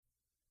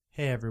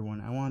Hey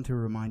everyone, I want to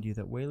remind you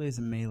that Waylays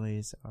and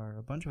Melees are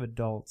a bunch of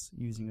adults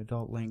using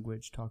adult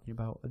language talking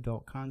about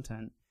adult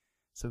content,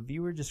 so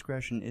viewer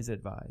discretion is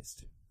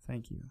advised.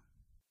 Thank you.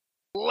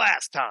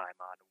 Last time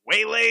on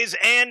Waylays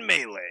and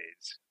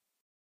Melees.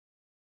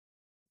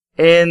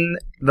 In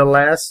the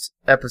last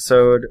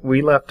episode,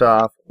 we left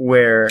off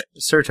where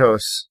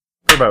Certos,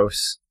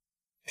 Verbose,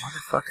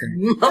 motherfucker,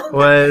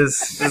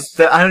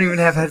 I don't even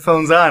have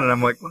headphones on, and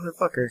I'm like,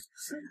 motherfucker,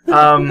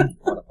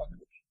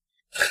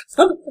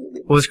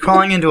 was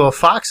crawling into a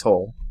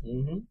foxhole.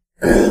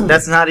 Mm-hmm.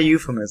 That's not a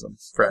euphemism,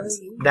 friends.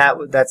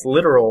 That's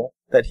literal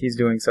that he's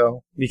doing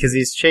so, because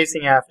he's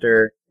chasing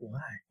after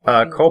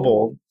a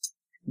kobold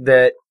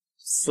that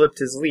slipped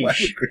his leash. Why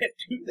would Grant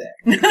do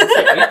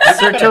that?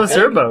 Certos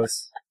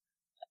Verbose.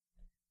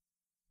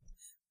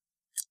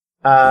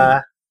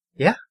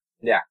 Yeah.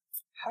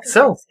 How did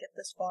So. this get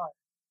this far?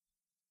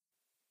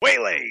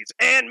 Waylays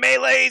and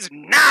Melees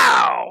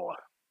now!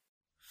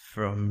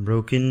 From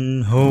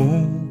broken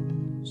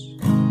homes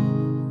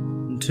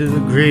to the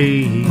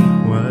great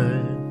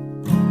wide,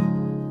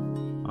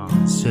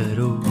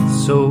 unsettled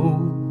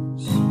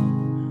souls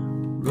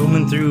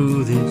roaming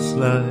through this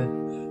life.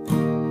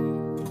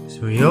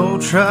 So we all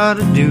try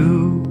to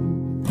do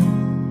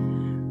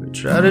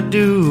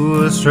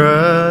what's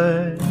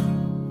right,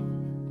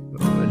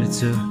 but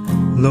it's a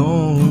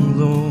long,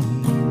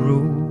 long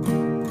road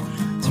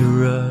to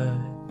ride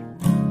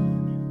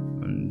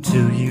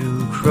until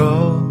you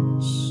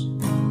cross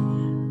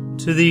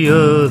to the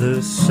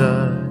other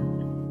side.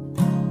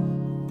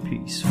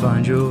 Peace,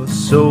 find your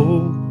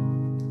soul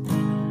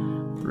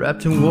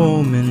wrapped in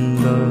warm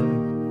in love,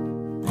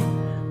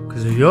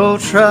 'cause we all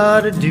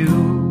try to do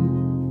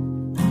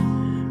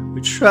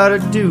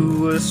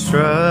what's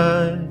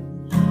right,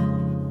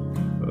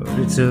 but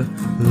it's a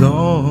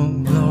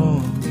long,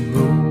 long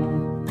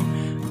road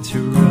to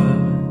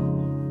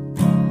ride.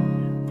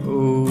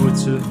 Oh,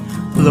 it's a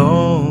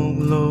long,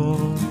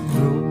 long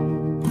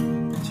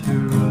road to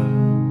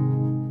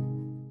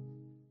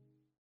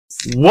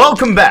ride.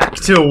 Welcome back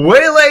to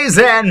Waylays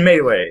and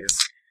Melees.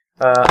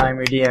 I'm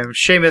your DM,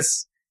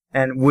 Seamus,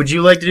 and would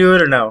you like to do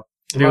it or no?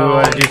 Do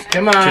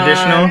Come on.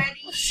 traditional?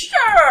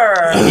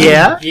 Sure.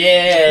 Yeah?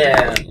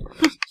 Yeah.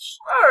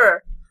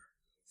 Sure.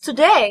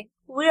 Today,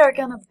 we are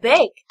gonna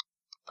bake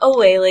a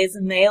Waylays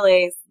and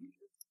Melees.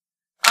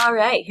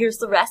 Alright, here's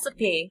the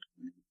recipe.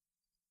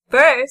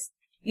 First,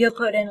 you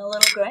put in a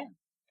little Graham.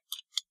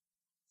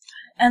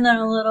 And then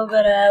a little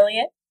bit of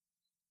Elliot.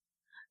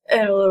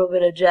 And a little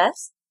bit of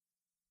Jess.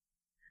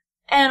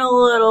 And a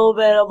little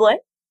bit of Blake.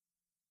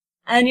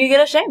 And you get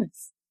a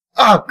Seamus.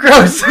 Oh,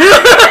 gross!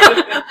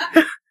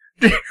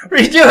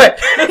 Redo it!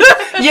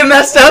 You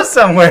messed up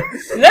somewhere.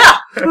 No!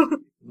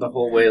 The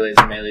whole Waylays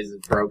and Melees is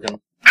broken.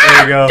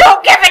 There you go.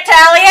 Don't give it to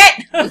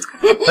Elliot!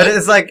 But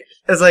it's like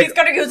He's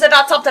gonna use it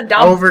on something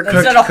dumb. Overcooked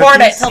He's gonna hoard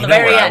it cookies? till You the know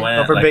very where I end.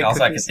 went? Overbaked Like, all I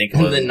could cookies. think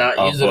And of then not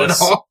use it was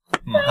at all.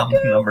 Mom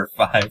number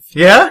 5.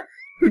 yeah?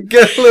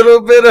 Get a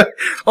little bit of,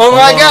 oh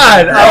my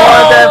god, I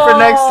want that for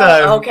next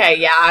time. Okay,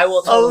 yeah, I will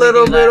A totally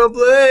little do bit that. of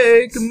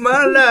Blake in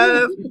my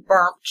life.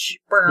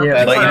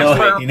 Yeah. But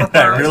you know what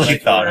I really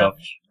Like thought that. of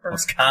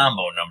was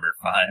combo number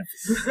 5.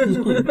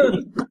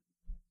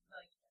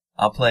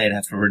 I'll play it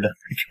after we're done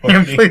Yeah,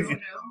 recording. please.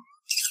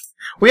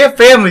 We have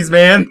families,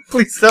 man.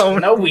 Please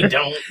don't. No, we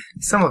don't.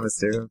 Some of us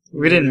do.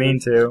 We didn't mean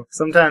to.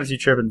 Sometimes you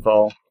trip and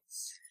fall.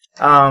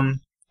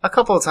 A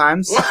couple of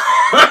times.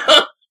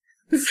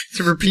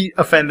 To repeat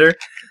offender.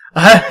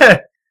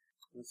 That's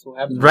what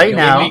happens Right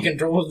when you now- give me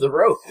control of the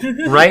rope.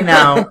 Right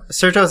now,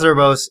 Certos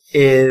Verbose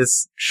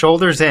is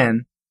shoulders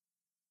in,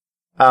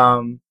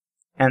 and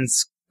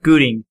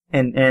scooting,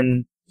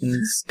 and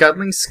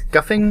scuffing,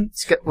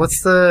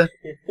 what's the,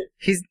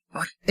 he's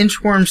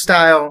inchworm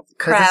style,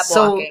 cause Crab it's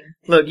so, walking.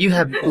 look, you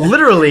have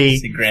literally,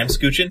 See Graham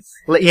scooching?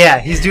 yeah,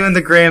 he's doing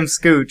the Graham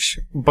Scooch,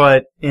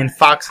 but in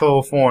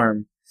foxhole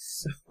form.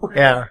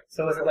 Yeah.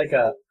 So is it like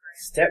a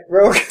step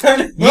rope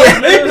kind of?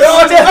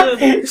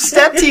 Yeah.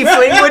 Step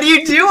tiefling, what are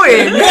you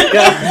doing?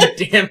 God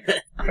damn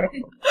it.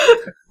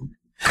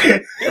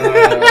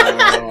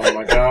 Oh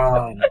my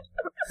god.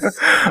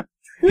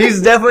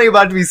 He's definitely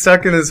about to be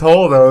stuck in this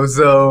hole though,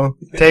 so,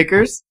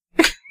 takers?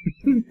 I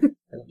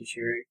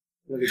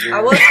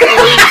was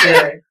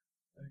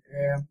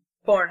Yeah.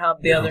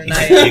 Pornhub the other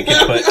night. You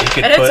could put,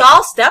 And it's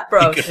all step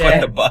bro you could put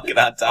shit. the bucket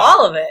on top.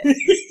 All of it.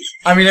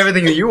 I mean,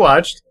 everything that you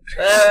watched.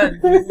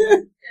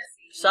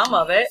 Some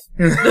of it.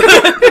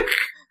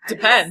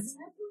 Depends.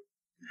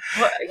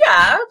 But,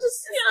 yeah,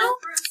 just,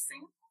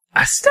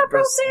 A step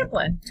bro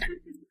sampling.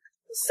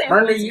 Just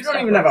Brenda, sampling you some don't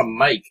step even bro. have a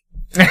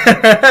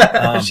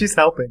mic. She's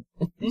helping.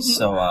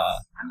 So,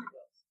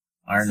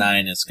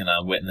 R9 is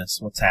gonna witness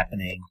what's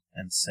happening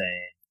and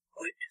say,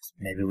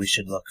 maybe we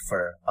should look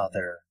for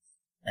other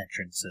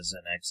entrances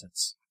and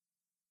exits.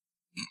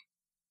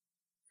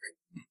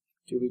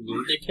 Do we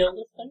need to kill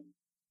this thing?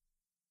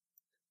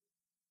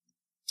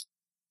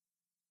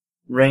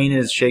 Rain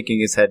is shaking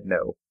his head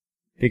no,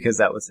 because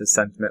that was his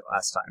sentiment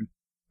last time.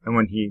 And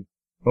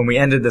when we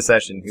ended the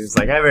session, he was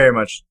like, I very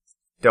much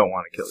don't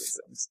want to kill these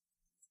things.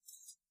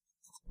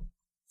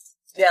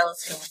 Yeah,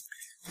 let's kill him.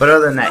 But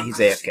other than that, he's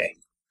AFK.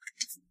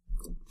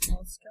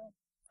 Let's kill him.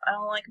 I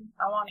don't like him.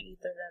 I want to eat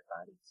their dead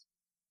bodies.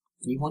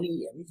 You want to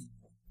eat everything.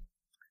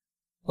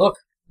 Look,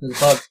 there's a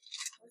bug.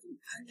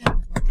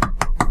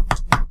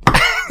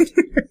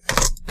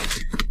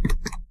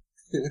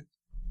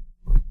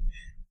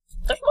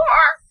 There's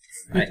more!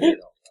 I hate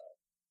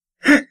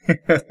it.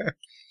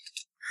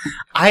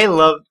 I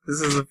love,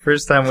 this is the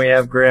first time we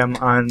have Graham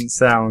on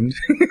sound.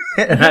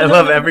 And I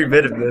love every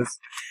bit of this.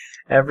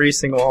 Every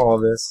single all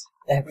of this.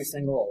 Every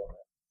single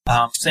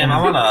one. Sam,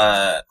 I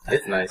wanna.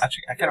 It's nice.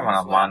 I kind of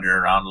want to wander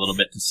around a little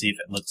bit to see if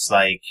it looks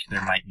like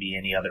there might be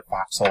any other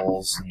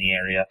foxholes in the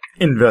area.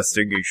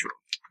 Investigation.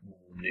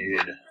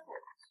 Dude.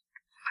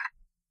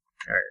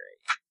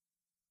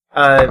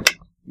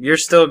 You're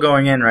still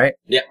going in, right?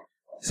 Yeah.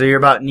 So you're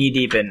about knee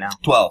deep in now.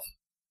 12.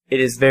 It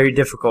is very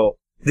difficult.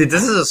 Dude,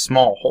 this is a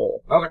small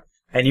hole. Okay.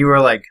 And you were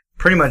like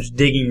pretty much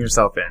digging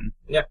yourself in.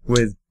 Yeah.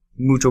 With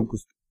mucho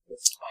gusto.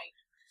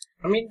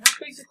 I mean, how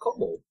big is a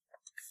kobold?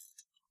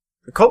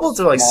 The kobolds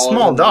are like Smaller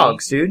small than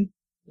dogs, dude.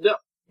 Yeah.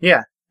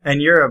 Yeah.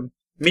 And you're a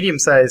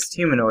medium-sized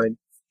humanoid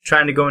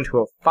trying to go into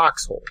a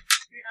foxhole.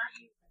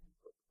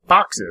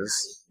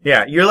 Foxes.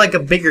 Yeah, you're like a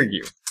bigger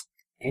you.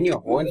 And your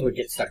horns would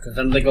get stuck, because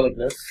then they go like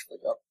this. Like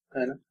up,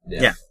 kind of.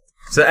 Yeah.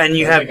 So, and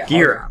you That's have like a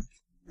gear hard- on.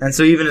 And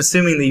so even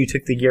assuming that you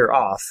took the gear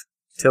off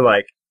to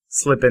like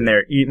slip in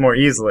there more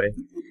easily.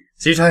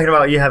 So you're talking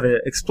about you have an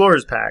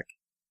explorer's pack.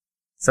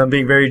 So I'm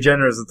being very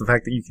generous with the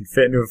fact that you can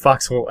fit into a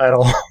foxhole at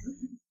all.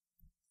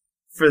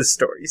 For the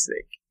story's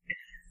sake.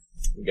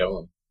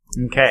 Going.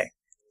 Okay.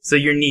 So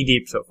you're knee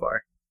deep so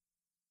far.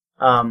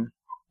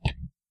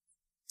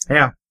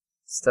 Yeah.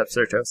 Step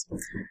Certos.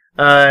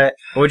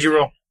 What'd you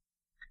roll?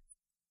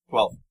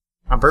 12.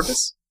 On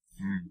purpose?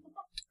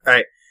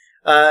 Alright.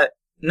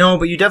 No,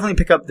 but you definitely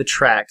pick up the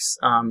tracks.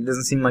 It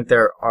doesn't seem like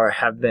there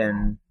have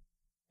been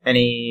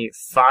any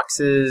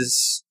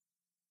foxes,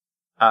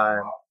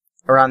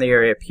 around the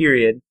area,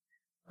 period.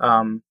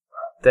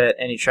 That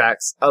any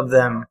tracks of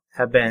them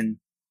have been,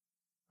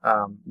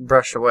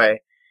 brushed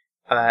away.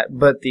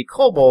 But the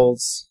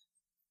kobolds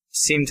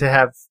seem to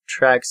have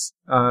tracks,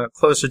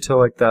 closer to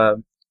like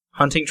the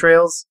hunting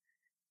trails,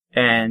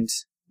 and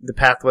the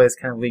pathway is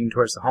kind of leading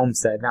towards the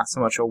homestead, not so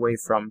much away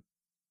from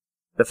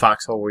the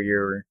foxhole where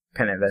you're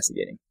kind of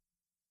investigating.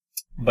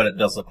 But it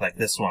does look like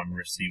this one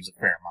receives a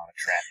fair amount of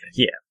traffic.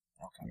 Yeah.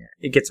 Okay. Yeah.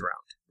 It gets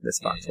around, this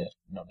foxhole. Yeah,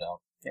 no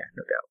doubt. Yeah,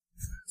 no doubt.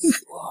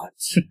 What?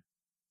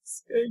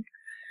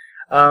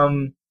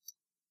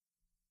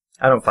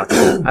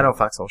 I don't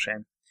foxhole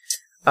shame.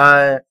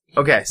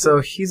 Okay,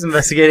 so he's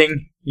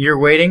investigating. You're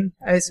waiting,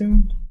 I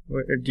assume?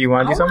 Or do you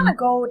want to do I want something? to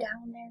go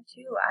down there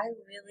too. I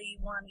really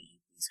want to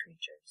eat these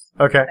creatures.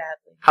 Okay.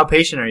 Badly. How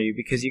patient are you?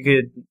 Because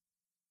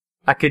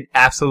I could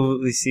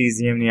absolutely see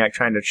Ziemniak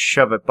trying to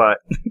shove a butt.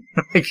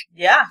 Like,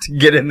 Yeah. to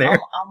get in there.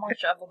 I'm gonna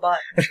shove a butt.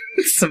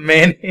 Some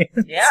man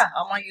hands. Yeah,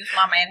 I'm gonna use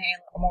my man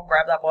hand. I'm gonna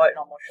grab that butt and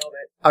I'm gonna shove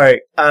it.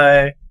 Alright,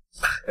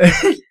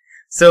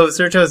 so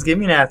Certos, give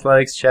me an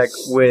athletics check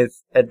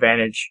with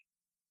advantage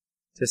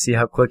to see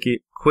how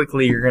quickly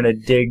you're gonna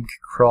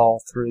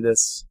crawl through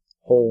this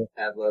hole.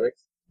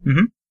 Athletics.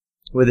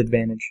 With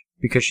advantage.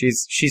 Because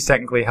she's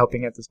technically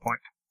helping at this point.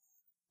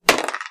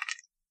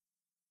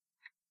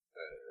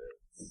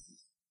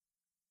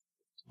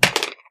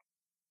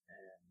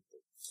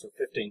 So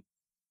 15.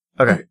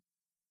 Okay.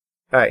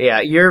 Alright,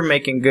 yeah, you're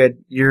making good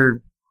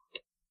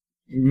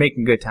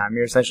time.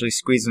 You're essentially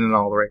squeezing in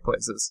all the right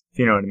places, if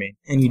you know what I mean.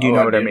 And you do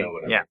know what I mean.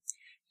 Yeah.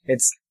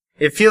 It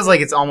feels like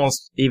it's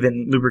almost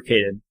even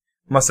lubricated.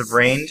 Must have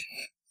rained,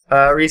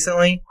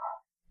 recently.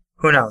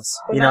 Who knows?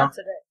 But You not know?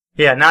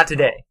 today. Yeah, not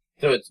today.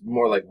 So it's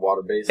more like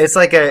water based. It's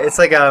like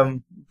a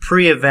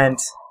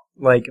pre-event,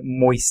 like,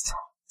 moist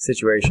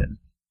situation.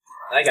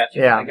 I got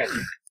you. Yeah. I got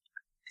you.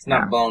 It's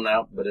not Yeah. blown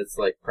out, but it's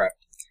like prepped.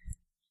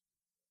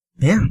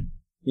 Yeah.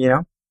 You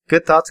know?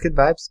 Good thoughts, good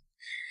vibes.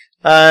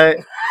 I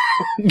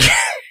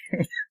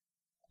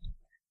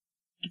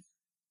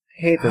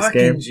hate this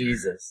Fucking game.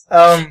 Jesus.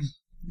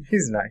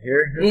 He's not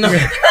here. No.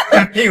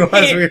 If he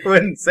was, we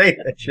wouldn't say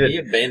that He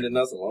shit. abandoned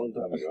us a long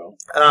time ago.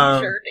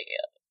 Sure did.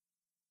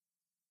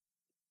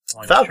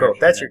 Falco,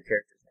 that's your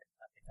character.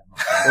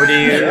 What do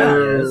you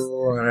Yeah.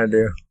 want to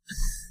do?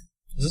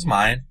 Is this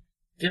mine?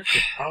 Get the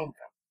phone.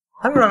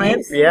 I don't know,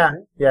 man. Yeah,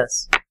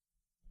 yes.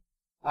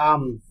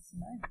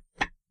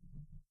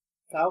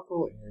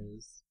 Falco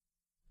is.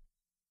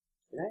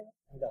 Did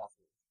I got off.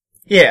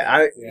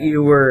 Yeah, Yeah.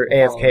 you were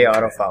AFK Oh, okay.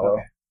 autofollow,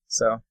 Okay.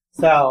 so.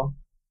 So,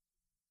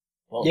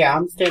 Well, yeah,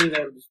 I'm standing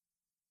there just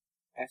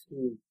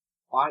asking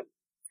why do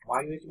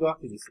we have to go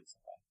after these things?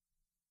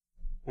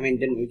 I mean,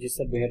 didn't we just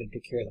said we had to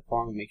take care of the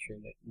farm and make sure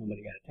that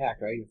nobody got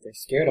attacked, right? If they're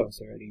scared of us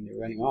already and they're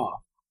running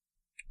off.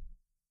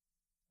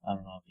 I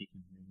don't know if you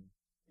can hear me.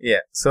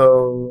 Yeah,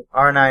 so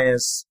R9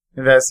 is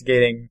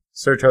investigating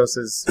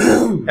Certos's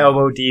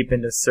elbow deep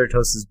into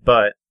Certos's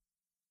butt.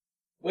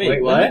 Wait,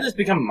 Wait, when what? did this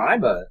become my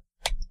butt?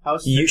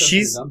 How's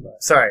She's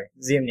sorry,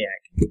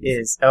 Ziemniak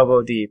is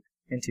elbow deep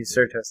into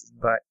Certos's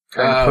butt,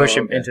 trying to push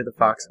him okay. into the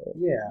foxhole.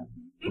 Yeah.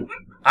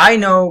 I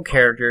know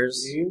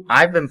characters.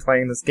 I've been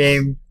playing this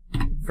game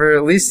for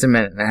at least a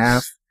minute and a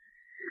half.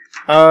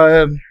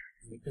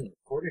 We've been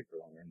recording for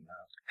longer than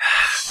that.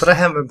 But I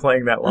haven't been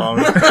playing that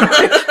long.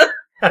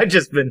 I've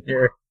just been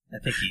here. I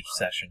think each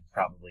session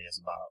probably is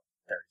about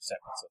 30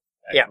 seconds of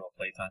Yeah. actual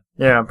playtime.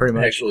 Yeah, pretty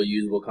much. Actual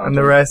usable content. And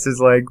the rest is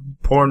like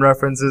porn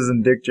references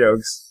and dick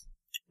jokes,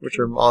 which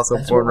are also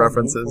porn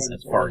references.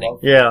 That's farting.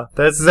 Yeah,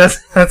 that's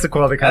the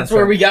quality content. That's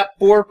where we got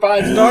 4 or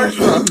 5 stars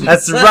from.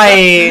 That's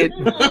right.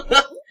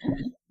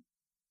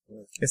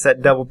 It's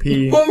that double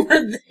P.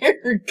 Over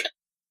there.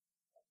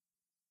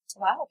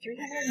 Wow,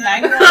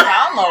 391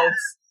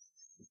 downloads.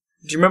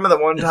 Do you remember that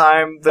one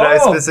time that I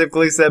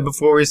specifically said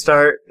before we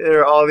start,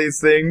 there are all these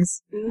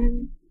things?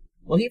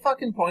 Well, he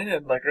fucking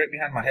pointed, like, right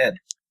behind my head.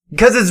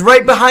 Because it's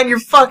right behind your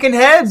fucking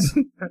head!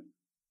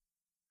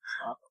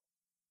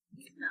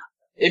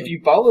 If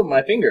you follow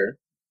my finger.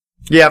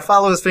 Yeah,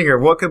 follow his finger.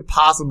 What could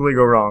possibly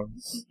go wrong?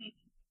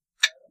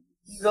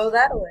 Go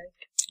that way.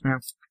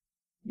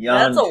 Yeah.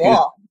 That's a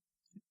wall.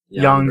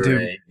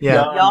 Yondu.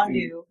 Yeah.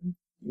 Yondu.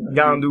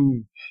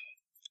 Yondu.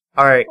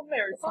 Alright.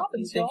 Mary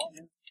Poppins, y'all.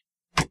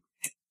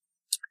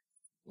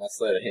 My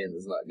sleight of hand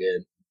is not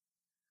good.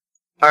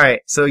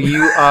 Alright, so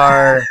you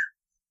are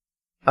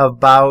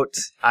about,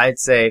 I'd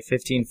say,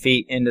 15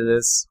 feet into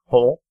this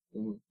hole.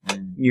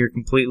 You're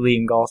completely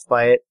engulfed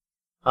by it.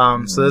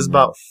 So there's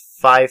about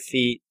 5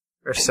 feet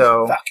or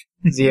so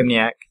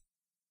Ziemniak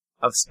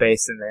of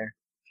space in there.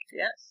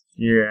 Yes.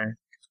 Yeah.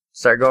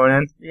 Start going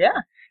in?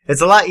 Yeah.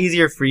 It's a lot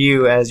easier for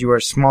you as you are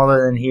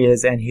smaller than he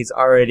is and he's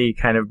already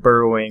kind of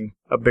burrowing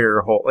a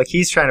bigger hole. Like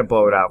he's trying to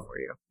blow it out for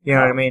you. You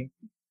know what I mean?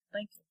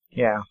 Thank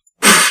you. Yeah.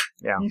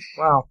 Yeah.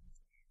 Well.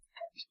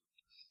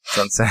 It's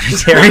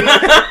unsanitary.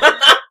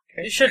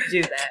 You should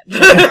do that.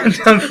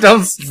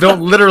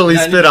 don't literally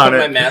spit on put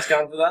my it. mask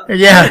on for that?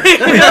 Yeah.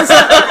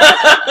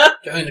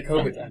 During the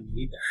COVID time, you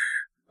need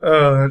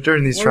that.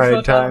 During these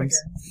trying times.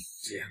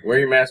 Yeah. Wear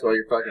your mask while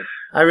you're fucking.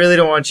 I really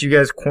don't want you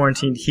guys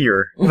quarantined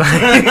here.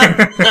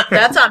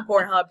 That's on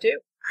Pornhub too.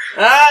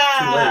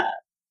 Ah!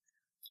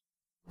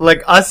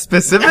 Like us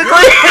specifically?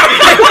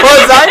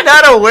 Was I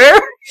not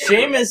aware?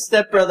 Seamus'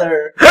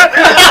 stepbrother. I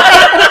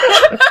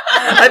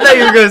thought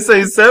you were going to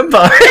say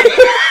senpai.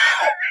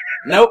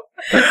 Nope.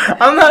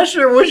 I'm not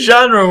sure what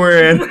genre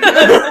we're in.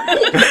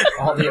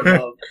 All the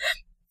above.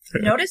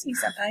 Notice me,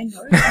 senpai.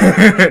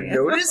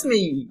 Notice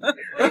me.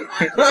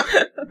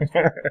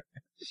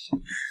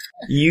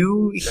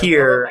 You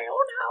hear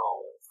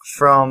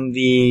from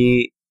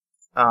the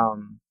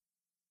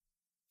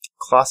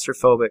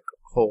claustrophobic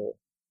hole,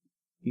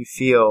 you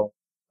feel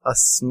a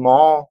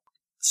small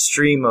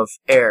stream of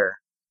air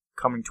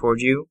coming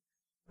towards you,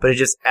 but it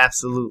just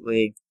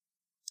absolutely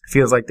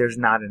feels like there's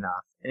not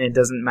enough. And it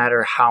doesn't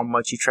matter how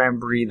much you try and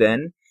breathe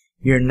in,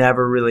 you're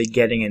never really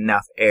getting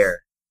enough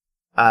air.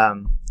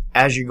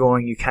 As you're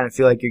going, you kind of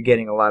feel like you're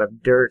getting a lot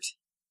of dirt,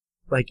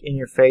 like in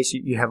your face.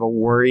 You have a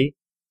worry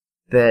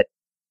that,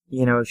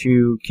 you know, if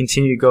you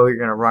continue to go, you're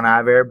going to run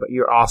out of air, but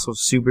you're also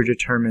super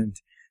determined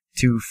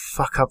to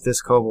fuck up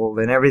this kobold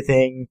and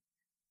everything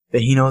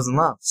that he knows and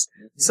loves.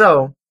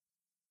 So,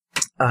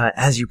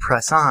 as you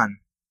press on,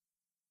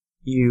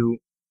 you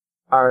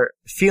are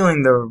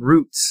feeling the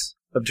roots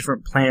of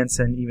different plants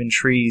and even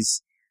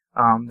trees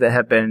that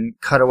have been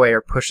cut away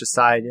or pushed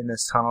aside in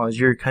this tunnel as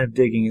you're kind of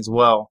digging as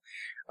well.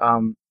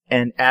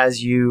 And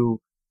as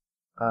you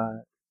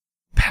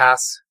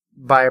pass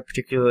by a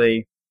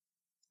particularly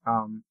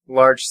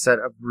large set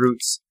of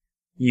roots,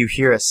 you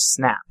hear a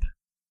snap.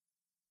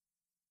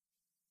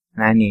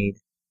 And I need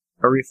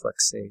a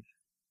reflex save.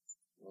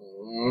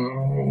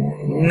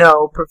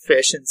 No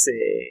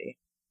proficiency.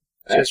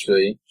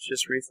 Actually,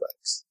 Just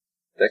reflex.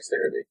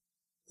 dexterity.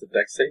 It's a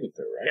dex saving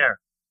throw, right? Yeah.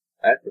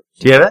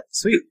 Do you have it?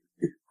 Sweet.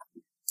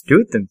 Do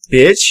it then,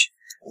 bitch.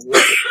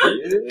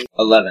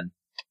 11.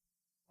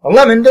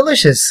 11,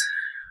 delicious.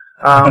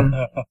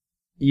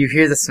 You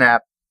hear the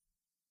snap.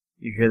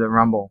 You hear the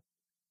rumble.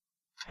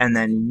 And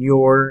then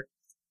your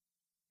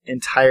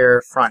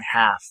entire front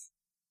half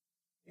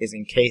is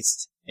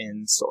encased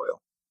in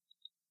soil.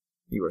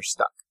 You are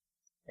stuck.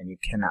 And you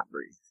cannot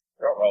breathe.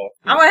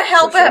 I'm gonna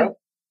help him.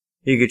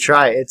 You could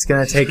try. It's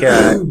going to take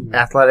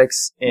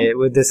athletics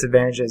with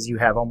disadvantage as you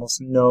have almost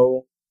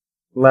no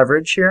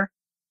leverage here.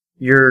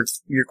 You're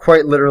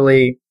quite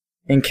literally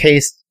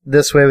encased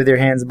this way with your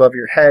hands above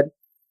your head,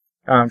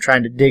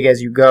 trying to dig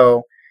as you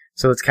go.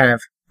 So it's kind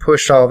of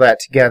pushed all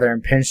that together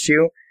and pinched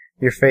you.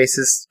 Your face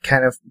is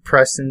kind of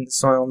pressed in the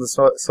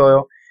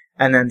soil.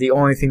 And then the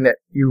only thing that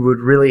you would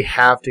really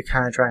have to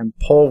kind of try and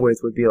pull with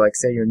would be, like,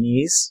 say, your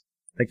knees.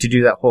 Like, to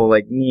do that whole,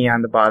 like, knee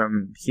on the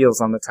bottom,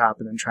 heels on the top,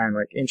 and then try and,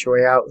 like, inch your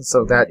way out.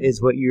 So that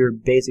is what you're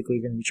basically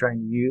going to be trying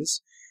to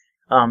use.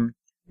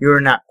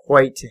 You're not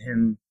quite to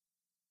him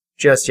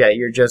just yet.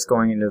 You're just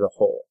going into the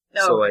hole.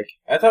 No. So, like...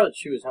 I thought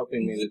she was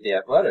helping me with the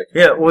athletics.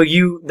 Yeah, well,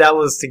 that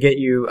was to get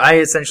you... I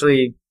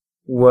essentially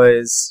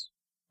was,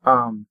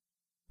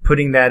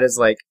 putting that as,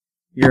 like,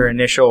 your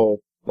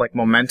initial, like,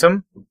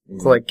 momentum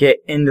to, like, get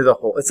into the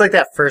hole. It's like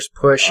that first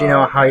push, you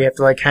know, how you have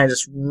to, like, kind of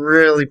just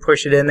really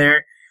push it in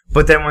there.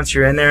 But then once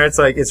you're in there, it's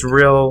like it's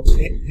real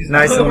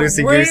nice and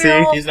loosey goosey.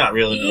 Real He's not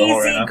real into the hole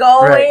right Easy now.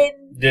 going. Right.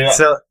 Did-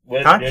 So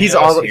what- huh? did He's you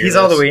guys all hear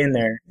all the this? way in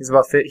there. He's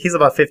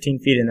about 15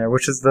 feet in there,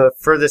 which is the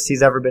furthest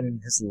he's ever been in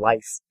his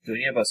life. Do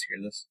any of us hear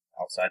this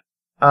outside?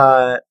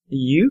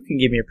 You can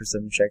give me a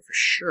perception check for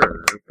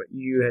sure, but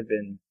you had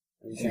been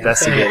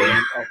investigating.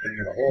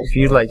 If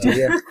you'd like to,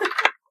 yeah.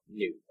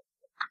 New.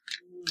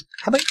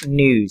 How about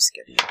news?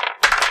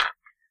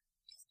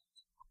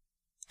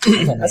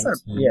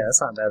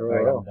 That's not bad roll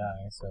at all.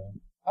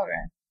 Okay.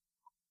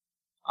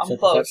 I'm So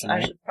close. perception, I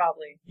right? should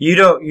probably.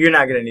 You're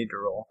not gonna need to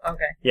roll. Okay.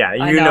 Yeah,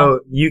 I you know. know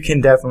you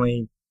can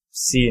definitely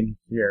see and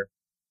hear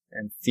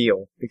and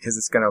feel because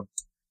it's gonna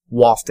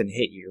waft and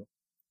hit you.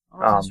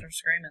 I'll start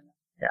screaming.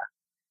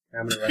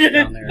 I'm gonna rush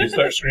down there. You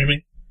start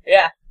screaming.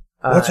 Yeah.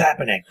 What's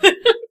happening?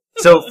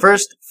 So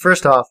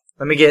first off,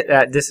 let me get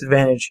that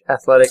disadvantage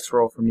athletics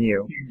roll from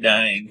you You're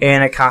dying.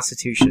 and a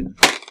constitution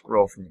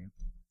roll from you.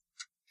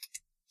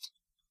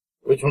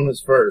 Which one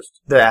was first?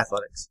 The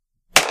athletics.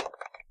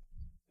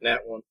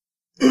 That one.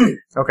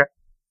 Okay.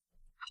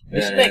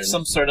 We should make And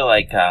some sort of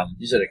like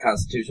You said a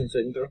Constitution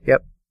saving throw. we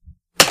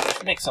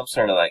should make some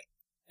sort of like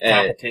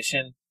And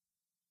competition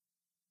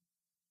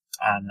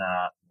on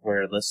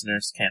where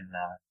listeners can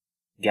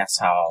guess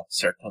how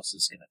Certos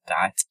is gonna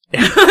die.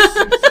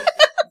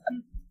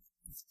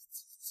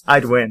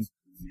 I'd win.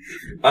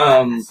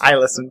 I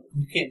listen.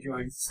 You can't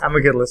join. I'm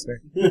a good listener.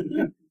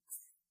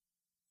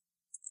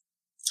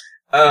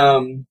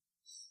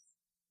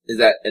 Is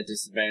that a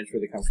disadvantage for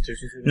the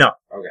Constitution saving? No.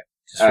 Okay.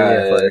 Just for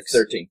the athletics.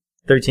 13.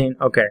 13?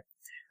 Okay.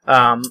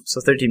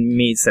 So 13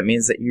 meets, that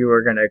means that you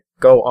are going to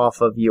go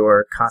off of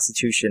your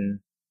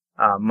constitution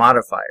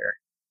modifier.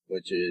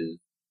 Which is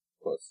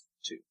plus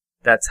 2.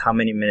 That's how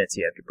many minutes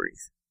you have to breathe.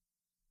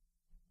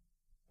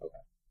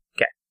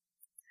 Okay.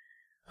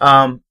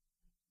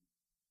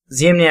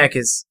 Ziemniak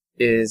is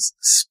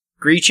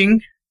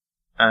screeching,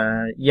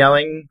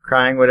 yelling,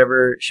 crying,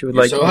 whatever she would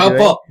like So to be help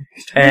doing. up.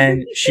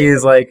 And she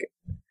is like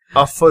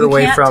a foot You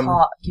away can't from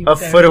talk. You a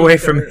better foot away be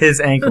from sure. his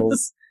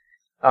ankles.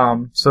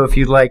 So if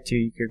you'd like to,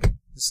 you could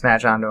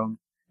snatch onto him.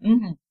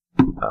 Mhm.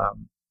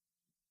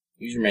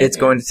 Use your man It's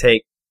going to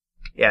take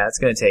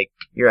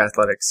your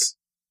athletics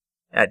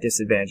at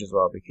disadvantage as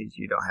well because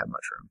you don't have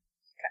much room.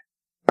 Okay.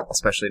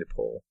 Especially to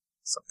pull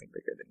something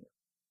bigger than you.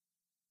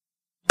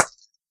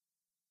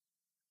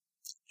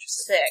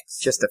 6.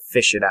 Just to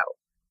fish it out.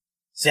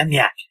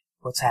 Zemniak,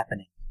 what's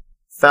happening?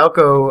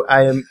 Falco,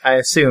 I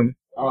assume,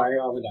 Oh,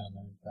 I'll be down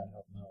there and try to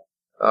help him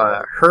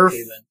out. her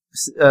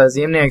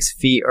Ziemniak's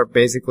feet are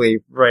basically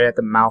right at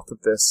the mouth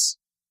of this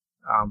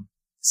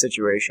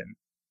situation.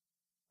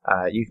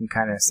 You can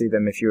kind of see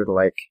them if you were to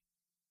like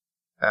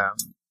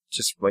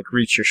just like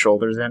reach your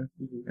shoulders in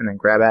and then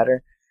grab at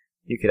her.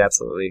 You could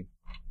absolutely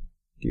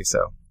do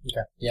so.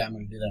 Okay. Yeah, I'm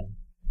gonna do that.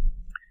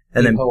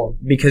 And then Hole.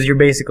 because you're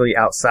basically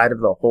outside of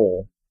the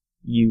hole,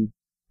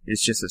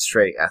 it's just a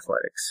straight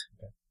athletics.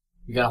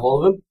 You got a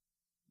hold of him?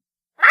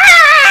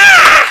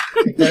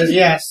 That is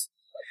yes.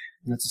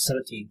 And that's a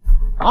 17.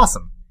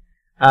 Awesome.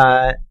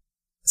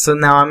 So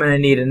now I'm going to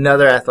need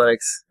another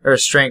athletics or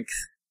strength.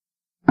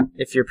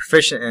 If you're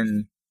proficient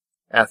in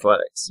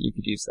athletics, you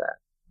could use that.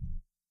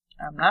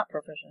 I'm not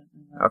proficient.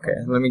 in that. Okay,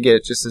 let me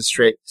get just a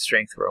straight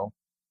strength roll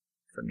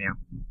from you,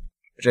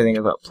 which I think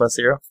is about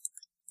 +0.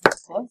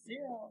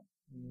 +0.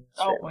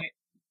 Oh, wait.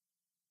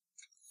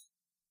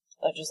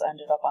 That just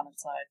ended up on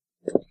its side.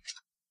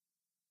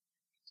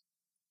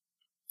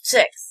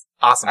 6.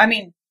 Awesome. I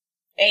mean,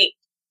 8.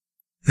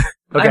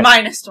 Okay. I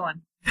minused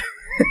 1.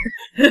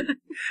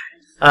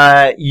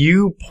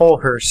 You pull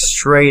her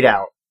straight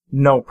out,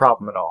 no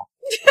problem at all.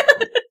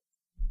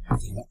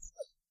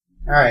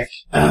 Alright.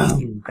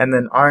 And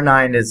then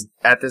R9 is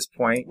at this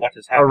point What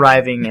is happening?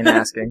 arriving and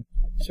asking.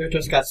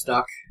 Certos got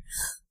stuck.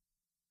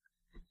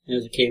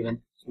 There's a cave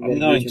in. I'm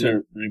going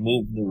to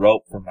remove the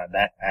rope from my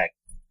backpack.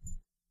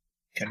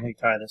 Can we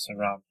tie this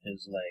around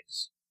his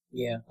legs?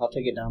 Yeah, I'll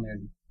take it down there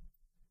and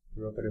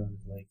rope it around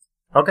his legs.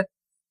 Okay.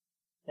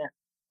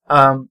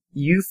 Yeah.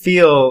 You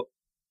feel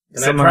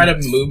Can I try to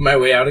move my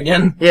way out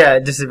again? Yeah,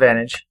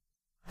 disadvantage.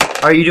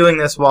 Are you doing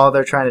this while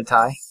they're trying to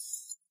tie?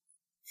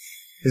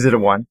 Is it a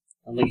 1?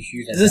 I'll let you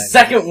use that. The knife.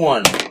 second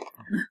one.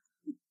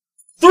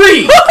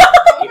 3!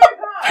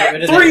 Get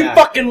rid of 3 that guy.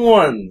 fucking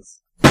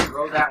ones.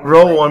 Roll that one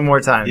Roll away. one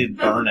more time. Dude,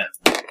 burn it.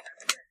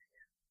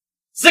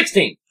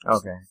 16!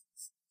 Okay.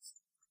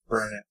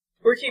 Burn it.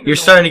 We're keeping You're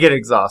the starting to get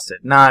exhausted.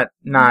 Not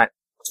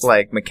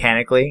like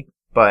mechanically,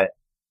 but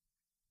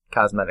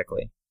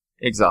cosmetically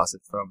exhausted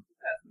from.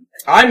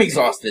 I'm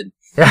exhausted.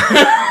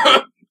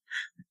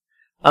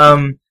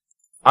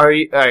 Are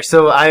you? Alright,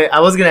 so I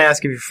was gonna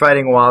ask if you're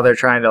fighting while they're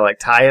trying to like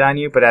tie it on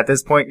you, but at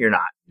this point you're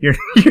not. You're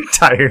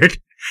tired.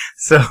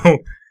 So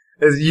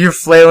as you're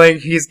flailing,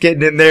 he's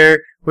getting in there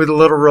with a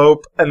little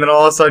rope, and then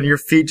all of a sudden your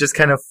feet just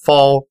kind of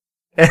fall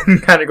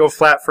and kind of go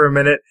flat for a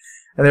minute,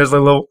 and there's a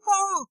little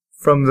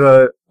from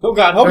the Oh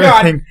god, oh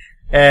god! thing,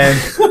 and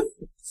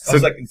So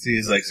all I can see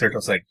is like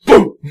Serto's like,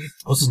 boom!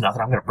 Oh, this is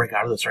nothing. I'm gonna break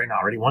out of this right now.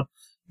 Ready? 1,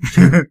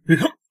 2.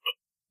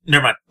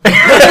 Never mind.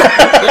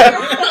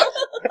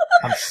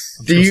 I'm Do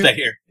just you- stay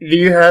here. Do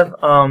you have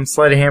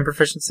sleight of hand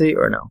proficiency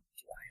or no?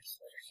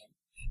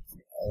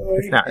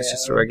 If not, it's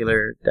just a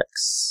regular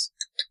dex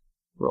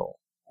roll.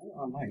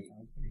 Oh, mine.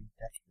 I'm pretty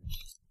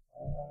dexterous.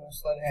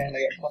 Sleight of hand, I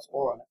get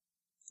 +4 on it.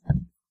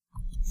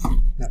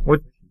 No,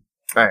 What-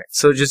 Alright,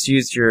 so just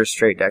use your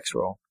straight dex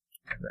roll.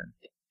 Then.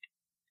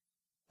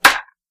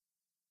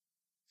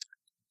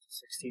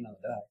 16 on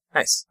the die.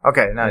 Nice.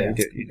 Okay, now Yeah. you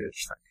do it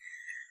just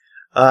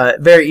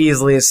fine. Very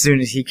easily, as soon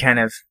as he kind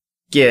of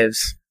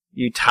gives,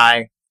 you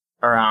tie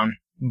around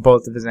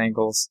both of his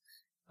ankles.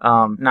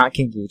 Not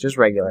kinky, just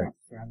regular.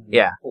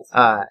 Yeah.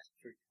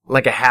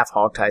 Like a half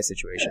hog tie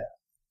situation.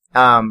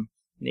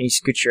 You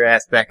scoot your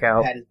ass back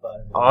out. Pat his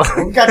butt.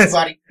 Oh. Got your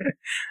body.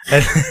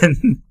 And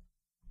then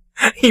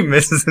he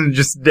misses and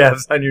just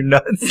dabs on your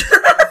nuts.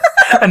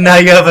 And now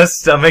you have a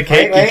stomach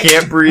ache, Wait. you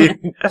can't breathe.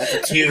 That's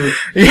a 2.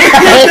 Did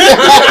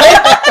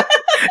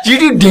you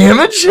do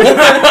damage?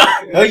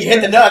 Oh, you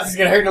hit the nuts. It's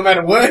gonna hurt no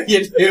matter what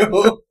you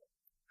do.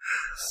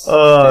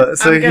 So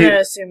I'm he, gonna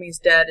assume he's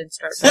dead and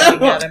start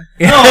pointing at him.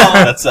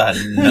 That's a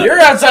You're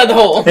outside the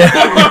hole.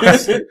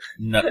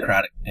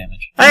 nutcratic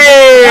damage.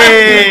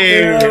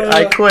 hey,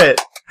 I quit.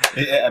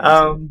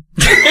 Yeah,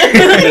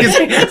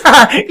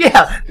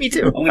 Yeah, me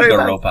too. I'm gonna go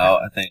rope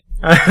out, I think.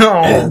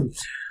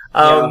 Oh.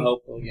 Yeah,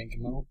 hope we'll yank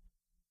him out.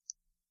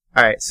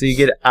 Alright, so you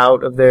get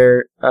out of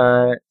there,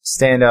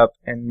 stand up,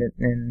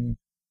 and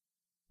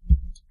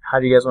how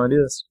do you guys want to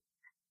do this?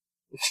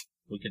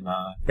 We can,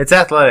 It's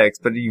athletics,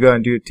 but are you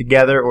going to do it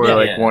together or Yeah,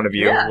 like yeah. one of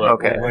you? Yeah.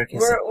 Okay. We're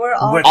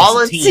all, We're All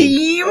a It's a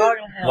team? we're all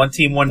gonna help. one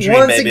team, one dream,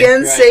 Once baby.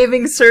 again, Right.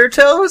 saving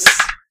Certos?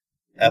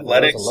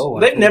 Athletics. That was a low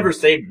one. They've never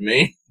saved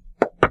me.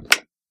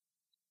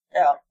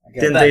 Yeah.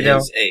 Didn't That they know?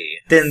 is a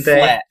Didn't they?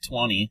 flat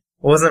 20.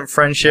 Wasn't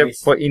friendship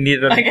Nice. what you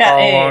needed I got all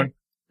A. along?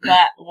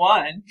 That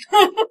one.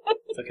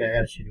 It's okay, I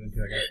gotta shoot you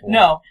into. I got a 4.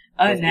 No,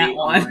 That's that 8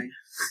 one. mine.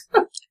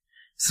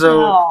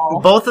 So, Oh.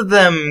 both of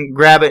them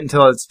grab it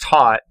until it's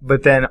taut,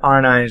 but then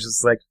R9 is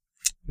just like,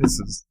 this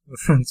is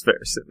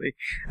very silly.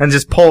 And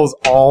just pulls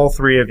all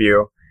three of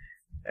you.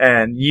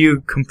 And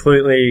you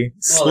completely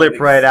slip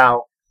right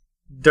out.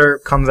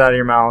 Dirt comes out of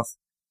your mouth.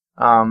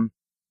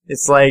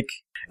 It's like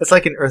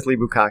an earthly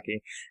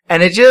bukkake.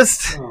 And it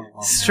just, Oh,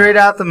 straight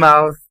out the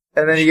mouth,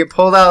 and then you get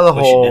pulled out of the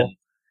Push it hole. in.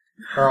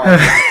 Carl,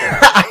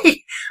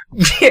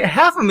 Yeah,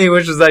 half of me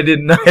wishes I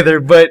didn't either,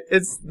 but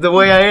it's the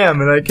way I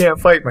am, and I can't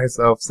fight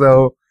myself,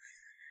 so.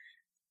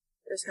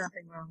 There's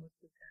nothing wrong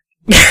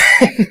with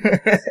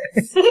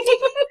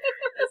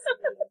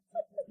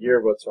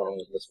You're what's wrong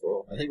with this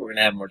world. I think we're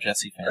gonna have more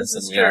Jesse fans This than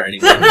is we true. already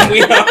have.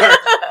 We are.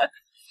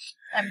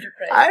 I'm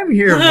depraved. I'm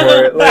here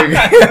for it. Like,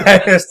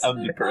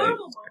 I'm depraved.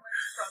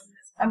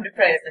 I'm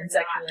depraved and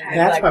sexually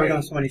That's why we neglected. don't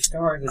have so many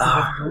stars. It's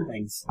just doing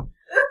things.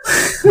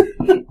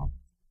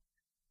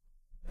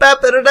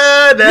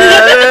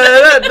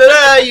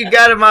 Ba-ba-da-da-da-da-da-da, you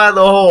got him out of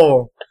the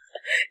hole.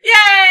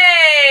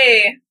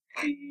 Yay!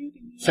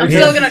 So I'm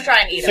still gonna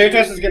try and eat him.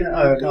 Certos is gonna,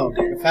 no,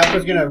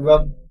 Falco's gonna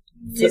rub.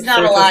 He's not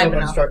Certos alive over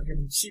and enough. start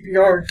giving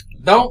CPR.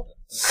 Don't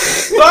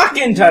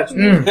fucking touch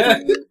me.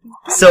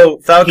 So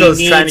Falco's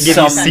He trying to needs give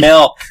you some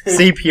milk.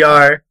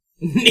 CPR,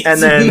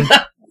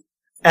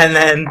 and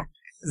then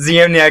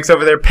Ziemniak's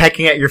over there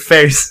pecking at your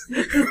face.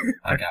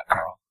 I got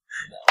Carl.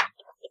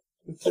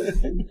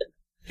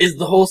 Is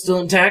the hole still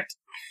intact?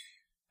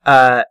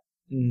 No.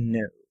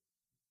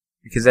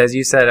 Because as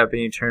you set up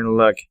and you turn to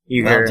look,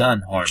 you Well hear,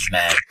 done, horse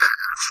man.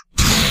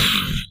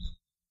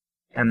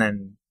 and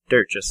then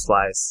dirt just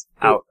flies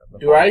out. Of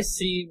the Do I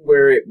see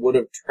where it would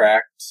have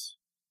tracked,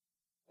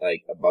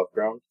 like, above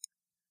ground?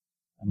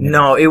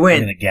 No, it I'm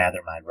went gonna gather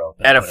my rope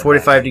and at a put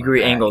it 45 back in my degree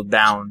bag. angle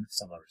down.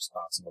 Some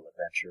responsible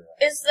adventure.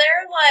 Is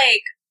there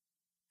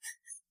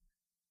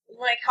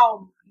like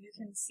how you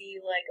can see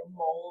like a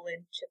mole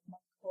in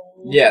chipmunk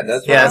holes? Yeah,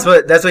 that's Yeah,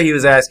 that's what he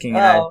was asking.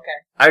 And Oh, okay.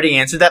 I already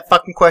answered that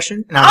fucking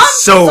question, and I'm I'm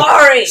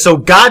sorry. so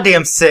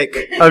goddamn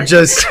sick of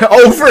just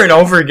over and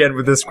over again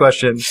with this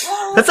question.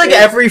 That's like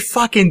every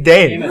fucking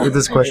day with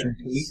this question.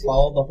 Can we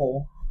follow the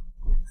hole?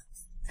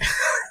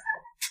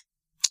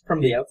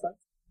 from the outside.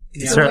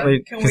 Can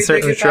certainly Can we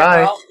certainly figure that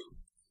try. out?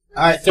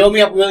 Alright, throw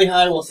me up really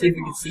high, we'll see if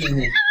we can see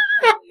anything.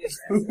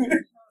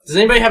 Does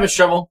anybody have a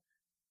shovel?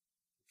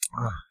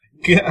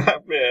 Yeah,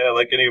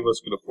 like any of us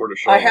could afford a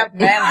shovel. I have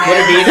man Would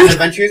it be in hands. an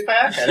adventurer's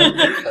pack? I don't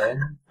think so.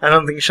 I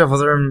don't think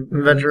shovels are in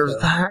adventurers'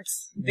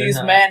 packs. These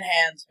man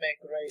hands make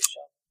great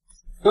shovels.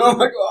 Oh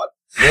my god.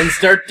 Then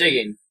start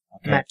digging.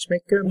 Okay.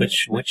 Matchmaker.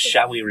 Which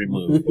shall we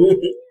remove?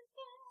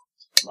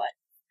 What?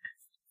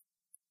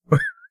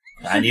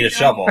 I need a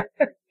shovel.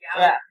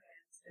 Yeah.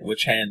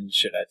 Which hand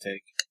should I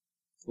take?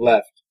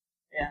 Left.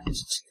 Yeah.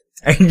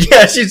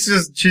 Yeah,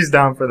 she's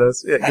down for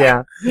this.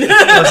 Yeah.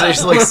 So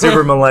she's like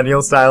super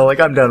millennial style. Like,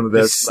 I'm done with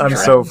this. I'm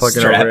so fucking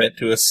Strap over it it.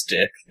 to a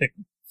stick.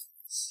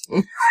 Yeah,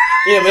 but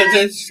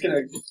it's just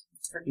gonna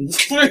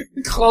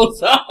freaking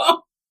close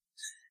up.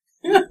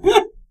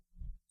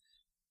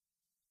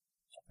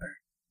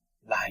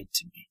 Lied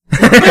to me.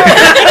 This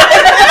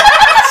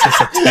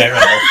is a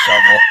terrible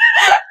shovel.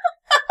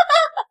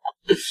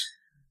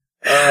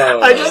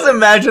 I just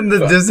imagine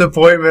the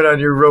disappointment on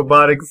your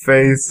robotic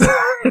face.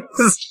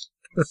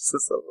 This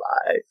is a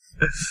lie.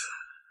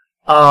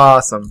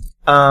 Awesome.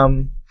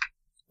 What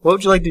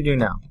would you like to do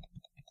now?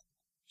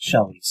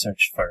 Shall we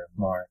search for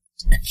more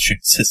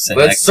entrances and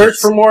Let's exits? search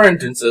for more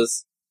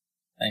entrances.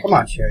 Thank Come you.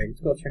 on, Sherry.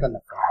 Let's go check on the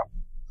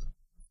farm.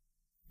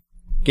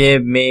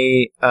 Give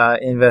me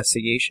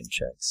investigation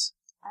checks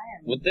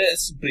Would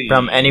this be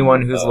from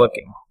anyone who's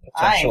looking.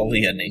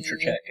 potentially a nature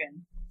check?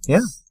 Yeah.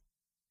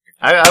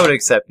 I would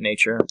accept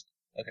nature.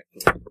 Okay,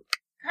 cool. God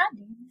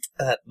damn it.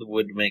 That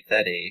would make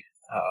that a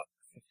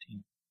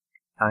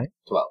 15.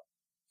 12.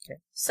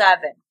 7.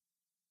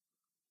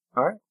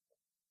 Alright.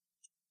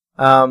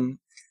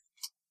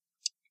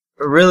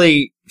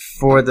 Really,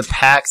 for the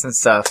packs and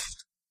stuff...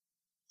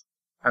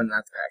 I'm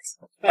not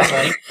the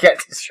packs. Get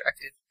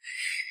distracted.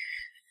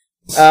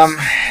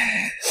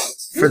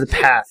 For the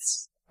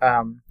paths,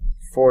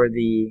 for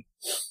the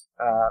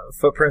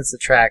footprints, the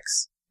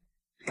tracks,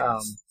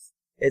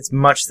 it's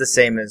much the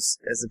same as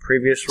the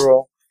previous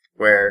rule,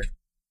 where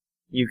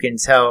you can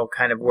tell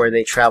kind of where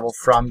they travel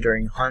from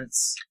during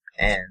hunts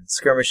and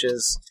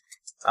skirmishes,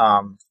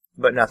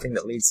 but nothing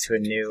that leads to a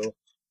new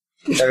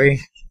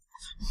every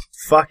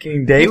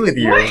fucking day with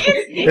you.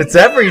 It's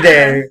every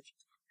day.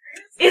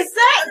 Is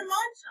that...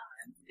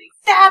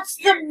 That's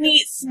the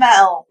meat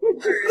smell.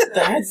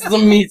 That's the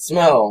meat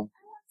smell.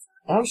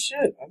 Oh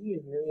shit, I didn't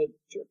even hear the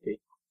jerky.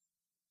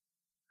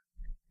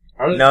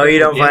 No, you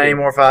don't find any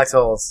more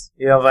foxholes.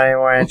 You don't find any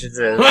more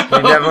entrances. You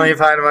definitely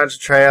find a bunch of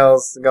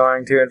trails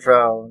going to and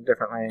fro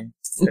differently.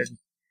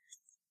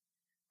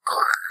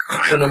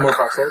 So no more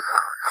foxholes?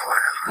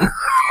 I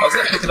was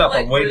gonna pick it up.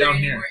 I'm way down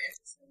here.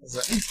 I was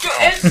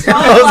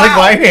like,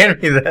 why are you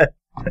handing me that?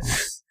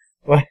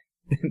 What?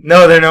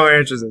 No, there are no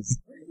entrances.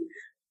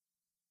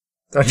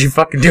 Don't you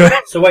fucking do it.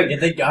 So wait,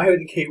 did they die in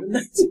the cave in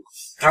that?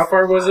 How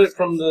far was it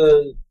from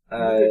the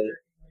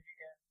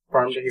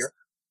farm to here?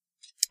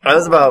 That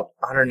was about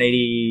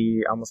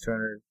 180, almost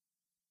 200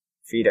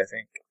 feet, I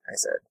think I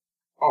said.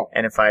 Oh.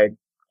 And if I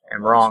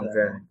am wrong,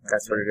 then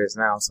that's what it is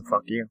now, so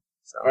fuck you.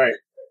 So. Alright.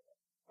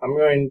 I'm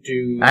going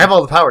to... I have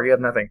all the power, you have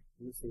nothing.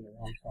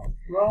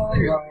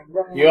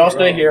 You all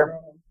stay here.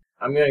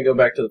 I'm going to go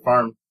back to the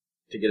farm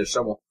to get a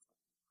shovel.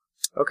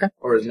 Okay.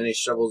 Or as many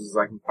shovels as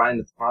I can find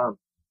at the farm.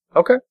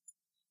 Okay.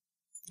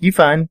 You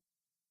find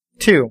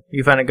 2.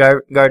 You find a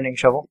gardening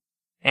shovel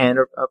and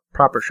a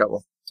proper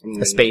shovel. I'm A going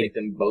to spade. take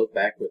them both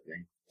back with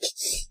me.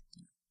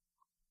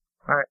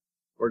 Alright.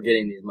 We're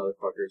getting these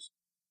motherfuckers.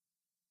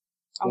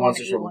 I Who want wants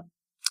to a use shovel? one.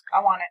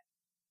 I want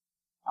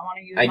it. I want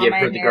to use I my give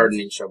man her the hands.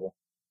 gardening shovel.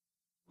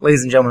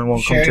 Ladies and gentlemen,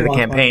 welcome Sherry to the wants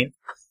campaign.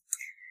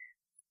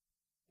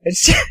 It's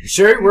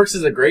Sherry works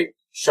as a great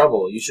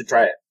shovel. You should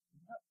try it.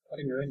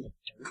 Putting her in the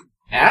dirt.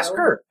 Ask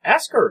her.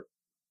 Ask her.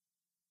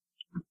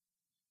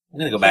 I'm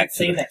gonna go back to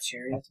Say the, that,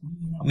 Sherry.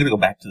 I'm gonna go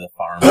back to the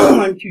farm.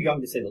 I'm too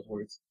young to say those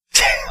words.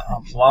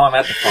 While I'm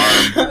at the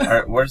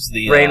farm, where's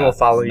the Rain will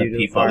follow the you to the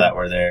people farm. that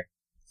were there?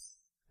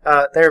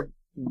 They're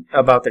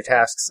about their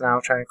tasks now,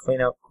 trying to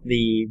clean up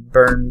the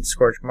burn,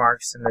 scorch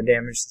marks, and the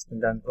damage that's been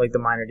done, like the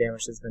minor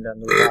damage that's been done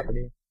to the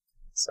property.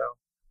 So,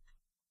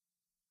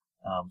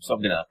 So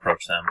I'm gonna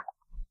approach them.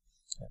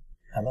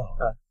 Hello.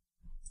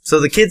 so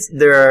the kids,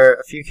 there are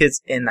a few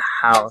kids in the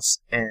house,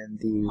 and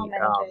How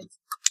many kids?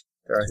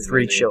 there are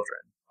 3 children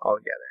all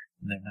together,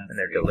 They're not and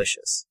they're free.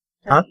 delicious.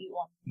 Can I Huh? eat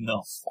one?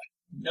 No.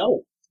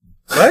 No.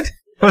 What?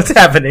 What's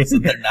happening? So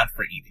they're not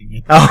for eating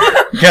it.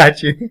 Oh,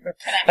 got you.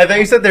 I thought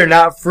you said they're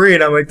not free,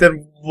 and I'm like,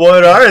 then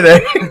what are they?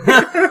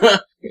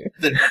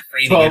 They're not for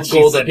eating 12 it. She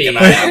gold said, apiece. "Can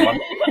I have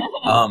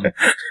one?"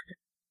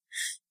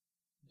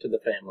 To the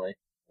family.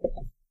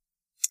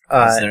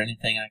 Is there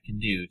anything I can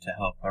do to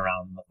help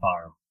around the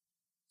farm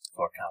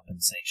for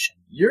compensation?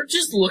 You're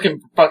just looking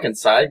for fucking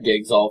side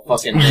gigs all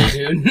fucking day,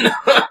 dude.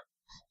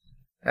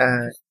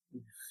 I'm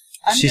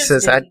She just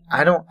says, digging.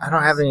 I don't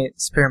have any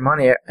spare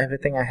money.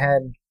 Everything I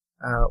had,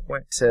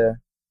 went to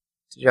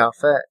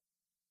Jalfet.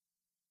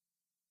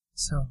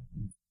 So,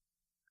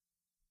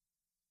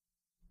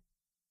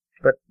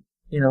 but,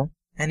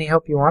 any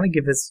help you want to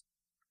give is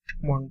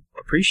more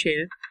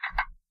appreciated.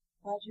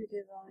 Why'd you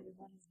give all your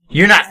money?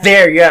 You're not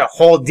there. You got a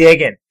hole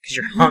digging because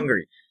you're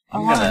hungry. I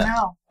I'm want to gonna-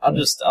 know. I'll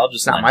just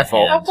It's not lend my a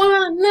fault. hand.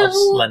 wanna I'll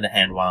just lend a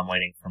hand while I'm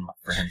waiting for him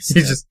to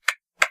You just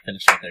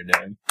finish what they're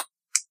doing.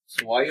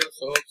 So why are you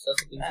so obsessed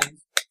with these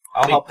things?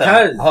 I'll help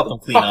Because them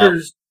clean up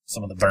fuckers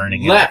some of the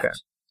burning. left Okay.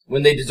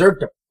 when they deserve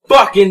to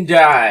fucking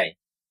die.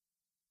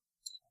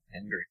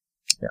 Angry.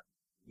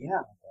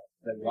 Yeah,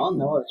 but we all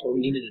know that's what we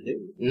needed to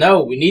do.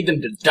 No, we need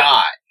them to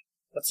die.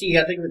 Let's see, you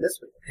gotta think of it this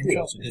way.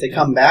 Control's a If good they guy.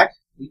 come back,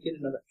 we get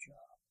another job.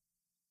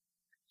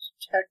 So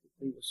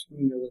technically, we're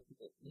screwing over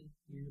people that live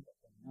here, but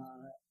we're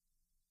not.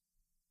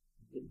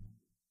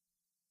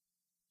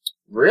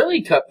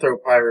 Really,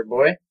 cutthroat pirate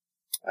boy?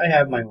 I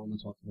have my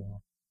moments once in a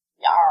while.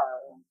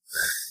 Yarr.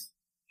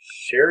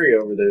 Sherry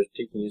over there is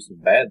teaching you some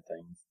bad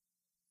things.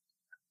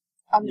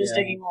 I'm just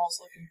Yeah. digging holes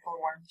looking for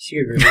worms. She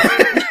agrees.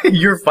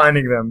 you're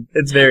finding them.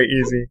 It's very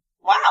easy.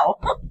 Wow.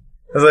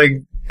 It's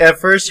like at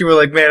first you were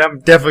like, man, I'm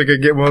definitely gonna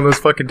get one of those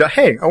fucking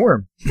hey, a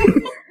worm.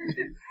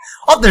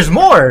 Oh, there's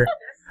more!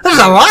 There's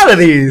a lot of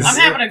these! I'm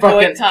having a Fucking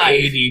good time.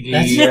 ADD.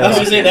 I was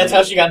gonna say, that's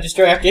how she got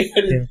distracted.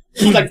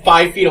 She's like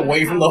 5 feet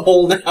away from the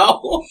hole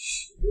now.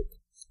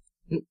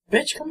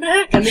 Bitch, come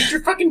back. I need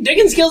your fucking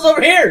digging skills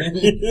over here.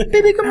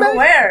 Baby, come back.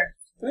 Where?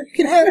 You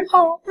can have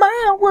all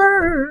my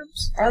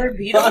worms. Are there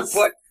beetles?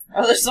 What?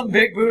 Are there some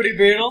big booty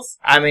beetles?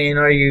 I mean,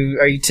 are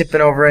you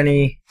tipping over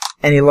any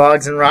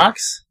logs and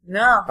rocks?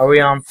 No. Are we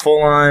on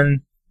full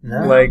on,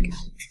 like,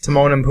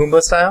 Timon and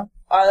Pumbaa style?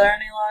 Are there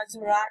any logs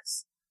or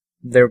rocks?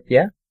 There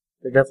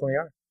definitely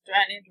are. Do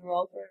I need to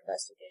roll for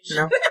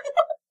investigation?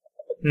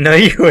 No. No,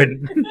 you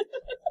wouldn't.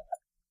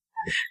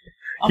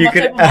 I'm You not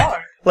could, taking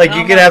more. Like, I'm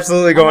you could not-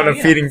 absolutely go I'm on a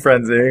not feeding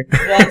frenzy.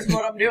 That's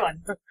what I'm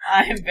doing.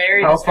 I am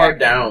very How far distracted.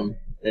 down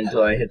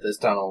until I hit this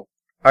tunnel?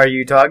 Are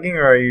you talking,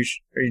 or are you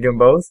doing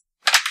both?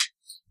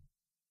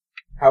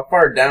 How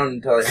far down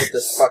until I hit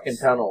this fucking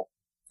tunnel?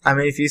 I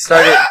mean, if you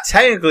started,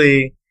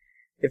 technically,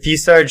 if you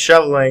started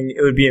shoveling,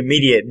 it would be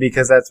immediate,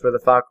 because that's where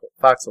the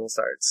foxhole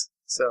starts.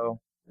 So,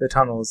 the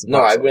tunnel is the No,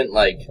 I foxhole. went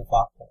like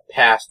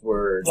past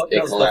where What it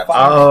does the collapsed.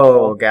 fox-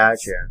 Oh,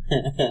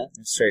 gotcha.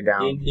 Straight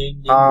down.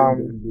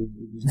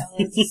 That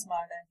was a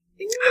smart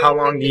idea. How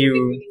long do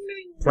you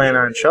plan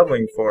on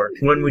shoveling for?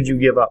 When would you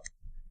give up?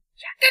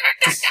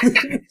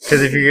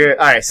 Because if you're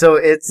alright, so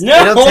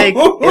No!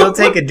 it'll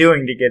take a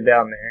doing to get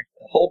down there.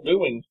 Whole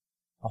doing.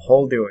 A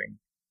whole doing.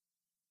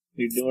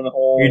 You're doing a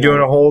whole. You're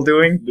doing a whole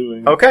doing?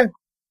 doing. Okay.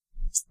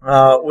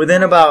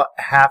 Within about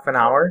half an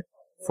hour,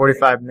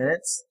 45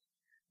 minutes,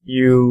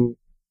 you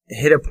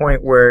hit a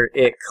point where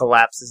it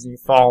collapses and you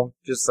fall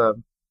just a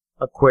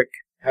quick.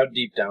 How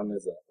deep down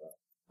is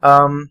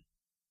that?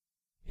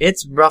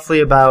 It's roughly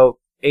about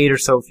 8 or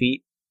so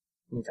feet.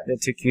 Okay.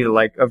 It took you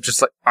of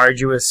just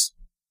arduous.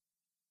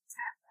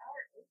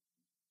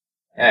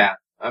 Yeah,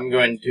 I'm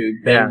going to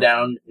Yeah. bend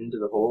down into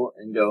the hole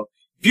and go,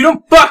 if you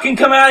don't fucking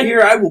come out of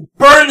here, I will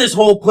burn this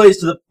whole place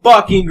to the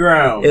fucking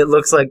ground! It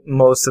looks like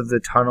most of the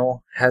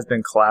tunnel has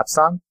been collapsed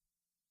on.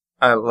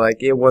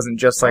 It wasn't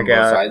just On like both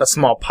a sides?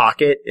 small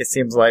pocket. It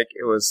seems like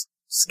it was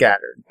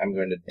scattered. I'm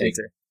going to dig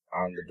Into.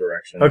 on the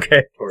direction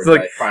Okay. towards So,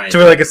 like, I find. to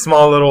where, a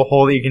small little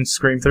hole that you can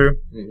scream through.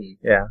 Mhm.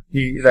 Yeah,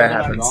 that They're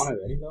not happens. gone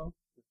already, though?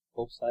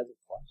 Both sides of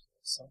the flash.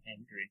 So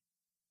angry.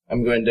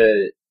 I'm going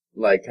to,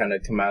 kind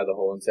of come out of the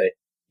hole and say,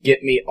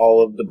 get me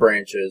all of the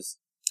branches.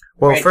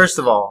 Well, Right. first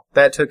of all,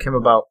 that took him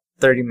about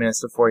 30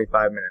 minutes to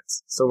 45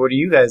 minutes. So what are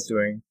you guys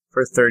doing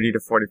for 30 to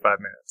 45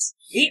 minutes?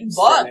 Eating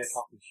Sitting there bugs.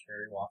 talking to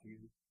Sherry, walking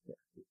in.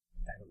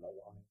 I don't know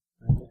why.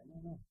 I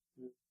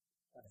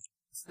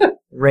don't know.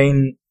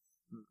 Rain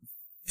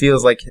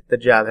feels like the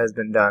job has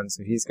been done,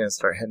 so he's going to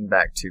start heading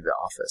back to the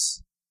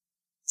office.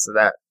 So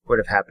that would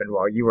have happened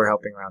while you were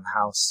helping around the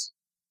house,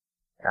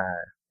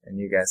 and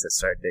you guys had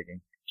started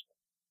digging.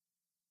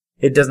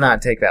 It does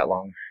not take that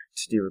long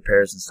to do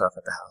repairs and stuff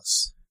at the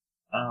house.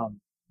 I'm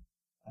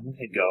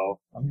gonna go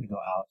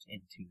out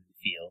into the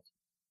field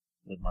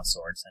with my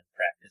swords and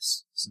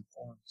practice some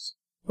forms.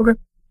 Okay.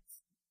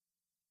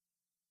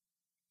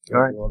 All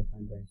right. You want to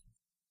find branches?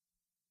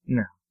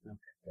 No.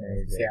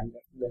 Okay. See, I'm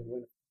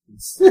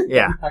gonna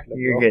Yeah, I'm not gonna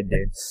you're go. good,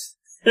 dude.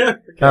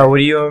 What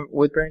do you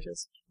with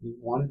branches? You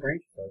want a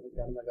branch? So we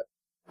got 'em like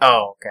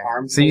Oh, okay.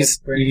 Arm So you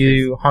full of branches.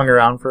 you hung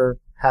around for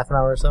half an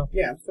hour or so?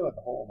 yeah, I'm still at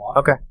the hole. I'm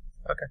walking.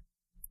 Okay.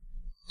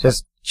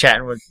 Just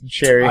chatting with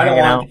Sherry, I don't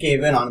hanging want out. him to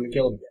cave in on him and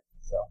kill him again.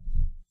 So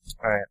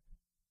Alright.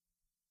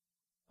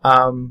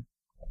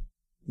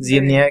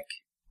 Ziemniak,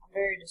 I'm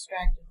very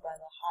distracted by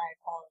the high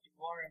quality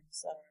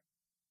worms that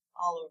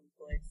are all over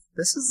the place.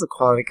 this is the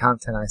quality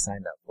content I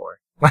signed up for.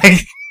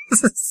 Like,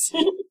 this is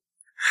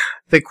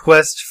the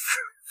quest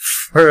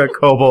for a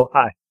kobold.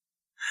 Hi.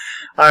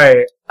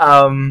 Alright,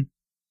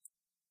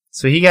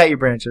 so he got your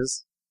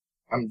branches.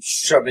 I'm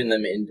shoving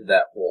them into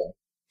that hole,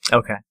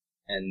 Okay.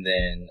 and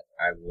then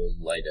I will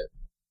light it.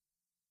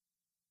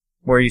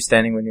 Where are you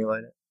standing when you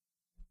light it?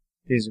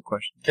 These are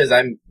questions. Because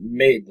I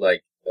made, a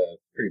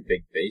pretty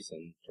big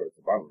basin towards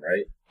the bottom,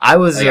 right? I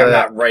was, I'm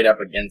not right up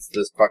against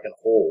this fucking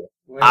hole.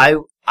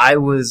 I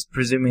was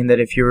presuming that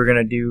if you were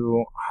gonna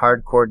do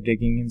hardcore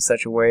digging in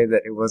such a way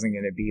that it wasn't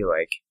gonna be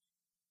like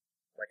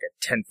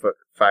a 10-foot,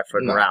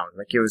 5-foot No. round.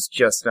 Like, it was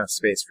just enough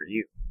space for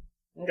you.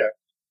 Okay.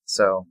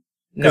 So,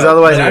 because No,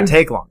 otherwise but it would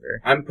take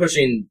longer. I'm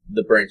pushing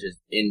the branches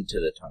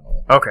into the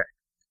tunnel Okay.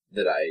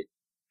 that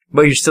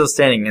But you're still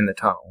standing in the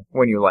tunnel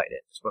when you light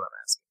it, is what I'm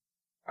asking.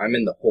 I'm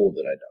in the hole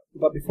that I dug.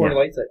 But before Yeah. the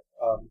lights, what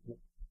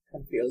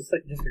kind of field? Is this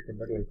like just a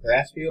regular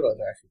grass field, or is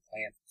there actually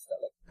plants and stuff?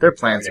 There are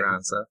plants around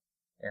and stuff.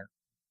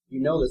 You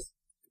know this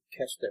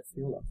catch their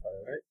fuel on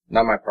fire, right?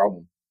 Not my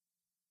problem.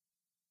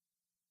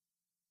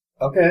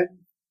 Okay.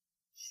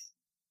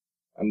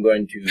 I'm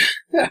going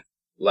to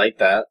light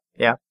that.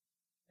 Yeah.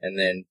 And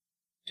then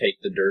take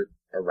the dirt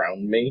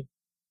around me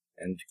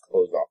and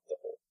close off the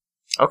hole.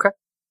 Okay.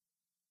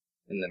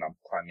 And then I'm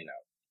climbing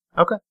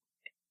out. Okay.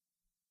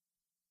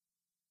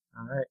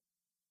 Alright.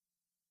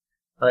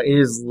 It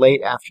is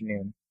late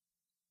afternoon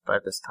by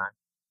this time.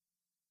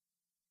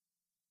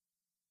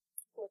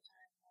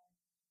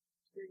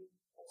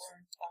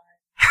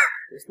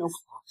 There's no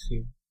clocks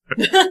here.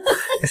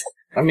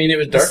 I mean, it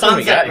was dark when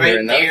we got here,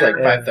 and that was like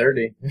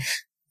 5:30.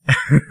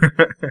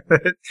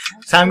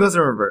 Time goes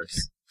in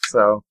reverse,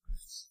 so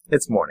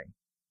it's morning.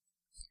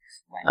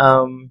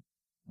 Wow.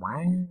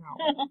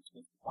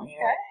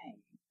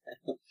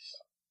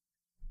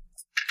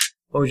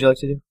 What would you like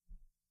to do?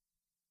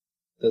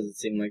 Does it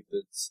seem like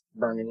it's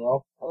burning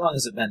low? How long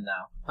has it been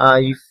now?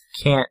 You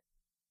can't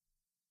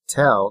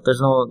tell. There's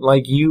no,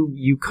 like,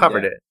 you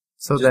covered it,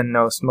 so then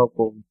no smoke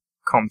will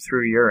come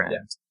through your end.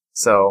 Yeah.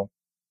 So,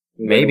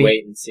 maybe.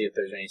 Wait and see if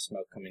there's any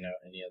smoke coming out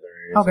any other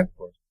areas.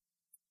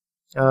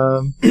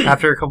 Okay.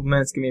 After a couple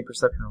minutes, give me a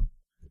perception roll.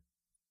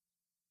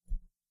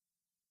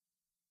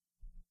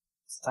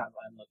 What's the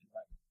timeline looking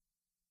like?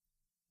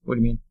 What do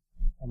you mean?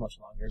 How much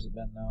longer has it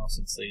been now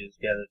since they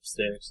gathered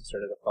sticks and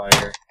started a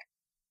fire?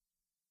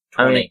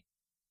 20. I mean,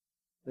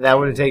 that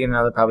would have taken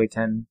another probably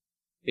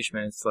 10-ish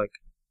minutes to, like,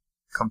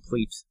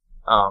 complete.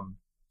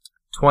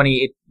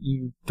 20,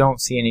 you don't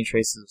see any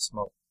traces of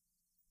smoke.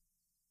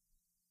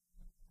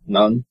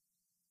 None?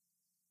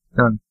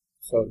 None.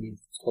 So it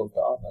means it's closed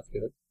off, that's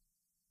good.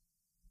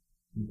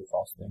 The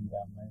false thing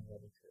down there.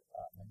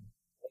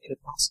 What could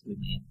it possibly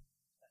mean?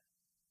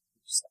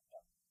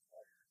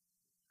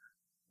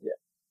 Yeah.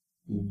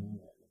 Mm-hmm.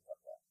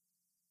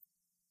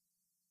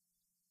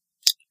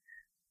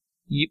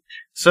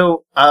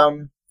 So,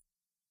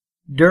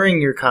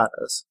 during your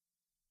katas,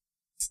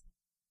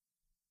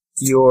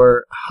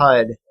 your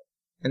HUD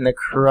in the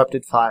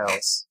corrupted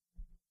files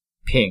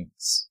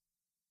pings.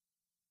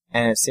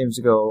 And it seems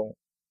to go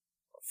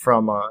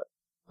from a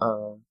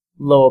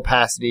low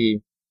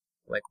opacity,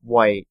 like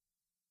white,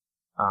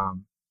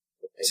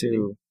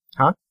 to,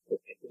 huh?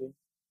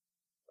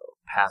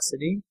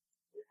 Opacity?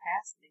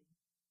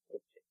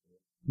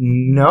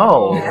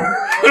 No.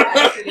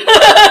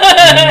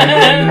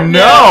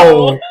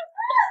 No.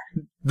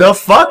 The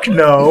fuck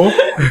no.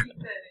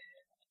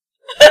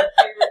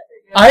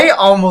 I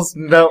almost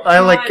know.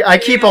 I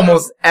keep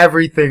almost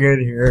everything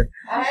in here,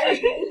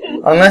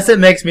 unless it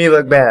makes me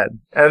look bad,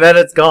 and then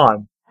it's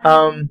gone.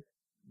 You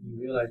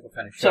realize what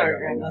kind of shit Sorry,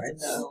 right?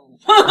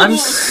 I'm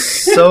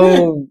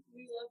so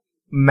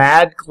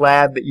mad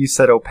glad that you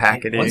said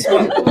opacity. What's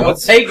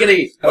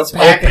opacity? What's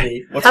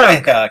opacity? What's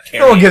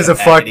no one gives a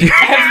fuck, dude.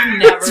 I've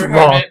never It's heard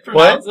wrong. it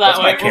pronounced that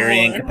way my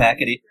carrying before.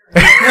 capacity?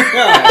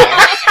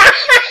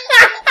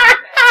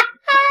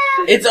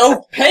 It's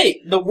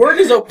opaque. The word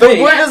is opaque.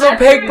 The word is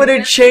opaque, but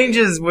it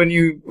changes when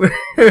you.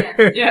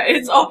 Yeah,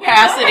 it's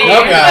opacity.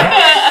 Oh, God.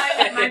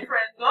 My friend,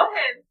 go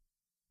ahead.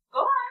 Go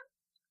on.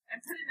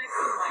 And put it next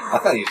to the mic. I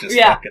thought you just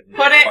Yeah, fucking...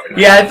 put it.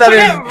 Yeah, I thought Put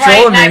he it was right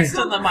trolling me. next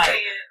to the mic.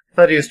 I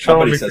thought he was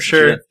trolling me for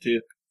sure. GIF,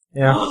 too.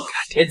 Yeah.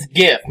 It's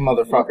GIF,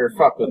 motherfucker.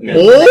 Fuck with me.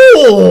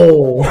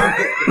 Oh!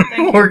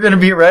 We're gonna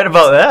be right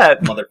about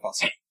that. Mother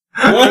pussy.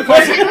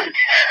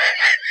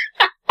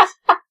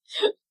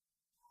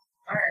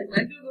 Alright,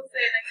 let Google say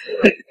it next to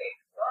the mic.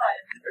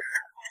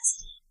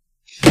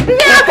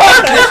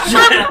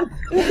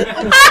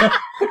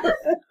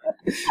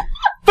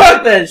 Fuck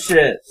that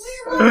shit.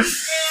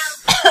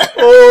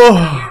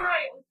 Oh.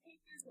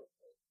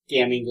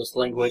 Damn English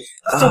language.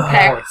 It's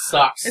opaque. Oh, it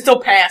sucks. It's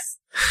opaque.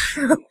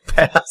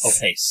 Pass.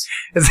 Opace.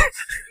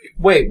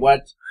 Wait,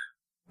 what?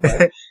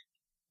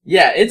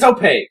 Yeah, it's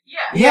opaque.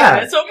 Yeah.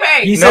 It's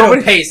opaque. He said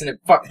Nobody- opaque and it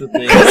fucked with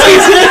me.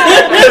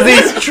 Because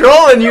he's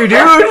trolling you,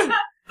 dude.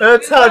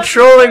 That's how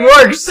trolling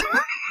works.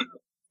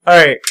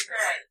 Alright.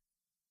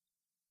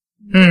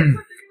 So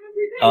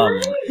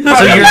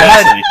So your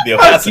head, the Fuck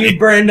opacity. you,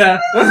 Brenda.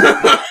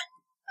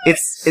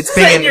 it's Sit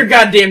in being your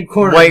goddamn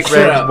corner. white, Shut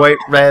red, up.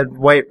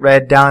 white,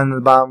 red down in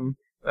the bottom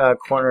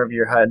corner of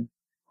your HUD.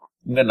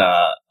 I'm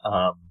gonna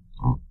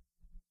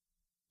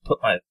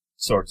put my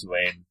swords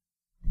away and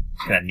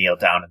kind of kneel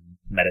down and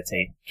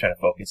meditate, try to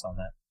focus on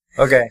that.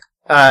 Okay.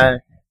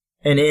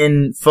 And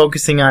in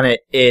focusing on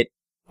it, it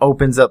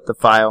opens up the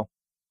file,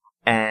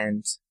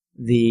 and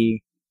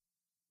the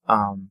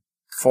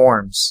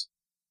forms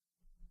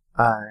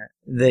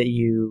that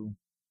you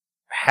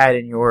had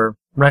in your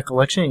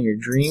recollection, in your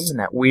dream, and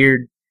that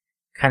weird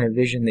kind of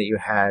vision that you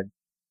had,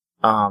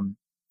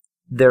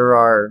 there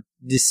are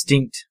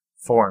distinct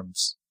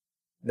forms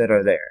that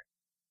are there.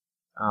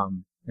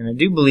 And I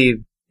do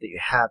believe that you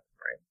have them,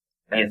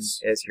 right?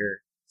 As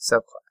your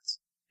subclass.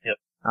 Yep.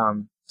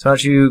 So why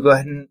don't you go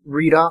ahead and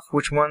read off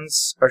which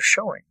ones are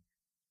showing?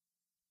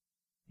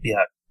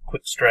 Yeah,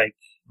 quick strike,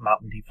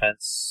 mountain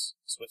defense,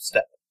 swift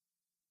step.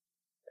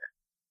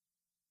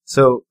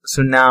 So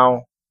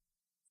now,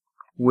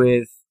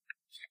 with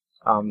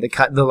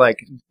the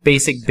like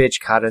basic bitch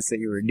katas that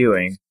you were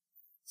doing,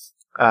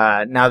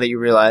 now that you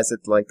realize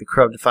that like the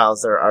corrupted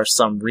files, there are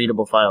some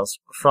readable files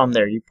from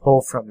there. You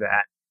pull from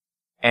that,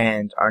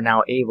 and are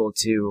now able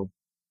to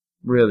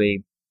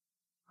really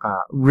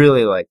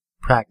like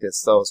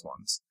practice those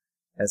ones,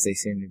 as they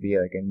seem to be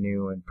like a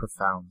new and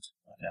profound.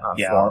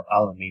 Yeah, form.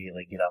 I'll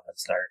immediately get up and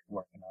start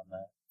working on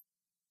that.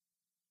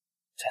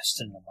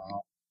 Testing them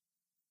out.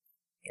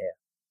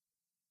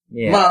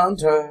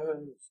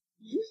 Montage.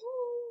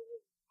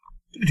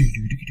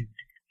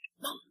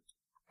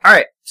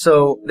 Alright,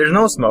 so there's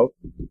no smoke.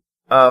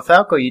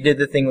 Falco, you did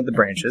the thing with the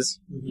branches.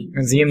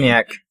 And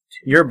Ziemniak,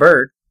 you're a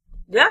bird.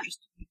 Yeah.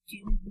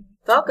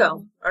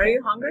 Falco, are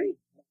you hungry?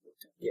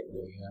 You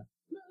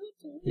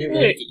didn't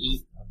really have to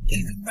eat.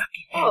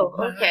 Oh,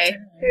 okay.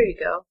 Here you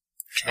go.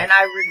 And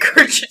I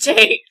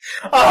regurgitate.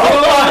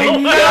 Oh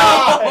my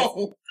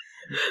god!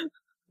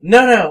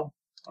 No.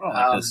 I don't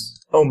like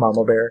this. Oh,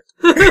 Mama Bear.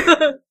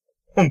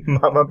 Oh,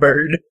 Mama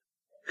Bird.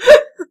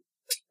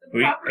 Are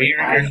you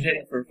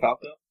regurgitating for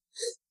Falco?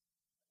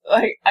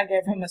 Like, I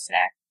gave him a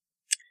snack.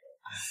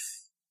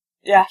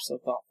 Yeah. So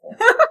thoughtful.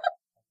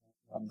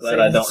 I'm glad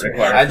I don't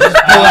require I just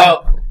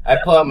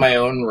pull out my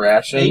own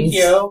rations. Thank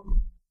you.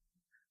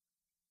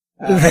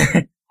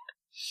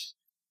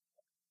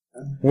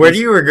 Where do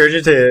you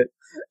regurgitate it?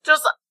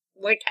 Just,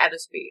 like, at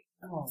his feet.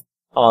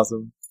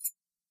 Awesome.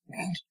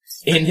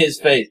 In his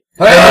face.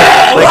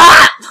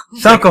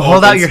 Falco,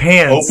 hold out your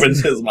hands.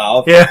 Opens his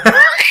mouth. Yeah.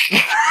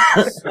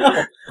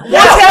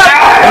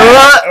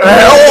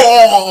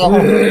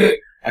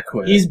 I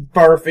quit. He's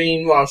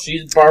barfing while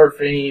she's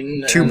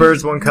barfing. Two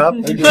birds, one cup.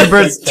 Two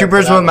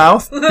birds, one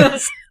mouth.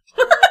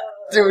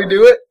 Did we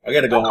do it? I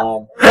gotta go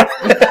home.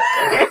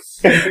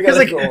 He's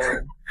like,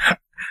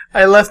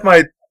 I left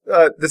my.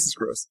 This is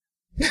gross.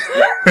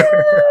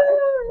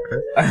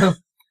 I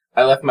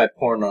left my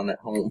porn on at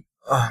home.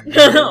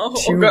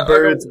 Two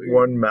birds,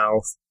 one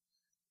mouth.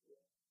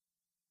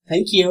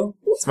 Thank you.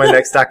 It's my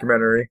next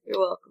documentary. You're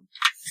welcome.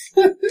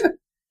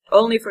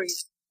 Only for you.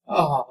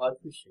 Oh, I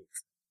appreciate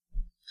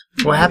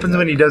it. What happens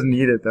when he doesn't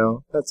eat it,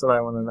 though? That's what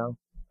I want to know.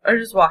 Or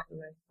just walk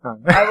away. Oh.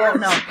 I won't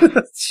know.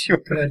 Sure.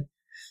 Good.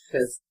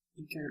 Because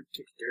you can't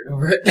kick dirt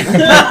over it.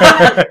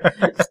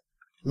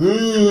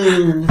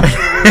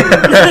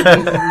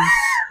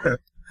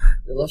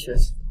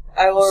 Delicious.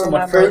 I will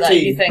Somewhat remember that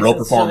fruity. he thinks Roll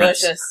it's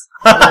performance. delicious.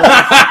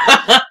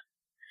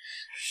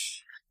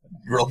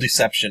 Roll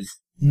deception.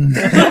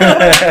 That's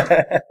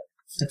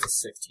a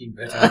 16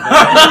 bit.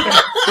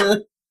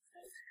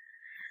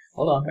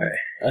 Hold on. Right.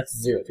 That's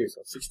 0 too,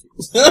 so 16.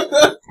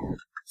 The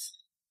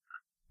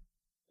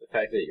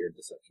fact that your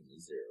deception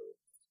is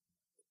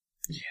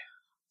 0.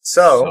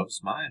 So,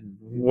 is mine.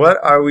 what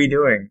are we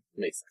doing,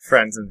 Makes sense.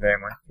 friends and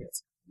family?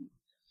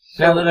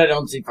 Now that I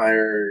don't see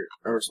fire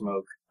or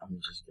smoke, I'm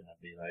just gonna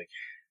be like,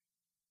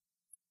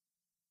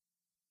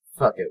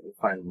 fuck it, we'll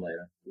find them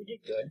later. You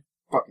did good.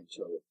 Fucking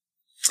cholo.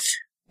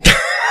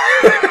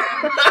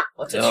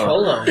 What's a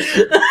cholo?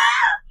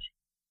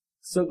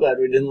 So glad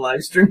we didn't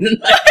live stream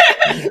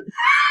tonight.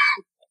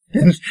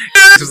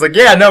 Just like,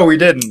 yeah, no, we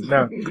didn't.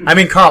 No. I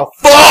mean, Carl,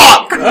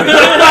 fuck!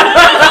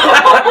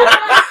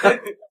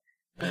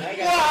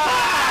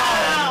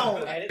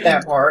 Edit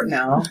that part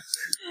now.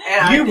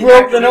 You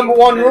broke the number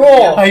one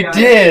rule. I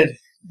did.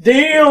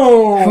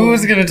 Damn!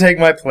 Who's gonna take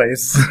my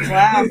place?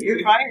 Wow,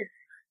 you're fired.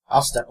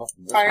 I'll step up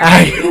and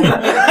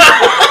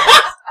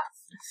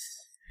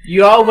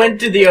You all went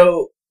to the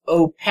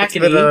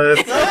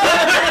Opackity.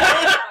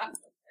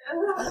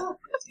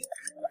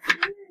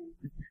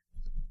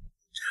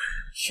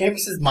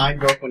 Seamus's mind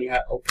broke when you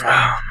had open. Oh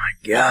my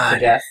god.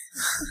 Death.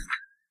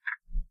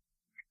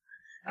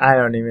 I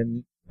don't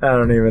even.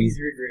 He's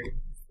regretting.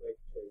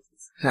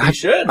 You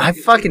should. I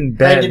fucking I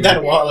bet. did that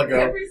a while ago.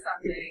 Every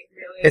Sunday,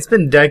 really. It's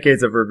been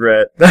decades of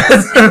regret.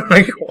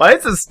 Like, why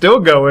is it still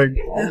going?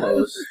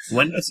 Almost.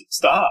 When does it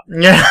stop?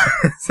 Yeah.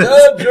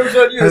 Joke's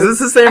on you. Is this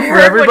the same I for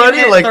heard everybody?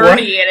 when you hit Like 30 what?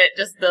 and it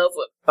just does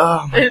it.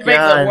 Oh my It makes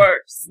god. it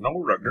worse. No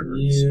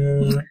records.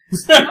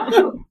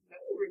 Yeah.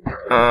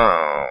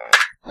 Oh.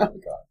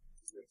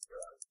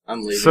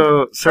 I'm leaving.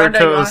 So, Brenda,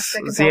 you wanna Certos,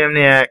 stick us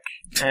Ziemniak,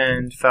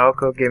 and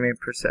Falco give me a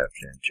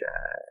perception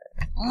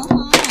check.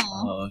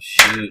 Oh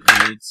shoot,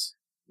 dudes.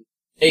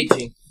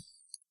 18.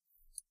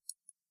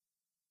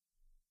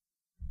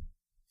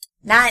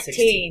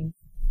 19.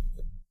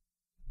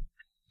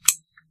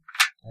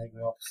 I think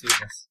we all see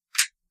this.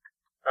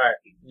 Alright,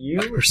 you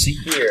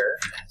hear.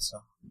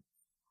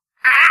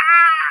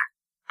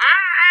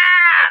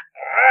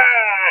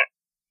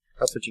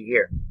 That's what you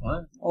hear.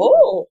 What?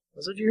 Oh.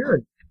 That's what you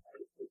heard.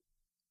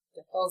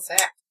 The hell's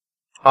that?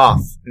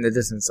 Off in the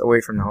distance, away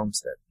from the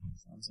homestead.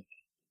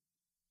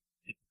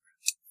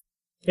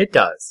 It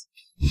does.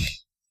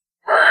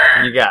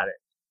 You got it.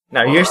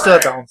 Now you're still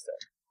at the homestead.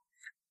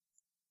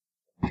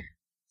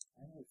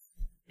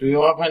 Do you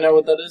want to find out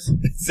what that is?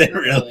 Is that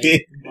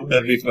really?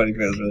 That'd be funny if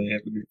I was really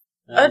happy.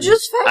 I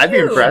just fed I'd be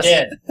you. impressed.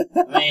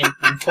 I mean,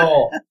 I'm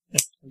full.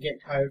 I'm getting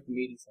tired from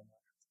eating so much.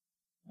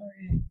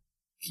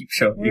 You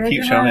We're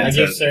keep gonna- showing I it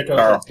give to Certos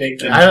Carl. a big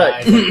good I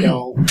eye, but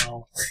don't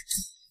know.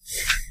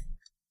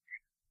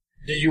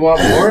 Did you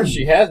want more?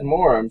 She has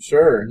more, I'm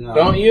sure. No.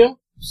 Don't you?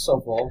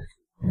 So full.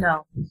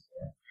 No.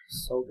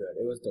 So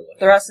good. It was delicious.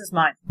 The rest is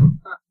mine.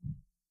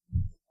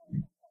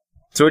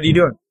 So what are you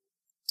doing?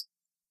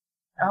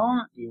 I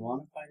want. Do you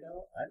want to find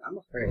out? I'm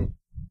afraid.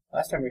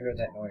 Last time we heard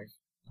that noise.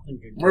 nothing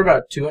good We're came.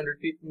 about 200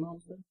 feet from the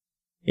homestead.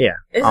 Yeah,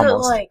 Is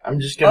almost. it like I'm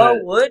just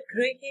gonna. wood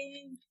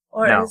creaking?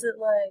 Or No. is it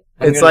like.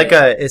 I'm It's gonna- like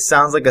a. It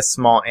sounds like a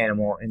small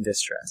animal in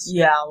distress.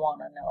 Yeah, I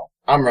want to know.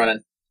 I'm running.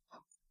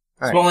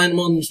 Alright. Small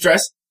animal in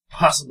distress.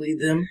 Possibly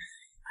them.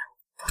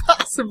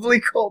 Possibly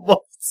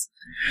kobolds.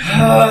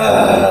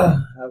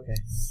 Okay.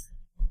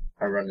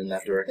 I run in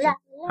that direction.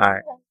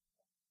 Alright.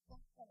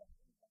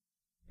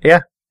 Yeah.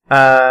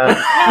 I'm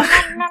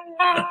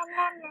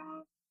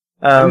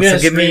gonna so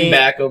give scream me...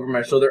 back over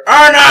my shoulder.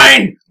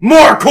 R9!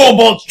 More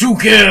kobolds to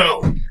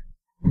kill!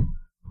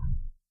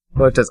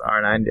 What does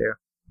R9 do?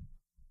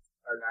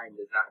 R9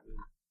 does not mean...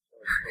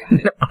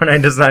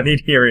 R9 does not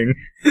need hearing.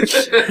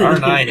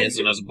 R9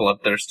 isn't as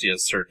bloodthirsty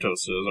as Certos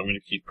is. I'm going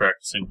to keep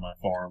practicing my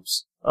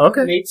forms.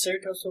 Okay. Made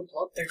Serto so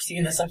bloodthirsty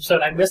in this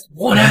episode. I missed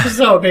one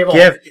episode, people.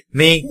 Give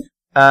me,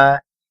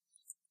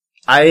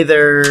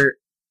 either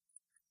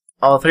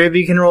all three of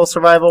you can roll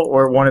survival,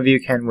 or one of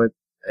you can with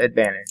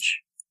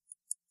advantage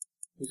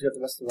Who's got the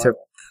best of to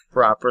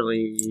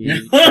properly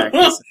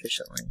practice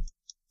efficiently.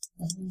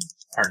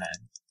 R9.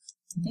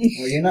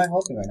 Well, you're not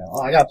helping right now.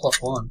 Oh, I got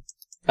 +1.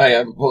 I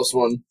have a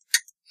 +1.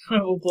 I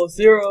will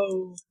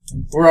 +0.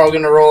 We're all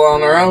gonna roll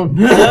on our own.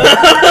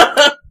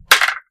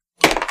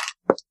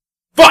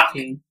 Fuck!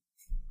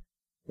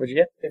 What'd you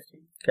get?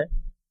 15. Okay.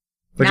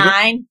 What'd you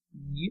 9.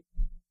 get?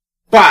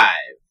 5!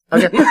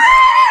 Okay.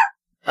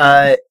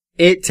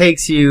 It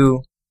takes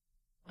you...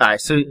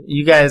 Alright, so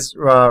you guys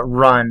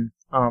run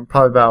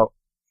probably about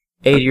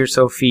 80 or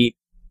so feet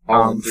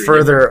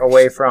further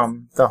away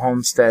from the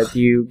homestead.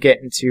 You get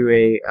into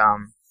a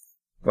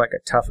like a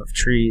tuft of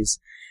trees,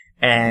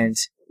 and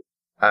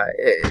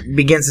it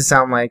begins to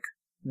sound like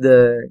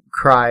the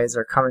cries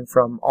are coming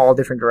from all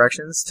different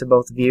directions to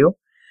both of you.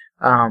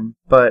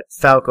 But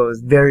Falco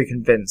is very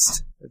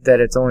convinced that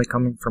it's only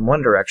coming from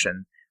one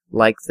direction,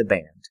 like the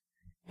band,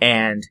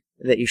 and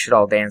that you should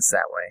all dance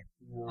that way.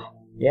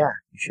 Yeah,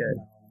 you should.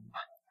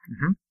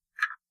 Mm-hmm.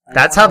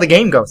 That's how the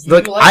game goes.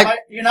 Look,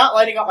 You're not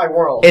lighting up my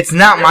world. it's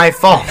not my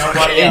fault.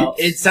 Nobody else.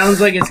 It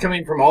sounds like it's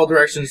coming from all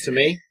directions to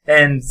me.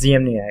 And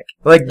Ziemniak.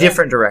 Like,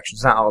 different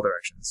directions, not all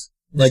directions.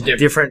 Like,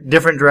 different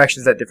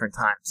directions at different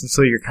times. And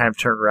so you're kind of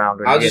turned around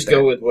when I'll you just get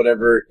there. go with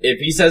whatever. If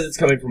he says it's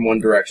coming from one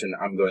direction,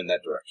 I'm going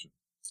that direction.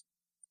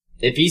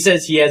 If he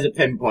says he has it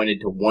pinpointed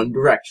to one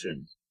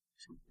direction.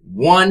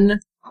 One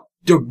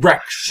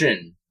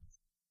direction.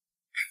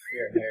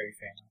 You're a Harry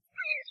fan.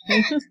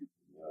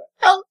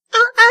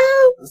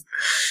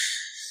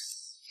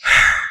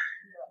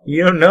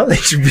 You don't know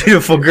that, you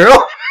beautiful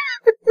girl.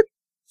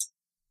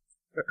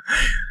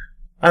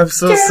 I'm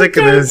so sick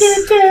of this.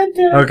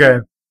 Okay.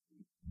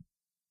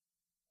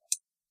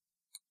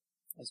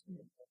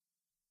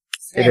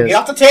 Hey, It is. get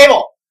off the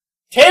table!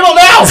 Table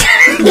now!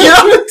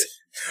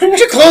 Put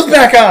your clothes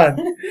back on.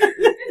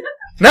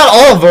 Not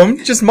all of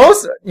them, just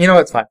most. You know,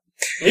 it's fine.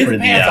 Leave For the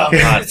the pants off.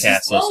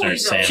 podcast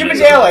listeners, Sam Chip is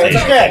and Dale, it's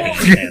taking okay.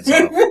 his pants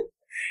off.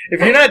 If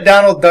you're not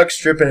Donald Duck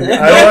stripping, I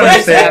don't Happy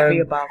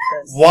understand about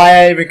this.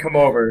 why I even come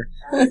over.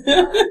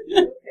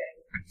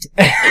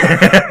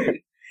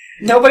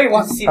 Nobody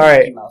wants to see the All right.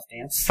 Mickey Mouse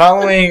dance.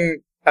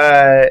 Following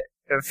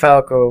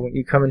Falco,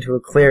 you come into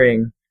a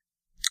clearing,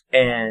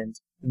 and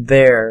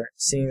there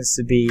seems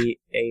to be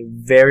a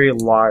very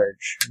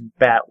large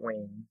bat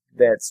wing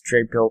that's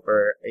draped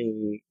over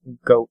a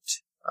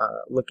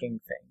goat-looking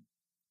thing.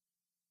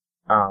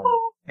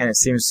 And it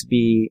seems to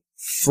be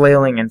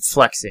flailing and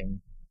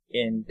flexing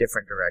in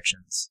different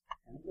directions.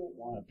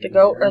 The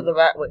goat or the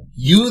rat wing?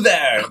 You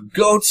there,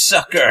 goat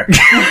sucker! You're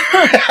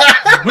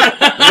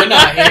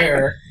not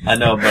here. I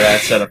know, but I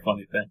said a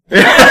funny thing.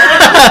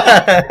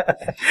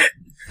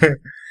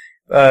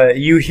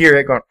 You hear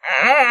it going,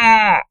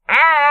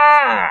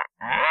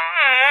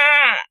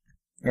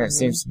 and it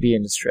seems to be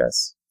in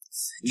distress.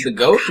 The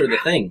goat or the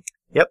thing?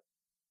 Yep.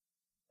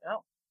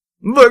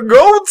 The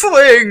goat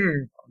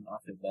thing! I'm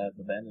not too bad at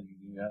abandoning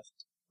you guys.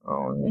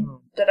 Oh,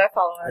 no. Did I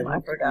follow him? I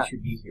think we forgot.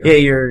 should be here. Yeah,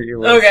 you're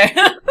with. Okay.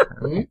 I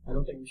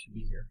don't think we should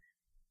be here.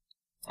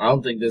 I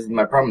don't think this is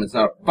my problem. It's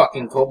not a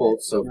fucking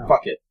kobold, so No.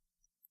 fuck it.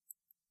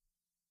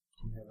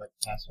 You have like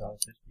pass out,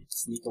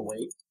 sneak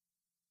away.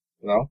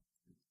 No?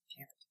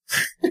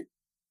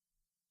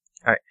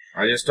 Alright.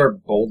 I just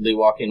start boldly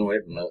walking away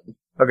from it.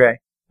 Okay.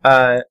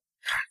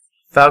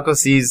 Falco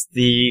sees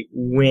the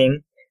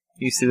wing.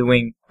 You see the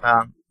wing.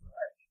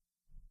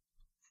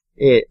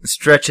 It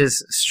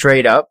stretches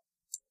straight up,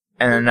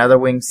 and another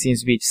wing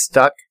seems to be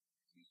stuck,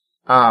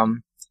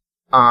 on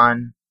a...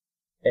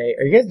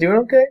 Are you guys doing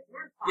okay?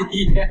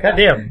 Yeah.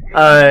 Goddamn.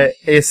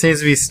 It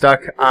seems to be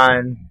stuck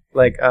on,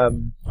 like, a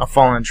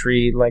fallen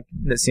tree, like,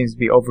 that seems to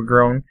be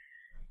overgrown.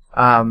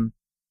 And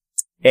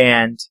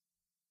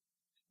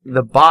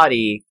the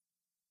body,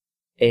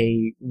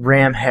 a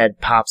ram head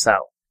pops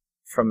out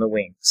from the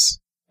wings,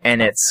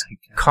 and it's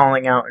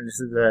calling out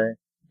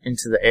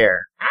into the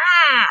air,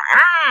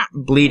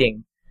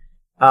 bleeding.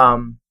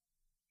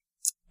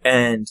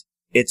 And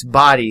its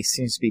body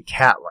seems to be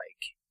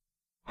cat-like,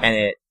 and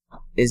it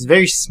is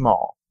very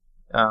small,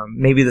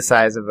 maybe the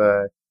size of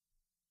a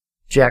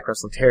Jack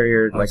Russell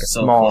Terrier, Oh, like a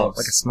so small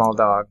close.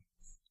 dog.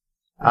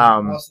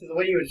 Well, so the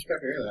way you were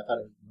describing it earlier, I thought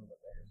it was a little bit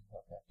bigger.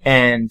 Okay.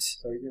 And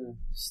So you're gonna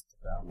stick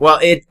around. well,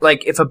 it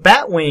like if a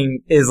bat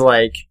wing is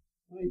like,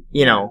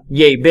 you know,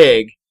 yay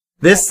big,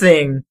 this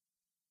thing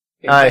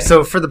Alright,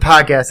 so for the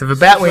podcast, if a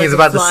bat wing like is a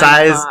about the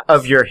flying size fox.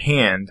 of your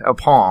hand, a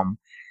palm,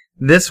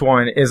 this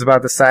one is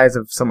about the size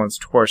of someone's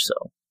torso.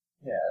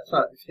 Yeah, that's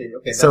not.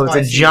 Okay, So it's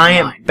a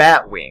giant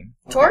bat wing.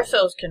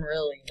 Torsos can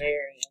really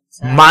vary in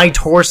size. My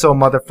torso,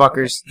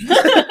 motherfuckers.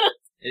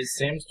 Is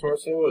Sam's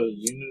torso a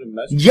unit of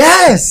measurement?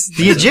 Yes!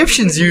 The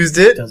Egyptians used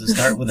it. Does it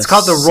start with It's a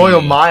called the C?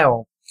 Royal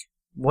Mile.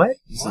 What?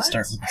 Does it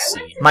start with a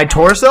C? My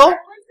torso?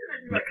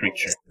 The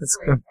creature. It's,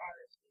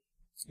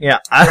 yeah,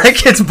 I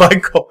think it's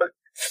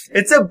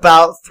It's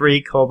about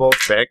 3 cobalt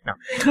thick. No.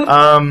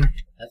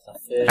 That's a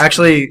fish.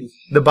 Actually,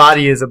 the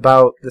body is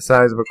about the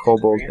size of a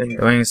kobold, and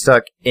the wing is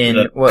stuck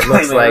in what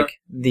looks like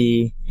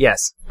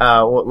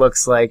what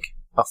looks like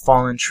a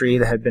fallen tree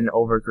that had been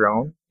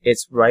overgrown.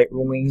 Its right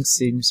wing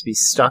seems to be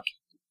stuck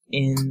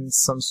in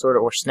some sort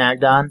of, or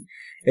snagged on.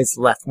 Its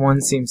left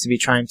one seems to be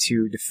trying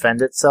to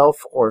defend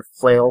itself or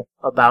flail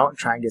about and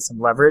try and get some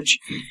leverage.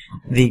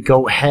 The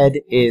goat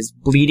head is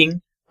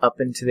bleeding up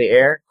into the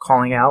air,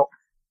 calling out.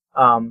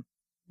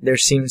 There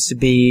seems to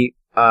be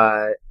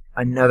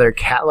another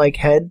cat-like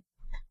head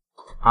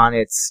on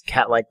its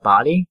cat-like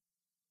body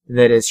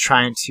that is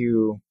trying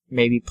to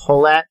maybe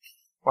pull at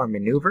or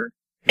maneuver.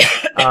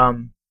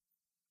 And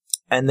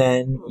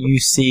then you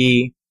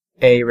see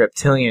a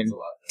reptilian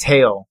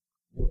tail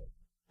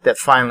that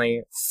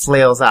finally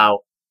flails out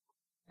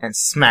and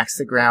smacks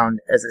the ground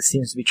as it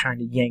seems to be trying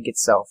to yank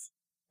itself.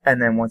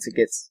 And then once it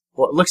gets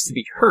what looks to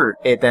be hurt,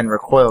 it then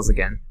recoils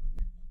again.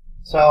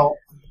 So,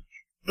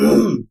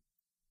 Certos.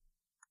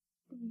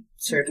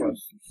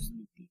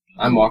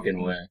 I'm walking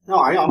away. No,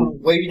 I'm gonna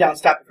wave you down.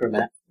 Stop it for a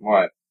minute.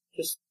 What?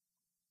 Just,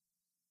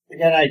 I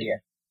got an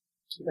idea.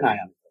 Keep an eye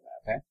on it for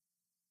a minute,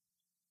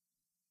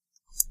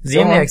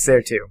 okay? Xeniac's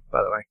there too,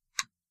 by the way.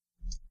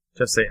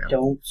 Just so you know.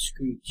 Don't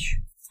screech.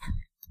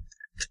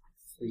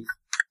 Please.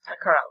 A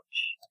crouch.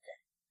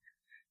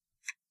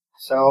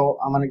 So,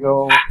 I'm gonna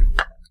go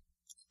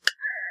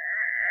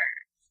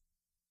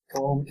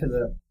over to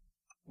the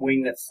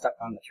wing that's stuck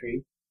on the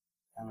tree.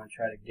 I'm gonna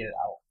try to get it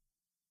out.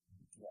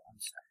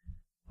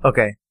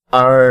 Okay.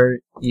 Are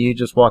you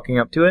just walking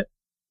up to it?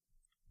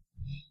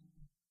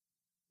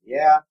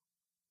 Yeah.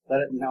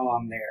 Let it know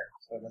I'm there,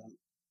 so it doesn't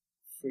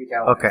freak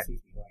out when Okay. it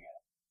sees me going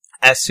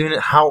at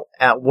it.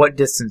 At what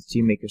distance do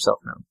you make yourself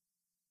known?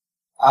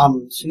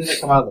 As soon as I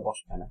come out of the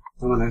bush, kinda,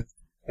 I'm gonna,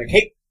 like,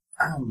 hey!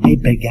 Hey,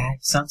 big guy.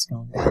 Sun's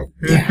going down.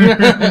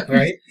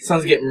 Right?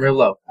 Sun's getting real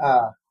low.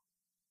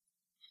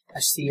 I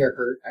see you're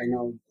hurt. I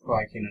know,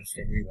 I can't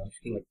understand you, but I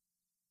feel like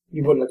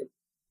you would like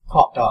a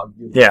hot dog.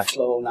 You're Yeah.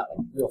 slow, not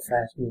like real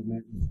fast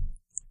movement. And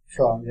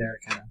strong there,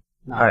 kinda.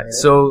 Alright,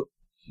 so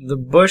the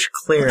bush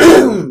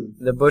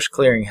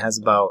clearing has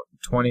about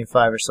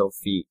 25 or so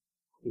feet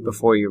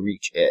before you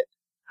reach it.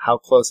 How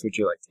close would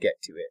you like to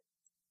get to it?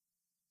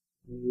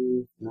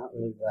 Not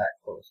really that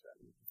close, I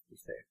mean, just be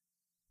safe.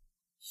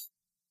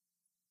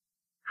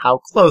 How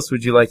close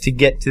would you like to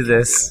get to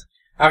this?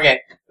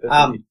 Okay,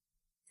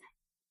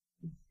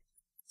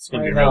 It's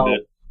gonna be about around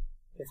it.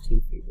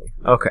 15 feet.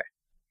 Okay.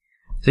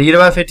 So you get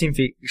about 15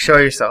 feet, you show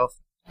yourself,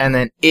 and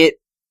then it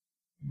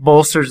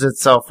bolsters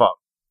itself up.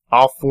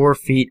 All 4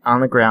 feet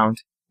on the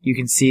ground. You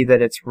can see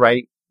that its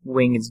right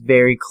wing is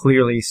very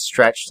clearly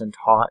stretched and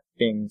taut,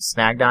 being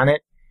snagged on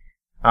it,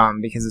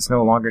 because it's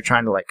no longer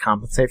trying to, like,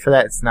 compensate for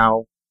that. It's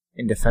now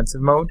in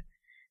defensive mode.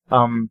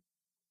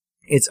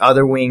 Its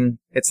other wing,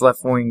 its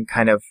left wing,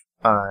 kind of,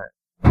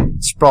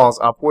 sprawls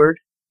upward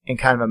in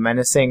kind of a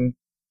menacing,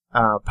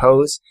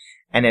 pose,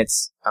 and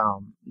its,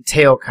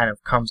 tail kind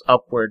of comes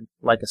upward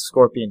like a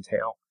scorpion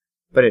tail,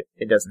 but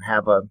it doesn't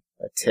have a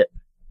tip,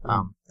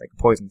 like a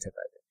poison tip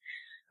at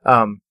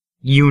it.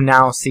 You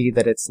now see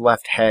that its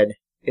left head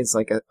is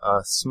like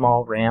a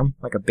small ram,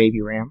 like a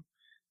baby ram.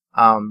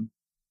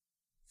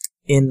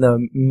 In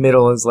the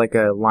middle is like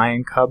a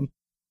lion cub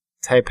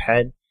type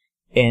head,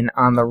 and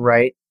on the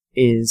right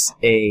is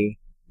a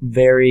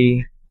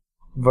very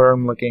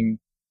worm-looking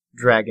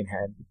dragon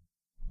head.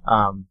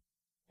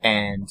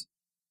 And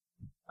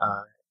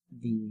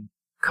the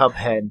cub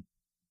head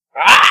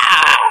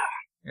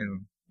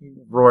and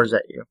roars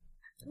at you.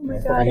 Oh my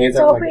Put god, my hands it's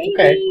up so like, pretty.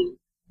 okay.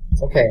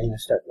 It's okay, and I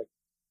start like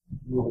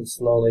moving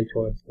slowly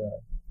towards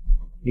the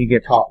You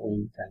get top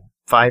wing kind of.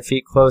 5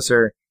 feet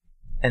closer,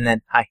 and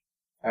then, hi.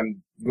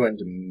 I'm going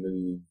to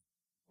move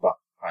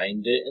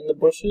behind it in the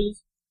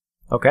bushes.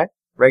 Okay.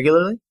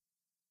 Regularly?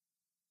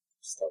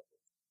 Stealthy.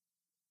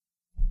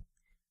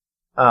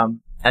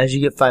 As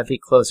you get 5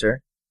 feet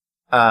closer,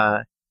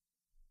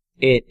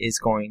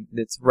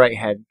 its right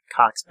head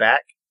cocks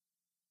back,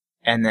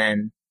 and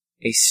then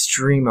a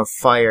stream of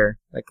fire,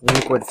 like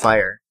liquid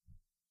fire,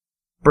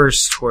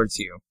 bursts towards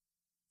you.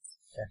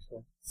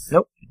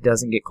 Nope, it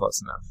doesn't get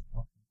close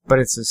enough. But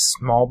it's a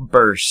small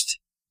burst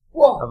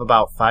of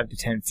about 5 to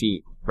 10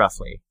 feet,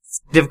 roughly.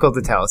 It's difficult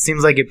to tell. It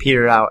seems like it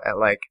petered out at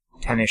like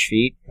 10-ish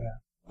feet,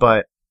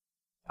 but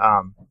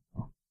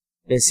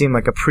it seemed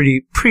like a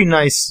pretty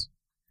nice.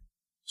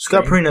 It's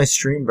got a pretty nice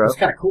stream, bro. It's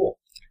kind of cool.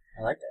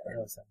 I like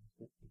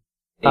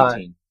that.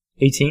 18.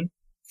 18?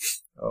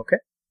 Okay.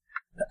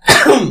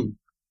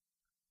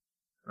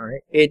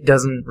 Alright. It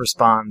doesn't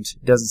respond.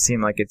 It doesn't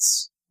seem like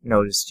it's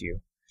noticed you.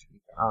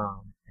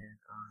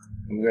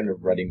 I'm going to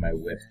ready my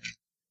whip.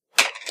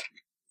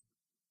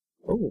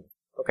 Oh,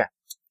 okay.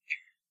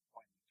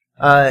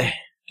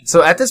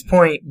 So at this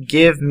point,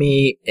 give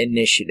me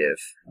initiative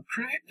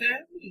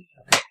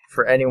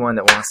for anyone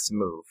that wants to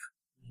move.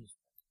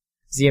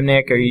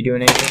 Ziemniak, are you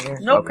doing anything here?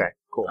 Nope. Okay,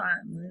 cool.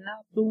 I'm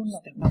not doing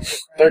nothing.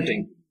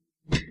 13.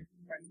 13.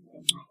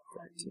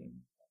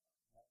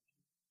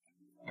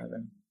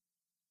 11.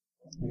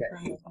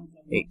 Okay.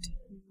 8.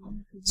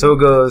 So it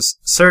goes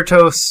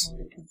Certos,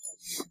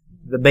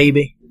 the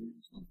baby,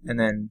 and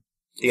then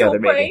the other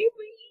baby.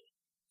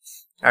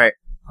 Alright.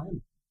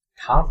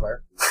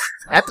 Toddler.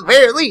 At the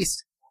very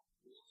least.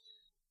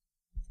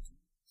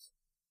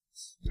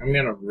 I'm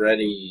going to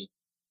ready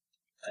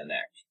an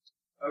action.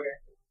 Okay.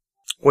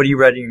 What are you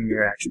readying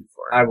your action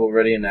for? I will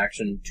ready an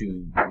action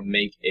to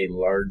make a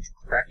large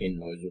cracking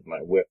noise with my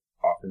whip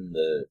off in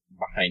the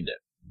behind it.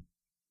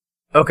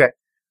 Okay.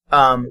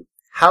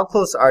 How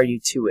close are you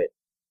to it?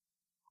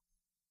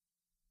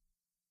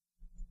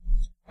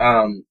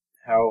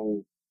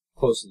 How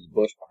close is the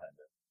bush behind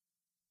it?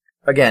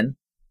 Again,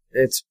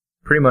 it's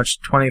pretty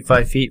much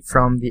 25 feet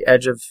from the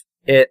edge of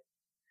it.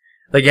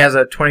 Like, it has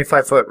a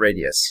 25-foot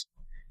radius.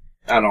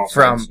 On all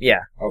From, sides?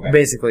 yeah. Okay.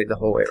 Basically the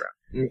whole way around.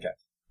 Okay.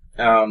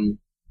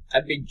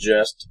 I'd be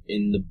just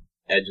in the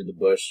edge of the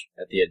bush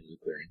at the edge of the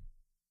clearing.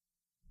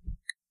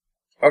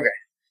 Okay.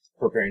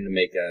 Preparing to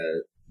make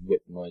a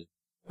whip noise.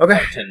 Okay.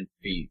 About 10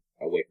 feet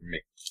away from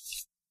me.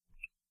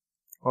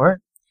 Alright.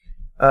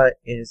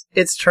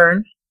 It's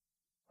turn.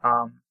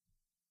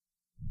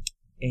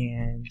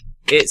 And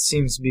it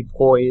seems to be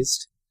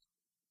poised,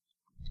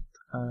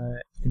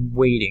 and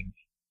waiting,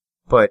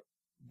 but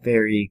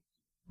very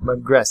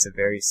aggressive,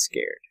 very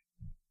scared.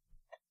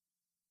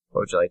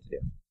 What would you like to do?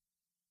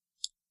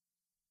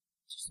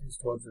 Just head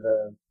towards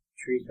the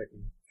trees so I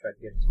can try to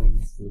get its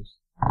wings loose.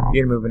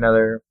 You're gonna move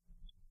another.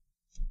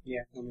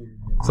 Yeah.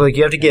 So, like,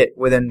 you have to get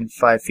within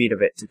 5 feet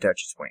of it to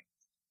touch its wing.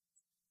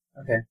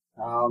 Okay.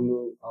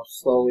 I'll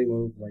slowly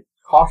move, like,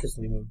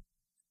 cautiously move.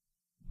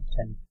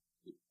 10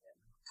 feet.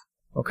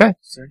 Okay.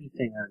 Is there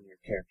anything on your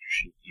character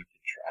sheet you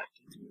can try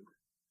to do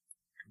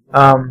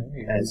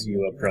as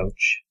you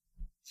approach?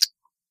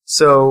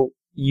 So,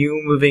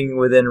 you moving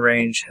within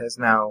range has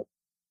now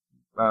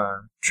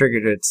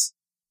triggered its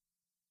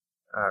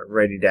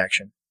readied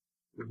action.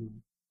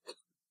 Mm-hmm.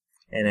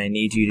 And I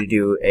need you to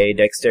do a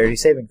dexterity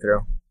saving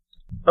throw.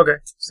 Okay,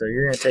 so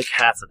you're going to take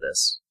half of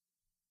this.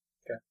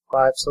 Okay.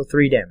 5, so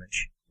 3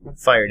 damage.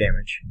 Fire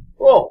damage.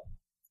 Whoa!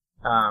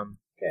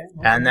 Okay.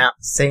 And that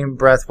same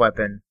breath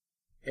weapon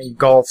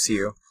engulfs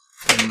you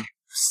and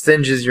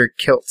singes your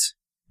kilt.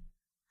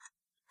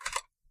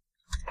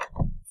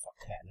 Okay.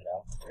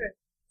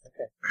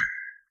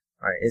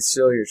 Alright, it's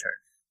still your turn.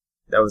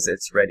 That was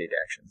its readied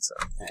action, so.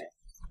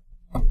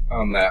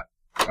 On that,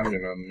 I'm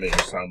going to make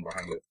a sound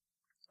behind it.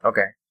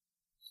 Okay.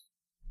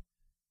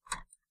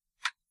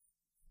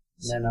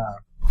 Then,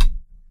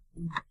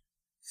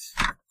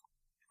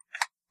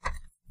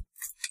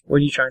 what are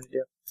you trying to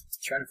do?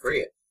 trying to free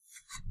it.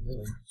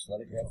 Really, just let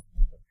it go.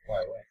 Fly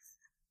away.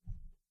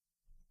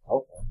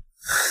 Hopefully.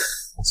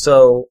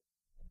 So,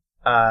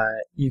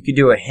 you could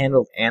do a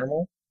handled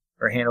animal,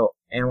 or animal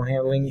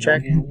handling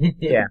check.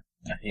 Yeah.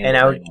 And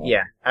I would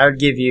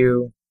give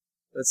you,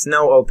 it's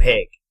no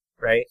opaque,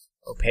 right?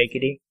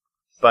 Opacity,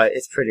 but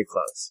it's pretty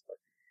close.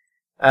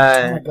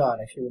 Oh my god,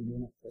 I should have been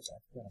doing it first. I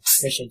forgot.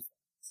 Fishing.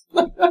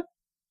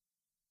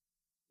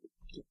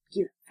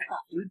 Here,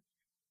 fuck, dude.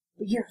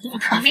 Here,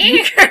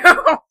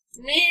 Meow.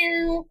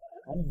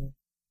 I don't know.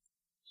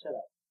 Shut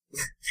up.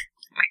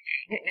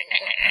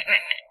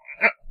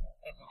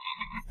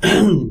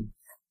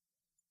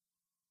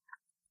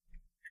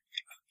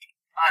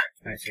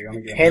 Alright, so you're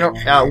gonna get Handle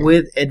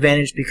with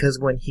advantage because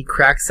when he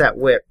cracks that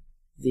whip,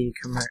 the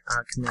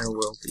Chimera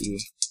will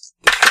be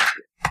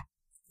distracted.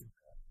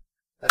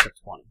 That's a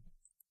 20.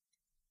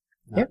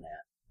 Not Yep.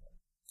 that.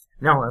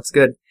 No, that's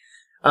good.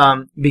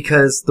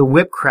 Because the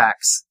whip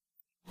cracks,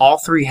 all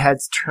 3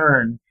 heads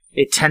turn,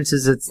 it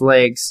tenses its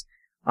legs,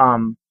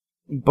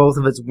 both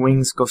of its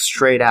wings go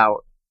straight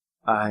out,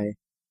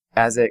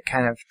 as it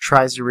kind of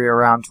tries to rear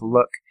around to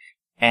look,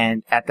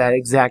 and at that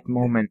exact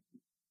moment,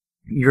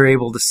 you're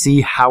able to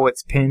see how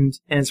it's pinned,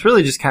 and it's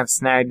really just kind of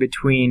snagged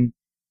between,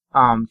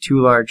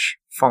 2 large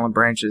fallen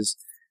branches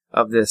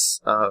of this,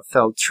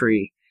 felled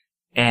tree,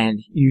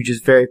 and you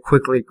just very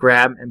quickly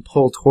grab and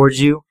pull towards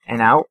you and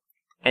out,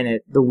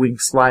 and the wing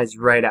slides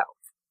right out.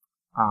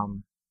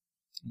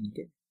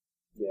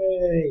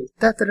 Yay!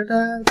 Da da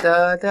da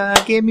da da.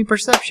 Give me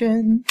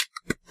perception.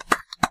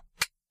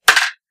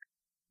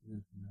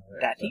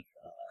 Daddy?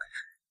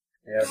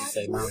 Yeah, I was gonna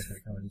say, Mom's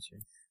gonna come in this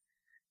year.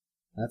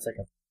 That's like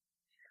a...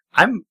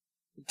 I'm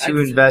too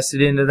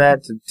invested into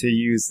that to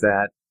use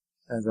that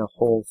as a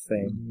whole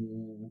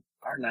thing.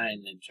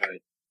 R9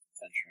 enjoyed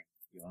venturing,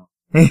 you know.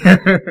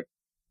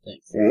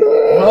 Thanks.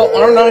 Well,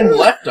 R9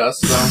 left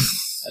us, so...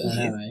 I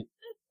know, right?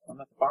 I'm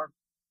at the farm.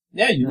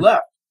 Yeah, you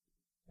left.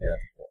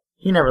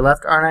 He never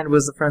left. R9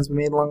 was the friends we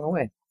made along the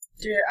way.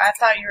 Dude, I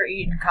thought you were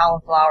eating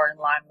cauliflower and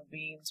lima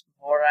beans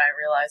before I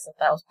realized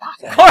that was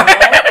popcorn.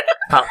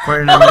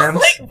 Popcorn I and was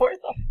M&Ms? like, where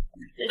the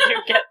did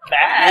you get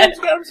that? He's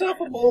got himself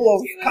a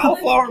bowl of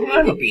cauliflower and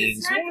lima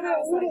beans.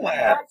 What a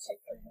lad.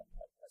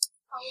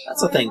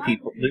 That's a thing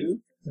people do.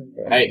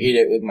 I eat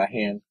it with my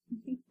hand.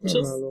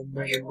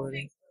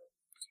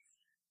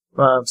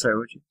 Well, I'm sorry,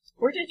 would you?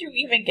 Where did you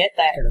even get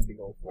that,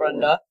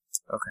 Brenda?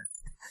 Okay.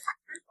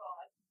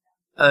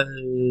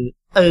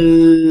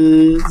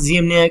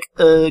 Ziemniak,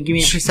 give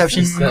me a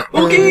perception.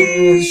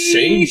 Okay.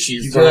 Shane,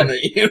 she's good. on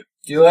you.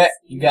 Do it.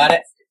 You got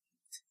it.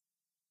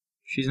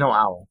 She's no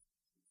owl.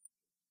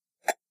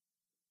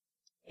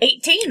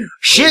 18.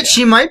 Shit,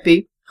 she might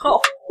be.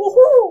 Oh,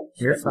 woohoo.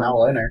 You're There's fine. an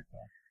owl in her.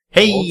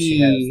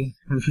 Hey,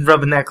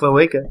 rubbing that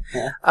cloaca.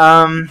 Yeah.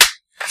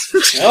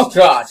 Oh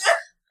God.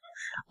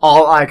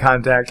 All eye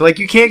contact. Like,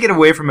 you can't get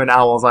away from an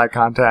owl's eye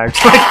contact.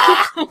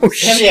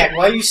 Zimniak,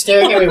 why are you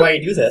staring at me while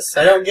you do this?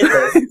 I don't get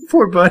this.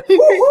 Poor buddy.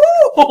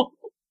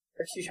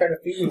 First you try to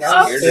feed me,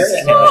 now you stare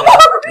at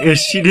me. Yeah,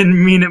 she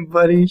didn't mean it,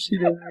 buddy. She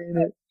didn't mean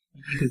it.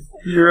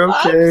 You're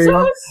okay.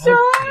 I'm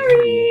so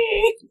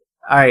sorry.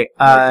 Alright,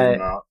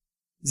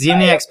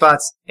 Ziemniak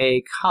spots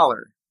a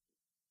collar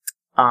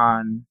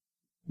on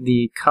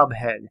the cub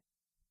head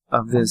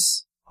of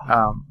this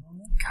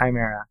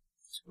chimera,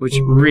 which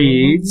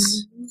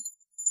reads,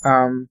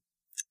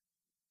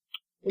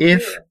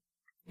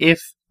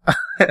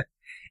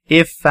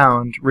 if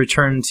found,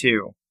 return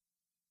to.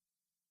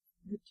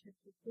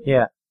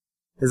 Yeah.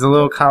 There's a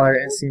little collar,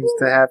 it seems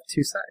to have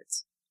two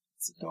sides.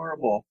 It's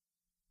adorable.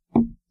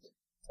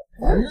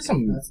 This is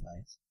some, That's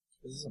nice.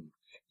 this is some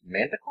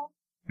manticore?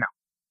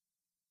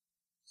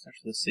 Search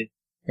the sea.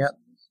 Yep.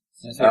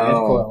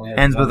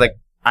 Ends with like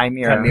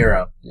Chimera.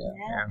 Chimera.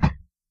 Yeah.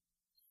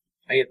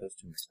 I get those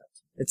two mixed up.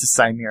 It's a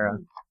chimera.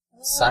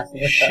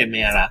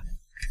 Chimera.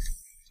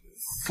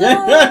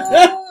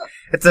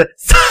 It's a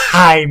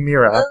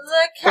chimera. The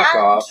Fuck cat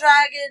off.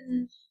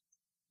 dragon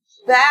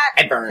bat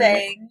I burn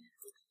thing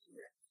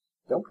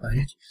Don't play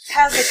it.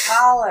 has a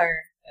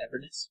collar.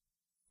 Everness.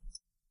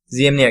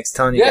 Ziemniak's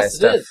telling you guys Yes, it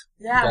stuff. is.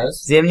 Yeah.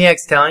 Does?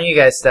 Ziemniak's telling you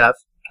guys stuff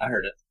I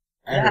heard it.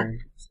 Yeah.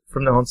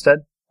 from the homestead.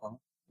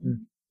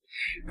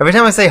 Every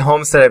time I say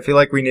homestead, I feel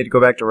like we need to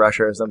go back to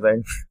Russia or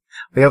something.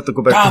 We have to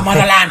go back to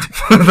motherland!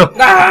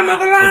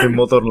 the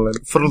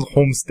motherland for the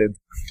homestead.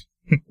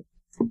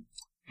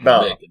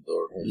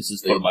 This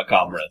is for my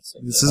comrades.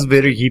 This is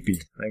very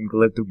hippie. I'm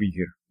glad to be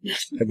here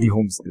at the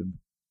homestead.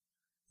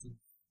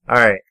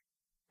 Alright.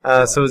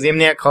 So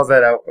Ziemniak calls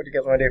that out. What do you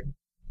guys want to do?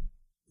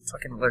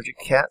 Fucking allergic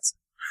cats.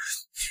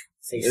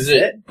 Is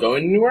it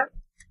going anywhere?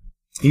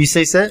 You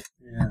say sit?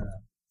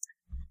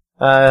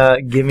 Yeah.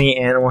 Give me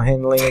animal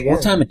handling again.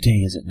 What time of day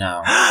is it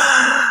now?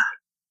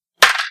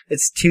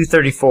 It's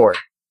 2:34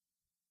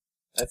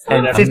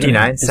 and enough.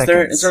 59 Is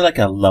seconds. there like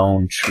a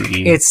lone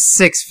tree? It's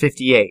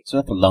 6:58. Is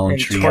there like a lone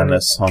and tree 20 on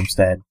this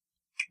homestead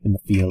in the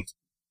field?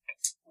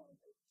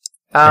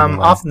 Anyway.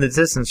 Off in the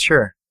distance,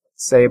 sure.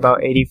 Say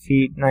about 80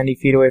 feet, 90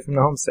 feet away from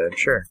the homestead,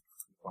 sure.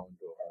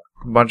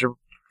 A bunch of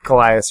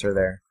Goliaths are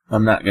there.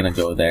 I'm not gonna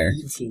go there.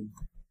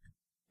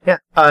 Yeah.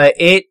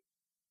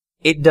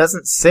 It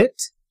doesn't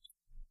sit,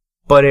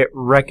 but it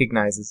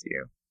recognizes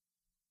you.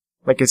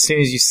 Like, as soon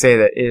as you say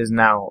that, it is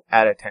now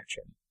at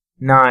attention.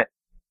 Not,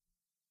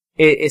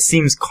 it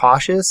seems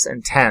cautious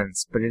and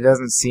tense, but it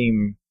doesn't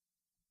seem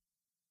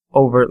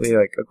overtly,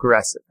 like,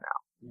 aggressive now.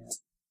 Yeah.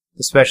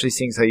 Especially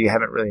seeing as how you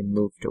haven't really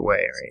moved away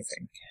or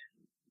anything.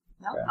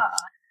 No.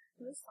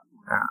 There's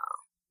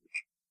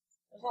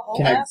a whole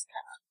Can I- ass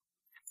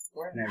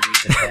cat. Can I read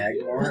the tag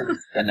more?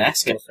 Then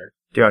ask it.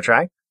 Do you want to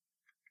try?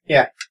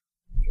 Yeah.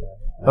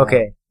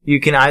 Okay. You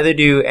can either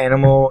do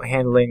animal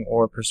handling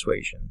or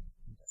persuasion.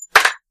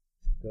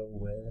 Go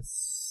with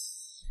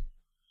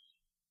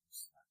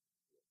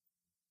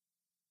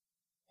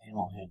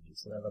animal handling,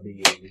 so that'll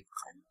be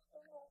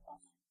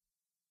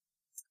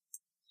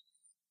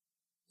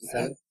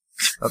 7.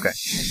 Okay.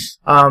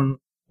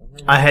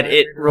 I had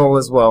it roll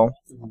as well.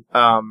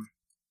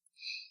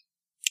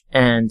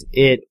 And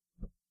it,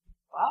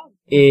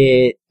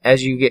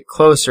 as you get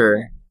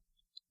closer,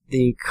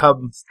 the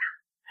cub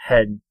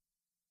head,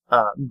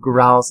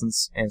 growls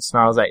and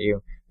snarls at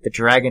you. The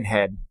dragon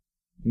head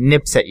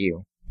nips at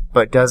you,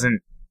 but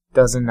doesn't,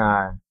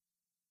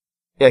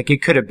 like,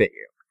 it could have bit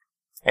you.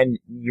 And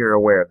you're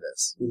aware of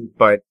this.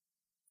 But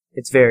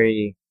it's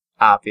very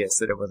obvious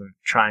that it wasn't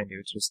trying to,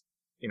 it's just,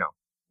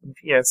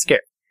 it's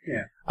scared.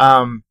 Yeah.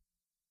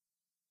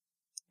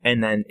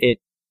 And then it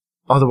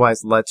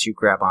otherwise lets you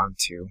grab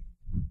onto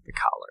the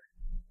collar.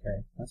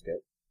 Okay, that's good.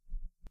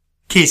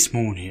 Kiss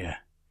Moon here,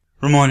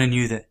 reminding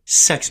you that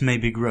sex may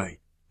be great,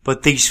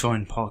 but these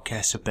fine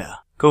podcasts are better.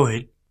 Go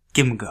ahead,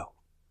 give 'em a go.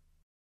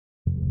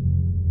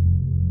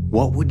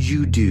 What would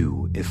you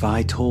do if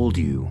I told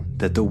you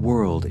that the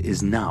world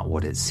is not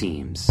what it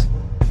seems?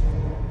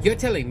 You're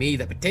telling me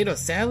that potato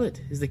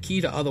salad is the key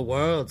to other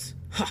worlds?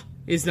 Ha!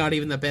 It's not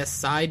even the best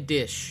side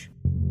dish.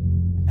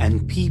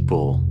 And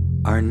people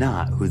are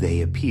not who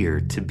they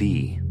appear to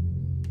be.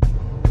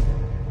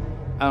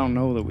 I don't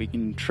know that we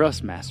can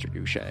trust Master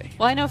Goucher.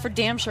 Well, I know for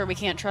damn sure we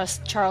can't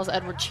trust Charles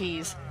Edward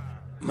Cheese.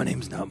 My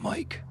name's not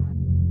Mike.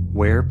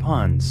 Where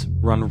puns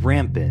run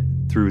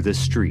rampant through the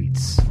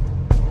streets.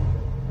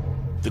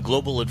 The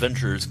Global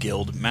Adventurers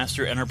Guild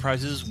Master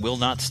Enterprises will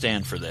not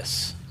stand for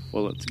this.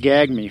 Well, it's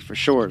Gag Me for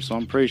short, so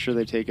I'm pretty sure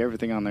they take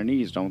everything on their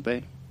knees, don't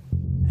they?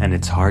 And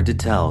it's hard to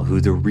tell who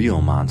the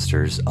real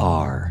monsters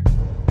are.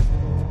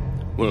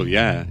 Well,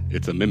 yeah,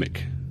 it's a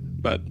mimic.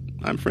 But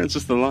I'm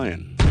Francis the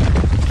Lion.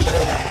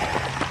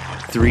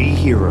 3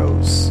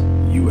 heroes.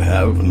 You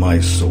have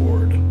my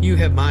sword. You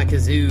have my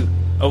kazoo.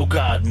 Oh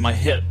god, my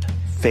hip.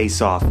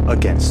 Face off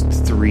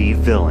against 3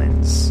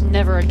 villains.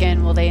 Never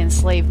again will they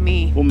enslave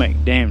me. We'll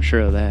make damn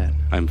sure of that.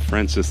 I'm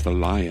Francis the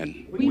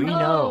Lion. We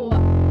know.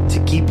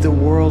 To keep the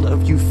world of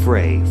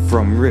Euphrae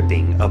from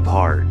ripping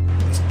apart.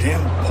 This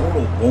damn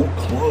portal won't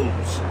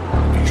close.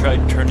 Have you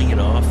tried turning it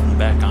off and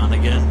back on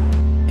again?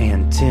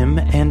 And Tim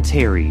and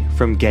Terry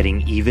from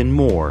getting even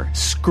more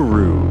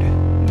screwed.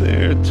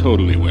 They're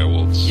totally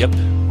werewolves. Yep,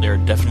 they're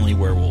definitely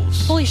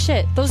werewolves. Holy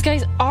shit, those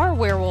guys are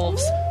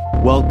werewolves.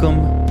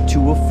 Welcome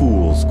to A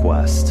Fool's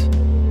Quest.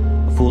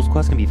 A Fool's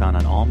Quest can be found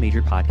on all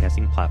major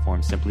podcasting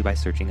platforms simply by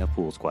searching A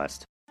Fool's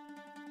Quest.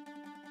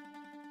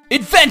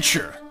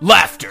 Adventure,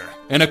 laughter,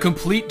 and a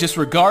complete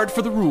disregard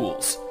for the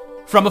rules.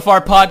 From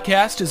Afar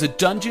Podcast is a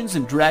Dungeons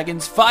 &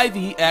 Dragons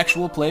 5e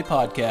actual play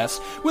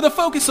podcast with a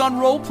focus on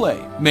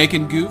roleplay,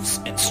 making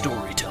goofs, and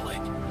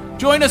storytelling.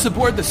 Join us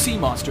aboard the Sea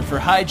Monster for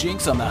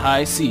hijinks on the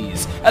high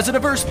seas as a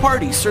diverse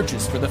party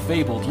searches for the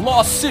fabled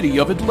lost city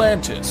of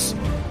Atlantis.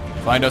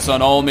 Find us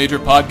on all major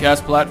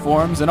podcast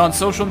platforms and on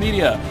social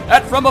media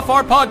at From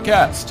Afar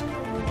Podcast.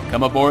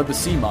 Come aboard the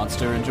Sea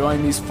Monster and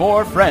join these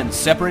 4 friends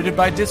separated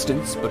by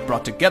distance but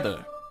brought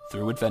together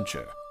through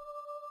adventure.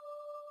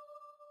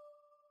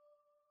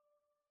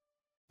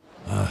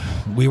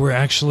 We were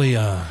actually,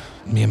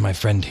 me and my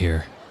friend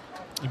here.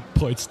 He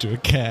points to a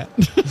cat.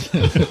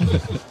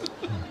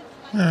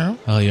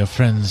 Oh, you're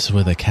friends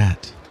with a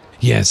cat?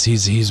 Yes,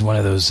 he's one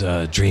of those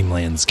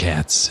Dreamlands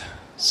cats.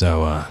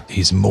 So,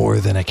 he's more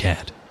than a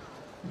cat.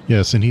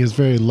 Yes, and he is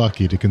very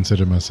lucky to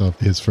consider myself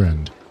his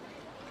friend.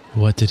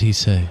 What did he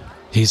say?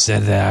 He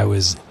said that I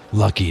was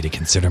lucky to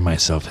consider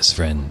myself his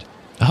friend.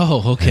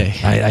 Oh, okay.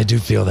 I do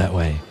feel that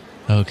way.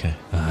 Okay.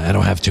 I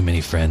don't have too many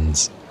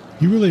friends.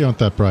 You really aren't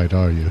that bright,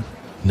 are you?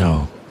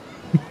 No.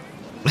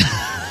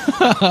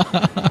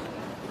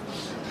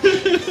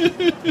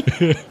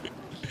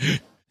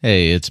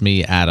 Hey, it's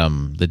me,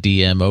 Adam, the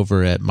DM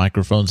over at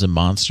Microphones and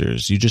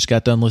Monsters. You just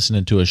got done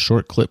listening to a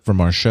short clip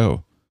from our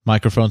show.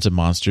 Microphones and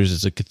Monsters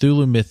is a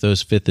Cthulhu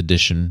Mythos 5th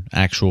edition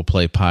actual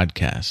play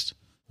podcast.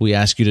 We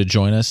ask you to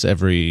join us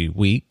every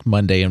week,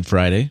 Monday and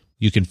Friday.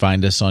 You can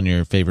find us on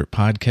your favorite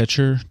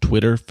podcatcher,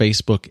 Twitter,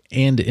 Facebook,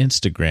 and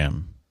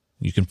Instagram.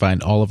 You can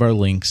find all of our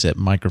links at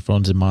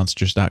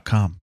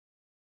microphonesandmonsters.com.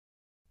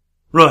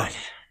 Right.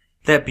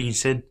 That being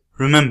said,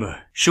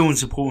 remember, showing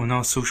support on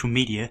our social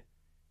media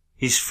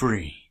is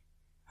free.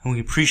 And we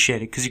appreciate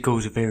it because it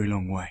goes a very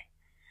long way.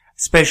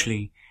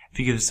 Especially if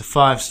you give us a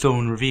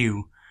 5-star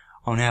review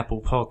on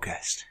Apple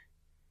Podcast.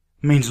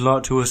 It means a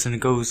lot to us and it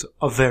goes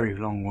a very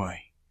long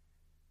way.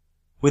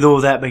 With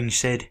all that being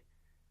said,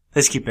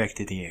 let's get back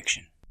to the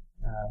action.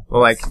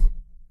 Well, like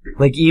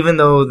even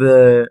though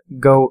the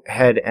goat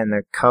head and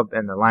the cub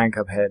and the lion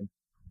cub head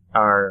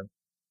are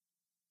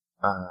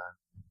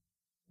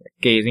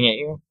gazing at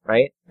you,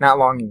 right? Not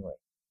longingly.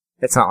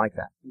 It's not like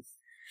that.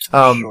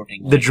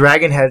 The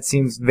dragon head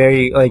seems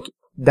very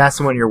that's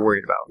the one you're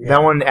worried about. Yeah.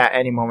 That one at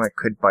any moment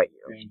could bite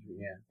you.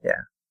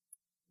 Yeah.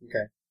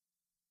 Okay.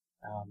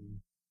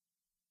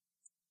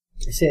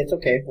 I say it's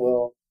okay.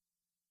 Well,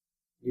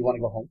 you want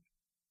to go home?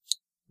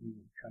 You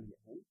trying to get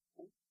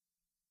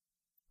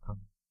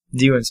home?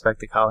 Do you inspect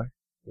the collar?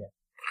 Yeah.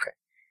 Okay.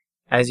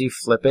 As you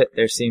flip it,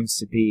 there seems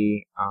to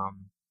be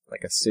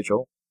like a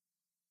sigil,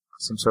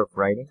 some sort of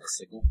writing.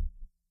 Sigil.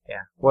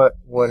 Yeah. What?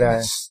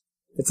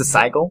 It's a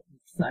sigil.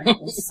 Yeah,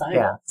 it's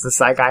a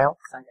sigil.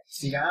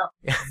 Sigil.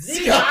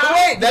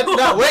 Wait, that's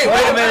not. Wait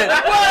a minute.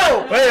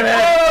 Whoa! Wait a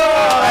minute.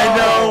 I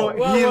know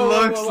he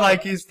looks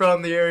like he's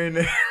from the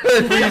area.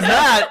 He's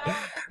not.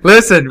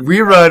 Listen,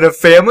 we run a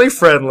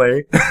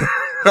family-friendly.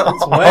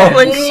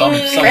 Family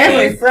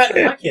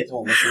friendly. My kids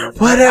won't listen.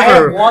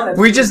 Whatever.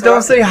 We just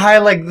don't say hi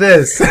like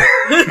this. For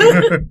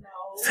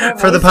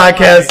the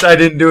podcast, I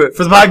didn't do it.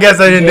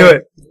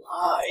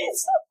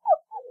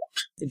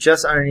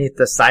 Just underneath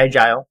the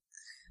sigil.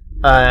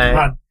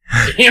 God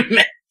damn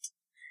it.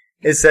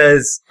 It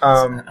says,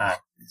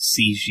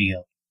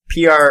 CGL.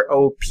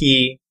 PROP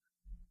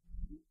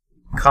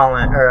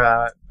colon,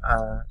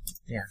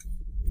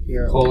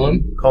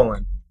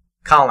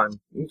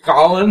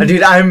 Colin.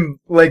 Dude, I'm,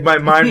 my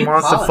mind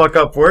wants to fuck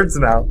up words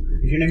now.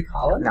 Is your name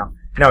Colin?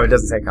 No, it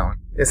doesn't say Colin.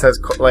 It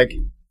says,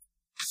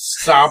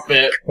 Stop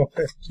it.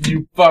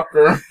 You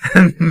fucker.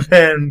 And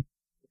then,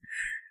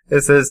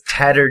 it says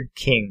Tattered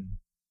King.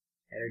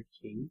 Tattered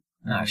King?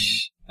 Oh,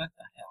 shit. What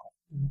the hell?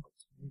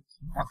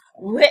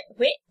 Wait.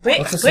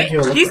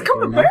 He's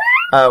coming back?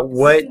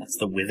 What? That's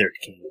the Withered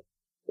King.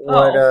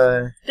 What,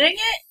 Dang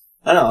it.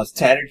 I don't know. It's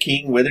Tattered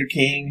King, Withered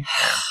King.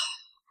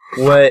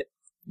 What?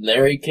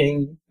 Larry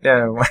King.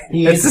 Yeah,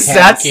 He it's is the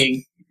Cat stats.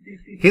 King.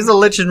 He's a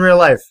lich in real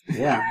life.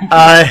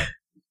 Yeah.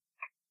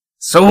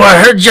 So I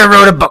heard you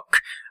wrote a book.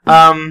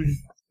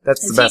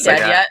 That's Is the best he I dead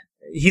got. yet?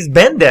 He's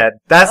been dead.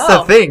 That's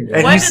the Oh. thing.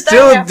 And When he's did that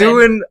still happen?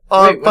 doing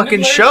a Wait, when fucking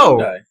did Larry show.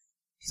 King die?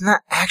 He's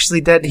not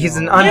actually dead. He's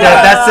an undead.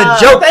 Yeah, That's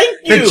the joke.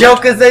 thank The you.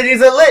 joke is that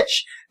he's a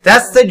lich.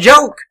 That's the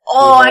joke.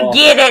 Oh, I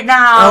get it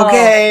now.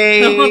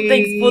 Okay.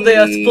 Thanks for the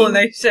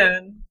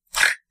explanation.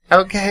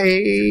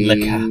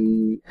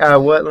 Okay.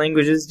 What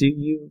languages do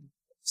you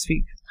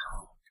speak?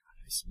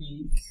 I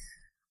speak.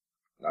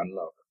 I don't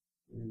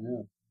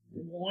know.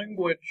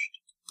 Language.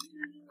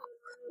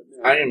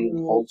 I am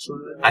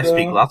cultured. I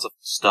speak lots of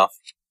stuff.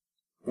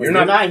 You're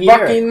not here.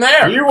 fucking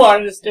there. You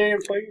wanted to stay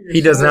and play your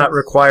He does not songs.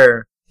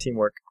 require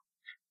teamwork.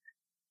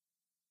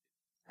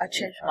 I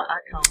changed my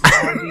icon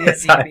to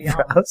That's how it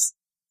goes.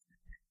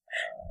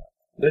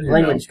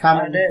 Language,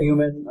 common, I did.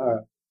 human,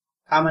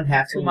 common, To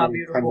halfling, my and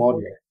beautiful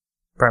primordial.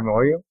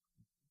 Primordial?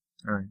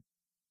 Alright.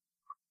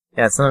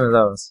 Yeah, it's none of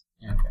those.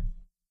 Yeah, okay.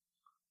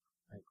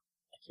 I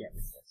can't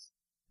read this.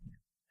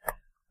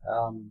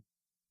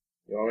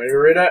 You want me to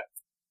read it?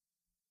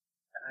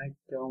 I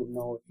don't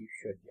know if you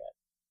should yet.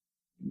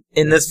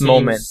 In this Seems-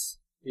 moment,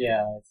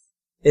 Yeah.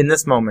 in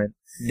this moment,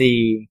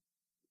 the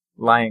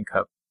lion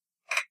cub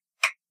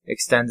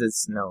extends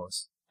its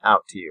nose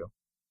out to you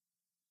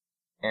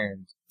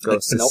and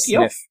goes to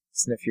Pinocchio?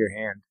 sniff your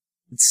hand.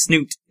 Its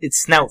snout,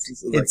 its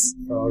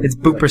Oh, its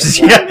boopers.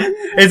 Yeah,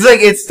 it's like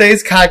it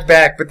stays cocked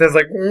back, but there's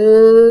like.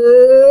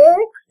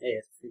 Hey,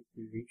 it's a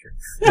freaky creature.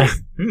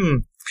 Hmm.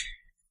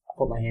 I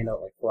put my hand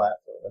out like flat.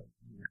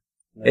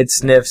 So It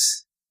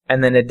sniffs,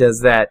 and then it does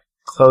that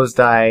closed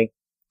eye,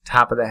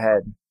 top of the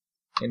head,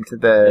 into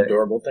the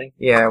Adorable thing.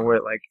 yeah, where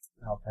it like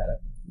I'll pat it.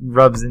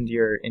 rubs into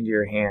your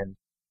hand.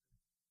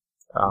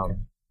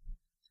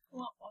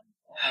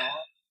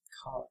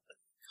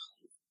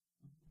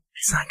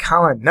 It's not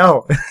Colin.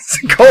 No,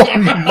 it's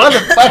Colin, you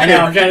motherfucker. I know,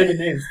 I'm trying to get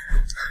names.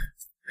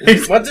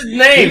 What's his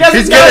name?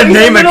 He's gonna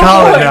name a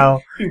Colin boy.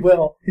 now. He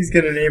will. He's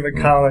gonna name a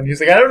Colin.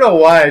 He's like, I don't know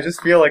why. I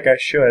just feel like I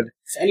should.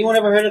 Has anyone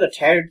ever heard of the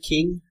Tattered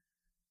King?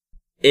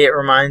 It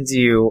reminds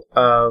you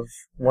of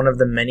one of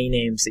the many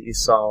names that you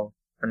saw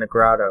in the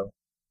grotto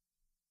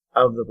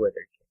of the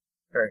Withered King.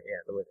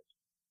 The Withered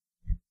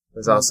King. It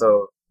was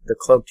also the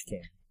Cloaked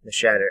King, the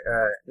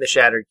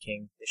Shattered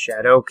King, the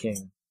Shadow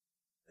King,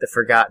 the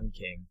Forgotten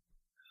King.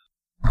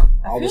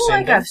 I feel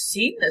like I've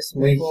seen this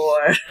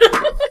before.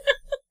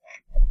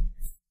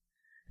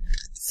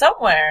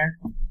 Somewhere.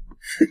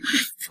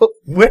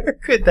 Where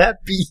could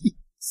that be?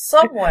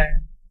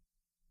 Somewhere.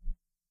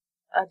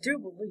 I do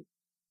believe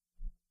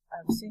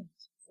I've seen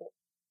this before.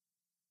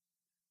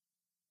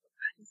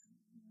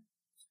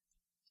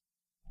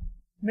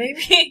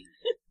 Maybe.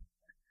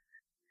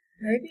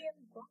 Maybe in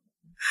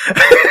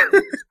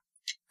the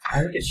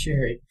I look at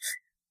Sherry.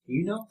 Do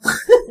you know?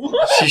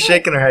 She's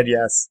shaking her head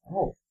yes.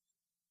 Oh.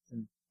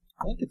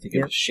 I like to think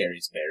of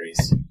Sherry's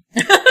berries.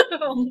 Every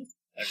time.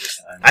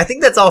 I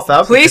think that's all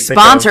Falcon Please can think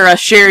of. sponsor us,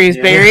 Sherry's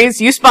Berries.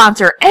 You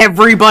sponsor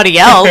everybody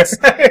else.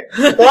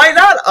 Why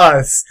not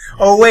us?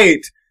 Oh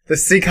wait, the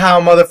Seek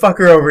How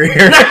motherfucker over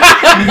here.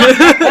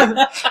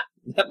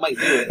 That might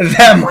do it.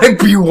 That might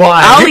be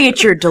why. I'll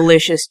eat your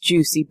delicious,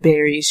 juicy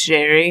berries,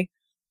 Sherry.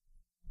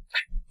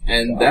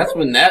 And that's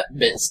when that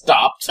bit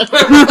stopped.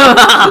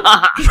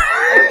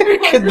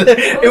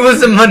 It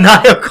was a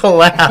maniacal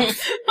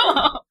laugh.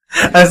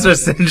 Ezra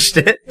cinched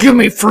it. Give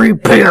me free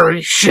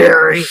berries,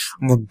 Sherry.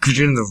 I'm gonna get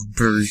in the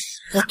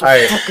berries.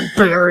 Alright. Fucking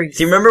berries.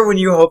 Do you remember when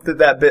you hoped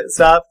that bit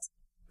stopped?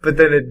 But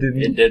then it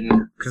didn't. It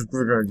didn't. Because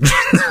we're gonna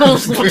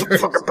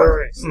Fucking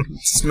berries.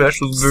 smash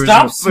those berries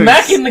Stop in the face.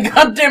 smacking the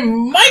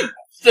goddamn mic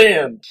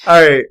stand!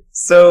 Alright,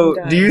 so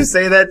do you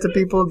say that to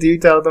people? Do you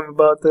tell them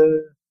about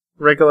the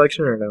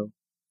recollection or no?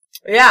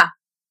 Yeah.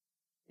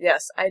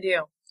 Yes, I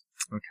do.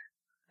 Okay.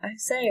 I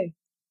say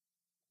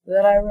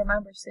that I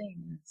remember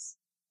seeing this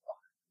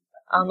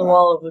on the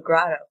wall of the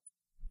grotto,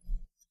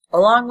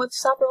 along with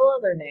several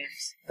other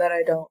names that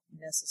I don't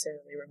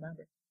necessarily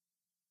remember.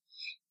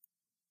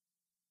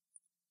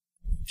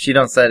 She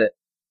don't said it.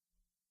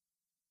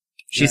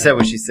 She said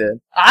what she said.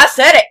 I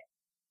said it,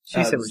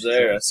 She said what she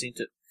said. I seen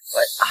it.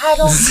 but I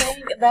don't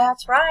think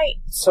that's right.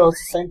 So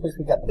it's the same place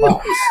we got the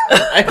box.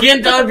 I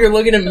can't tell if you're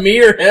looking at me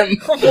or him.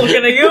 I'm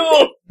looking at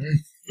you.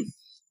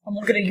 I'm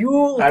looking at you,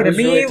 looking I at was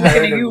me, really looking at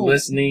tired of you.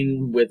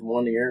 listening with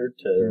one ear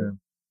to...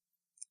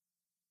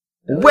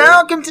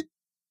 Welcome to...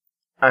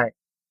 Alright.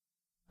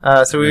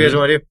 So what do you guys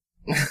want to do?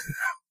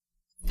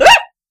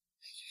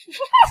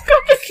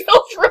 It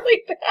feels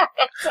really bad.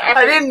 I'm sorry.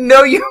 I didn't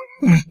know you...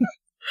 I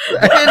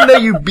didn't know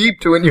you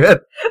beeped when you had...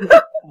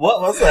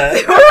 What was They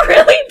that? were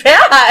really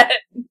bad.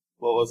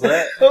 What was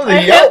that? Oh, the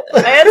I yelp.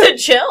 had to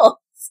chill.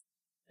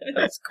 It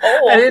was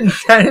cold. I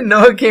didn't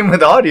know it came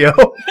with audio.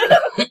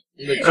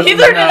 Neither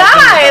did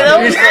I. That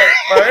was like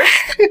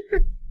first.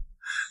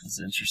 That's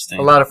interesting.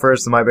 A lot of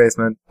firsts in my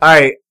basement.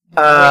 Alright,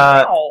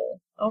 Wow.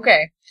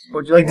 Okay.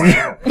 what'd you like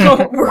to do?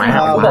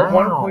 Wow.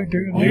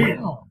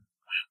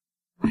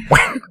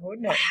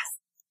 Goodness.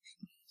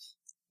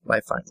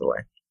 Life finds a way.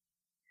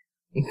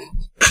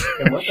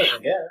 Come with us, I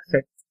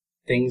guess.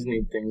 Things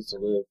need things to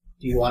live.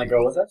 Do you want to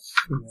go with us?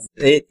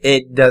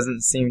 It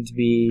doesn't seem to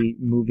be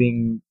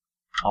moving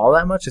all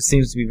that much. It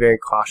seems to be very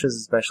cautious,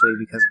 especially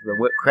because of the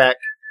whip crack.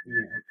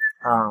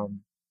 Yeah.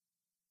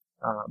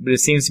 But it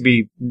seems to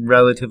be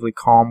relatively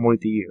calm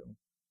with you.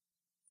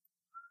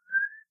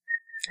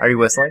 Are you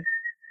whistling?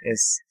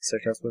 Is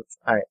Certos with?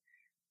 Alright.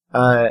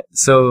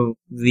 So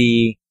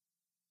the,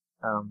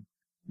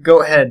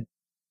 goat head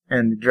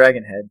and the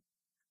dragon head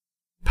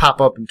pop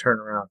up and turn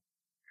around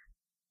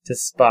to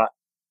spot.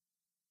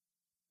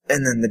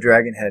 And then the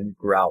dragon head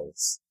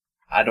growls.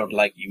 I don't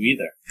like you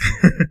either.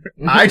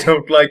 I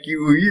don't like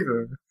you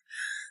either.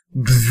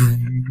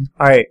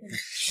 Alright,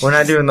 we're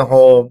not doing the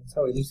whole... That's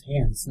how we lose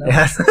hands. No.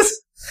 Yeah. Do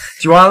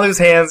you want to lose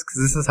hands?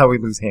 Because this is how we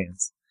lose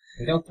hands.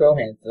 We don't throw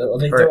hands. Well,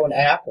 they throw one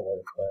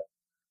afterwards,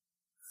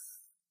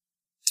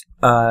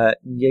 but...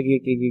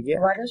 Yeah.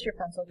 Why does your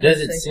pencil case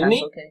Does it say see me?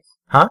 pencil case?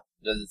 Huh?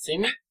 Does it see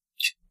me?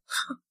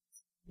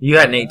 You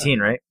got an 18,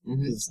 right?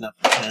 It's not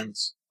for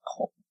hands.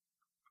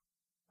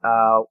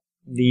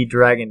 The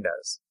dragon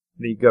does.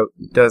 The goat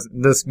does.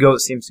 This goat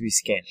seems to be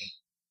scanning.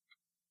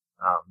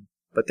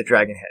 But the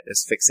dragon head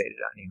is fixated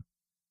on you.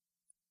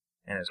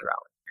 And is growling.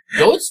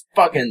 Goats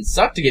fucking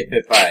suck to get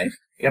bit by.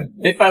 I got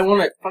bit by one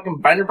at fucking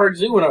Binder Park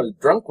Zoo when I was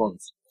drunk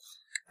once.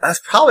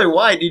 That's probably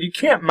why, dude. You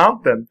can't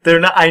mount them. They're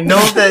not. I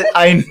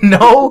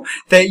know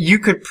that you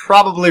could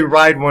probably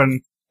ride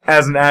one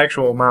as an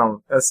actual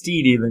mount, a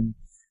steed even.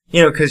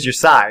 You know, because your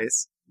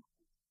size.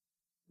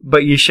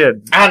 But you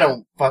should. I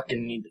don't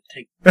fucking need to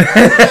take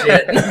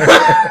shit.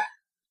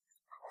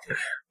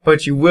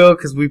 But you will,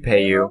 because we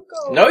pay you.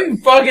 No, you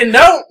fucking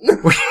don't.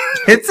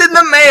 It's in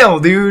the mail,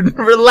 dude.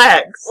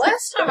 Relax.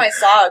 Last time I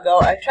saw a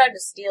goat, I tried to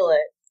steal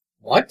it.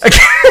 What?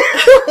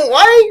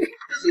 Why?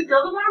 She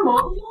doesn't want to mow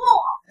the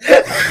lawn.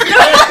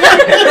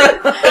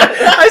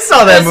 I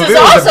saw that This movie. is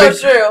also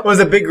true. Was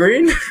it Big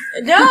Green? No,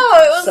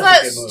 it was Such a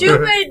that good movie.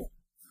 stupid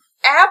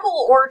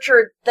apple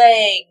orchard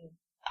thing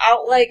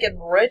out like in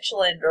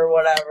Richland or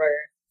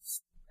whatever.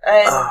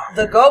 And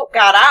the goat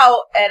got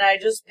out, and I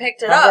just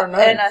picked it I up, don't know.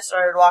 and I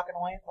started walking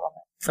away from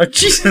it. Oh,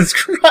 Jesus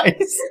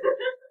Christ.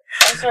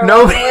 I started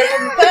walking away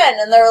from the pen,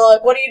 and they were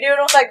like, "What are you doing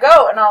with that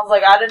goat?" And I was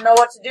like, "I didn't know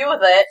what to do with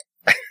it."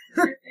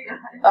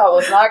 I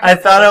was not. I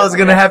thought I was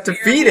going to have to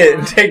feed it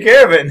and take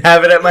care of it and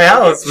have it at my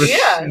house.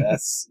 Yeah.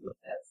 That's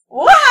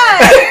What?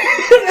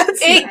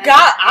 It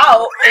got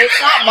out.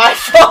 It's not my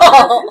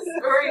fault.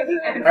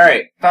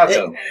 Alright,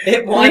 Taco.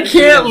 We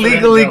can't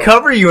legally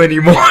cover you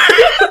anymore.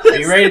 Are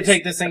you ready to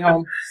take this thing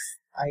home?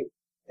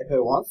 If it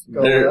wants to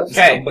go There- with us.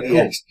 okay, Somebody cool.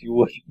 asked you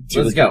what you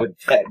doing Let's go. with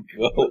that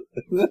goat.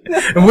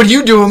 And what are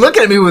you doing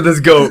looking at me with this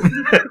goat?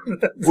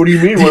 What do you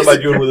mean, what am I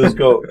doing with this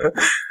goat?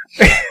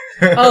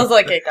 I was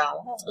like, it got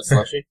out. A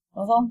slushy? I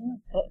was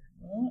on what?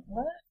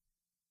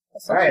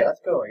 Alright,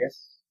 let's go, I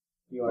guess.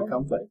 You want to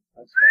come play?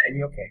 Are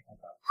you okay?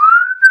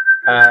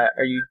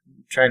 Are you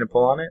trying to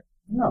pull on it?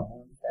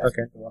 No.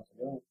 Okay. If it wants to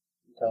go.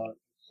 Until it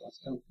wants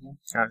to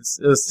come.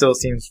 It still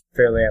seems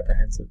fairly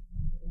apprehensive.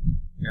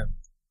 Yeah.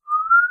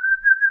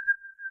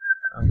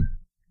 I'm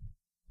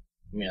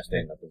gonna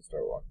stand up and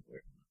start walking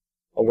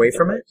Away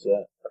from it?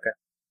 Okay.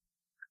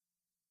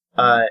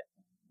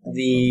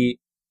 The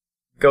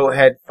goat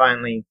head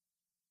finally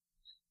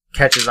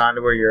catches on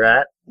to where you're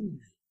at,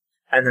 and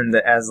then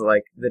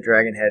the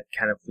dragon head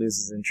kind of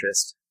loses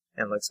interest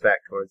and looks back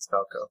towards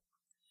Falco,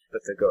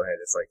 but the goat head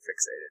is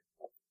fixated.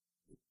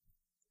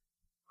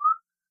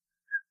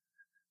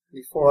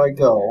 Before I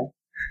go...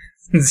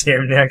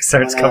 Zamnak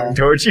starts coming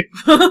towards you.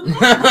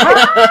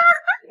 Hello?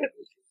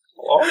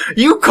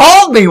 You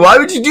called me! Why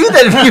would you do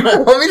that if you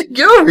don't want me to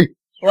kill you?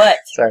 What?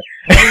 Sorry.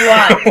 What do you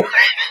want?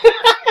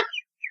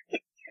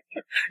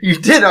 You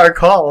did our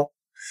call.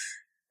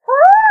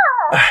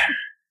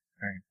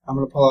 I'm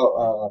gonna pull out a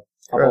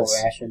couple of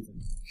Gross. rations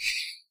and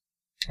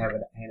have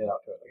it handed out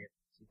to it later.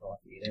 So you don't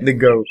have to eat it. The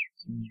goat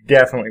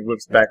definitely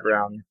whips back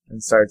around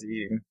and starts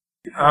eating.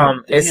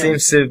 It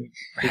seems to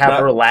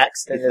have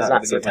relaxed and is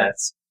not so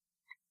tense.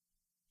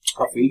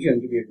 I'll feed you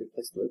and give you a good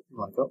place to live. You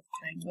wanna go?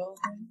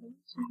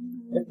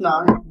 If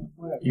not,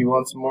 whatever. You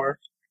want some more?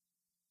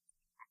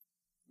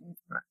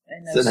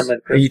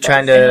 Are you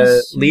trying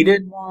to lead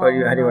it, or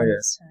how do you want to do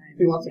this? If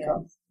he wants to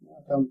come,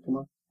 come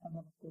on.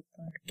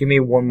 Give me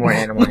one more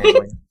animal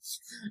handling.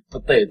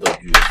 Potato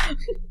juice.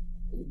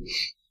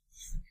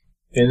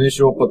 Finish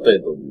your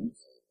potato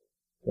juice.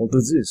 What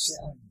is this?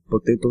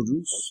 Potato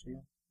juice?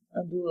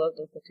 I do love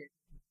the potato.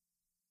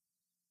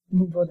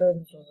 Move on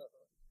down.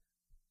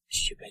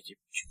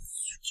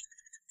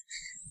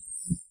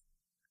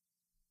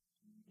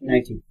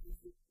 19.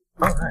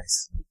 Oh,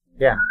 nice.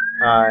 Yeah.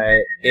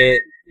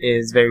 It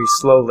is very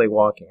slowly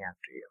walking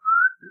after you.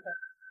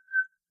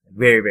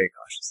 Very, very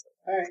cautiously.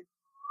 Alright.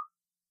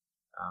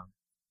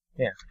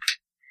 Yeah.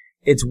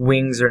 Its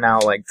wings are now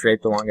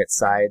draped along its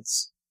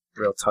sides,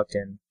 real tucked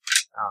in.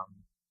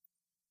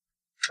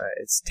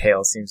 Its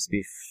tail seems to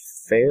be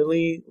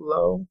fairly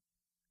low.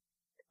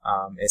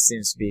 It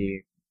seems to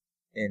be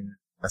in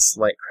a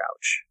slight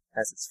crouch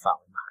as it's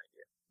following behind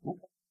you.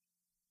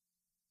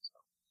 So,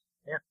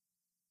 yeah.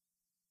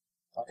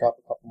 I'll drop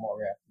a couple more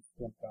reactions.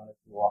 Jump down if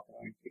you're walking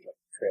on, you keep like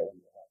trailing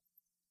behind.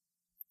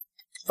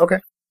 Okay.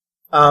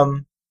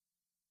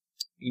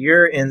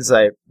 Your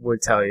insight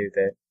would tell you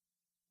that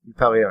you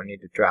probably don't need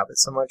to drop it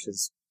so much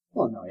as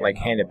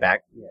hand it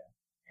back. Yeah.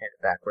 Hand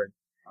it backward.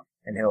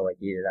 And he'll like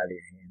eat it out of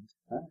your hand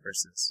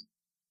versus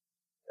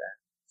that.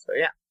 So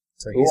yeah.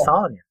 So he's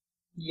following you.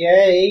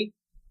 Yay!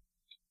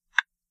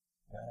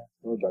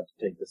 We're about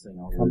to take this thing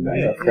over. Come Back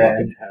back, to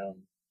friend. town.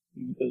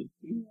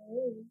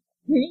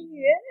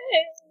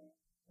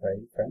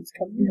 Right, friends,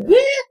 come here.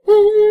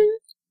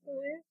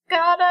 We've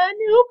got a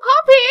new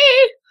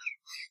puppy!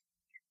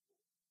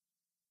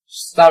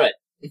 Stop it.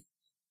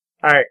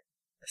 Alright.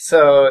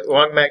 So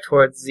walking back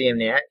towards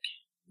Ziemniak.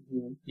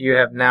 Mm-hmm. You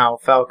have now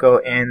Falco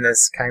and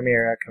this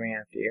Chimera coming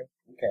after you.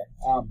 Okay.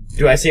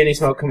 Do I see any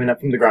smoke coming up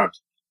from the ground?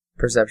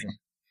 Perception.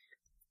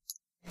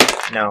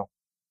 No.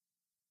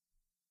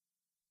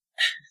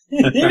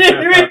 It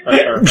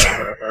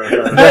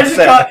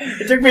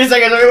took me a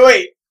second.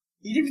 Wait.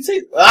 You didn't even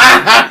say.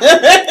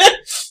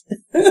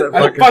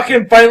 I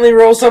fucking finally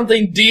rolled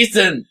something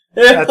decent.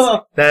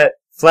 That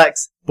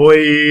flex,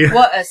 boy.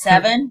 What, a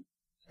 7?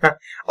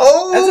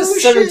 Oh, that's a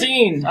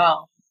 17.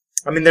 Oh.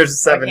 I mean, there's a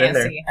 7 in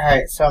there.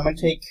 Alright, so I'm gonna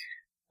take...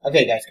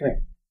 Okay, guys, come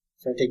here.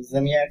 So I'm gonna take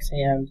Ziemniak's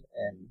hand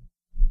and...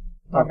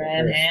 My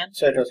man hand?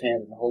 Serto's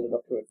hand and hold it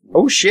up to it.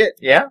 Oh, shit,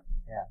 yeah?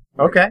 Yeah.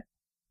 Okay.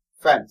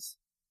 Friends.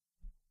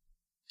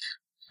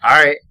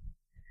 Alright.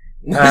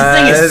 This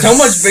thing is so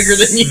much bigger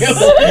than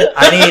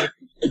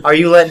you. Are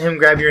you letting him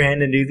grab your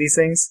hand and do these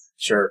things?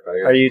 Sure.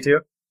 Are you too?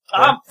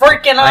 I'm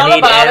freaking out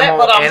about it,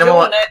 but I'm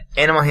doing it.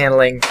 Animal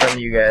handling from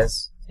you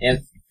guys. And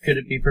could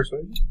it be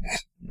persuasion?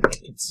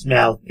 It can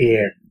smell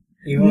fear.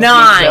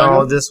 9.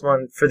 No, this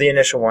one, for the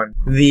initial one.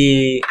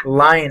 The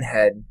lion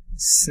head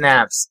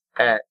snaps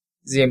at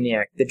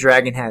Ziemniak. The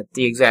dragon head, at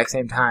the exact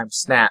same time,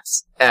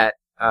 snaps at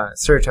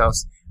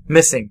Sertos,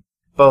 missing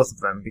both of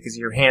them because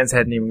your hands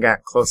hadn't even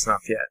gotten close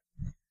enough yet.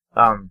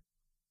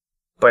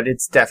 But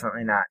it's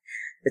definitely not.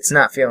 It's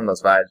not feeling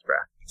those vibes,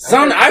 bruh.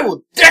 Son, I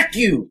will deck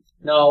you!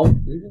 No.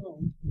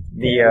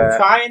 We're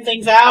trying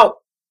things out.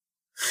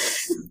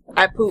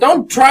 I poop.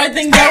 Don't try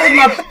things out with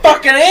my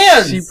fucking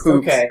hands! She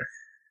poops. Okay.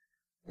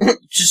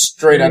 Just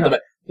straight out the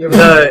back.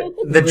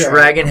 The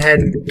dragon head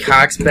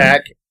cocks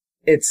back.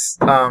 Its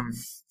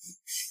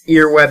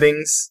ear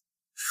webbings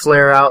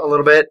flare out a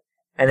little bit,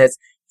 and it's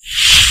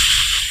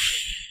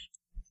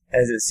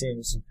as it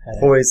seems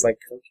poised like.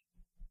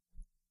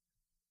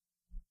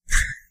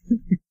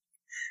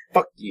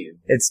 Fuck you.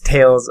 Its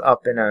tail's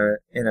up in a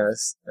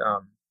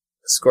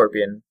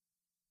scorpion.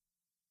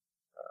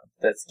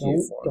 That's cute.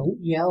 Don't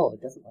yell.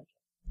 It doesn't like it.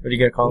 What are you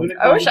gonna call him?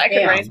 I wish I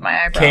could raise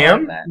my eyebrow Cam?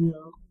 like that.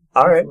 No.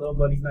 All right. Little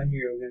buddy's not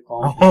here. We're gonna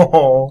call him.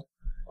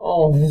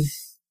 Oh,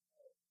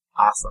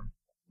 awesome.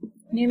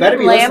 Name Better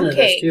him be lamb listening to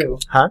this cake. too.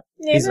 Huh?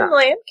 Name He's him not.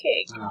 lamb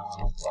cake.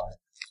 Oh,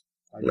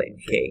 but Lamb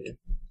cake.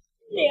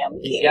 Lamb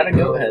He's cake. gotta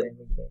go ahead.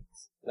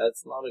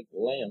 That's not a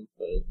lamp,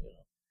 but you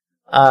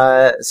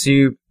know. So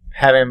you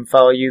have him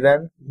follow you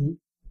then? Mhm.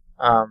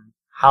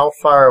 How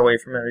far away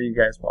from him are you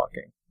guys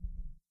walking?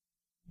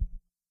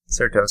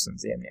 Sertos and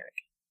Ziemniak.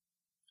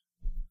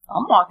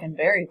 I'm walking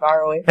very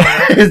far away from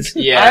it.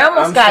 Yeah, I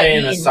almost I'm got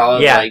staying a eaten.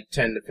 solid Yeah. like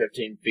 10 to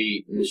 15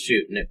 feet and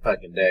shooting at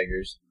fucking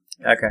daggers.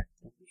 Okay.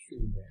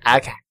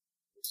 I'm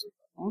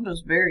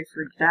just very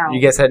freaked out.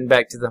 You guys heading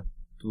back to the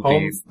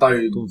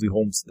Homestead. To the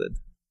homestead.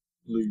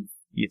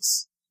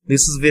 Yes.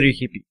 This is very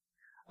hippie.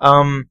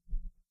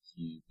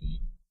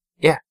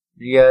 Yeah.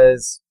 You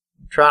guys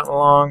trotting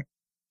along.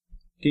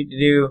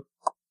 Do.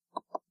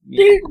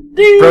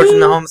 Approaching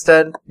the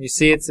homestead. You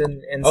see it's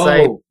in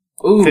sight.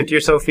 Ooh. 50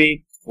 or so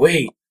feet.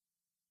 Wait.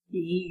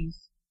 Jeez.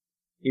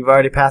 You've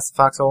already passed the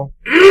foxhole.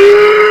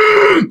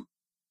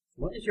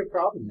 what is your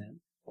problem, man?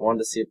 I wanted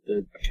to see if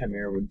the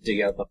Chimera would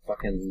dig out the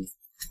fucking...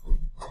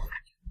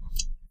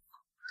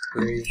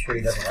 Are you sure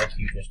he doesn't like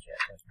you just yet?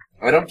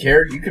 I don't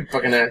care. You can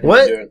fucking act do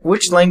What? it.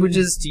 Which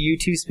languages do you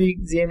two speak,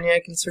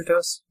 Ziemniak and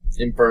Sertos?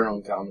 Infernal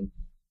and common.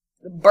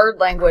 The bird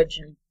language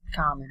in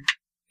common.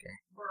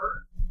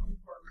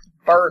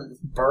 Bird.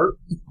 Bird?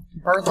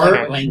 Bird Bird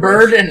language. language.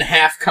 Bird and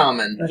half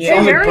common.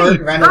 Yeah.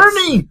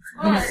 Ernie!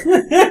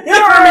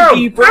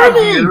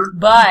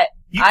 But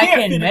You I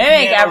can't can fit a mimic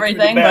piano through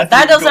everything, the but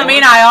that bathroom doesn't door.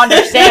 mean I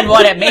understand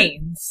what it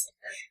means.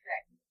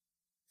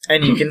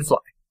 And you can fly.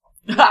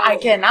 I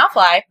cannot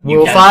fly.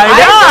 We'll can. find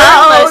I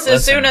out! learned this as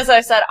Listen. soon as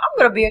I said, I'm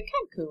gonna be a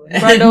Kenku.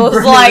 And Brenda was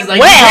Brenda like, was like,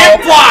 well. "You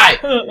can't fly!"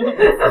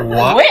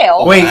 What?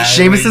 Well. Wait, Why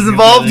Seamus would is you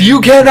involved? believe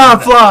You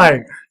cannot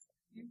fly!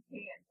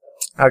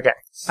 Okay.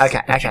 You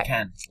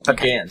can. You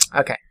can.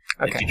 Okay.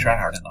 If you try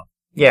hard enough.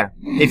 Yeah.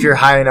 If you're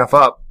high enough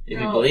up. If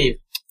you believe.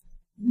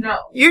 No.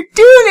 You're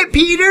doing it,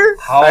 Peter!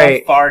 How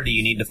Alright. far do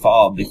you need to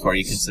fall before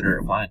you consider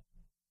it flying?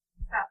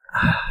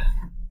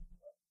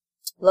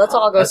 Let's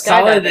all go A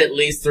solid skydiving. at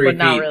least 3 But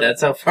not feet. really.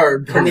 That's how far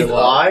Can he Brenda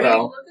fly?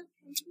 fell.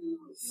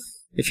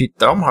 If you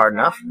throw him hard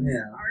enough.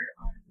 Yeah.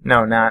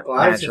 No, not Well,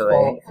 I was just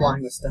naturally.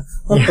 flying the stuff.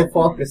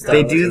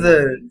 They do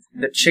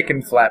the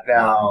chicken flap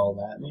down. Oh,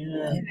 that.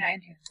 Yeah.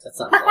 That's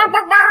not fun.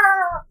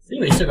 See,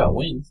 but he still got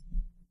wings.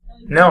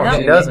 No,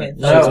 he doesn't.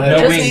 No Just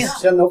wings. hands.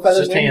 Still no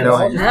feathers. Just hands. No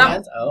Hands.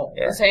 hands. Oh.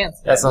 Yeah. Just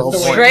hands. That's the whole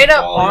point. Straight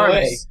up All the way.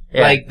 arms.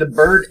 Yeah. Like, the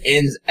bird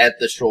ends at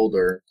the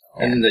shoulder,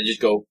 and then they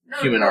just go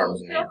human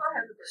arms and hands.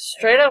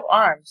 Straight up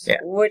arms. Yeah.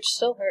 Which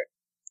still hurt.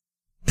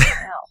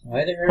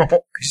 Why they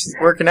hurt? She's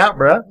working out,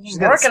 bro. She's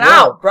got Working swole.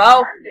 out,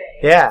 bro.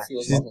 Yeah,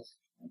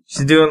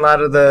 she's doing a lot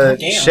of the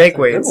shake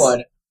weights. Good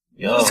one.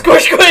 Yo.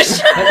 Squish, squish.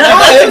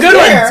 That's a good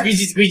one.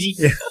 Squeezy, squeezy.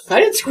 Yeah. I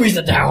didn't squeeze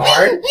it down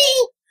hard.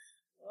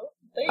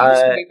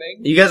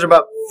 You guys are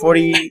about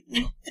 40.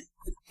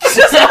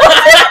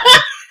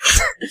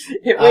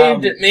 It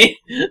waved at me.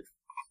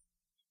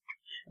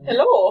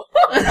 Hello.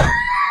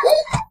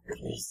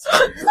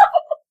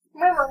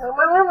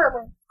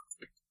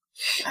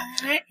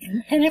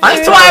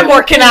 That's why I'm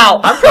working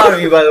out. I'm proud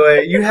of you, by the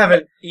way. You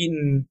haven't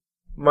eaten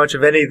much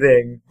of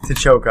anything to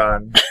choke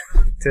on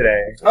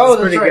today. Oh,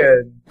 That's pretty that's right.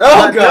 good.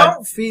 Oh, But good.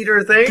 Don't feed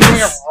her things.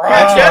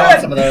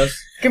 Some of those.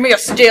 Give me a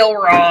steel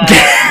rod.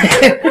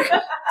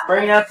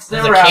 Bring out the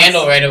There's a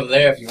candle right over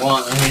there if you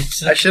want. I mean,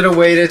 I should have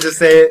waited to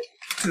say it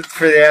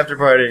for the after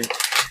party.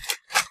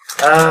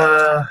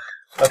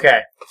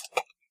 Okay.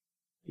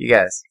 You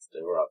guys.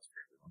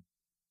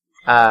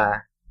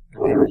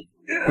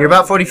 You're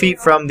about 40 feet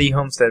from the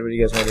homestead. What do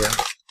you guys want to do?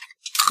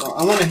 well,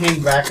 I want to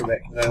hang back a bit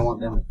because I don't want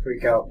them to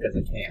freak out because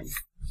of Cam.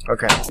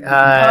 Okay.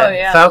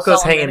 yeah,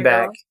 Falco's solid hanging vinegar.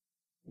 back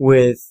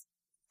with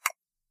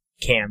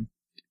Cam.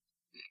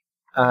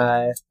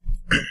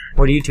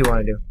 What do you two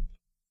want to do?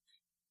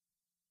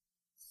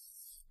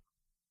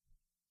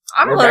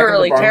 I'm We're back at the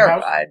literally farmhouse?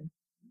 terrified.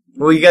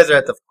 Well, you guys are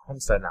at the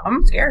homestead now.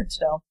 I'm scared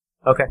still.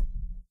 Okay.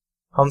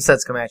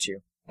 Homesteads come at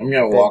you. I'm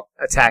gonna They walk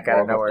attack out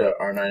of up nowhere. to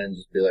R9 and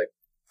just be like,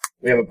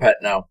 we have a pet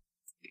now.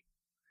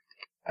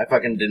 I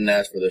fucking didn't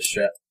ask for this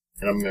shit.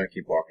 And I'm gonna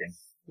keep walking.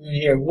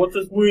 Here, what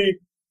this week?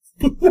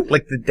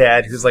 Like the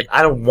dad who's like,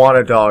 I don't want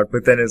a dog,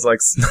 but then is like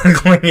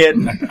snuggling it.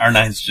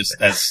 R9's just,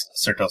 as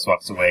Certos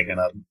walks away,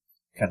 gonna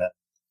kind of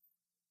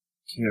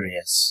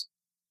curious.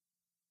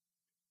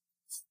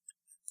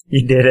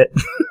 You did it.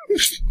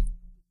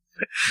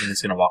 And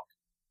he's gonna walk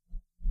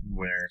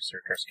where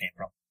Certos came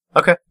from.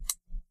 Okay.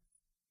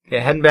 Yeah,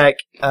 heading back.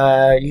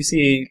 You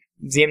see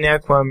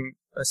Ziemniak, who I'm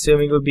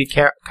assuming would be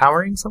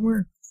cowering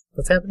somewhere?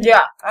 What's happening?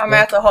 Yeah, I'm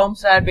at the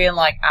homestead being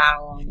like, I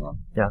don't want to go.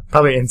 Yeah,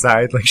 probably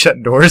inside, like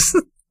shutting doors.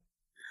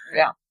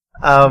 Yeah.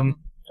 Um,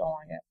 Don't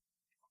like it.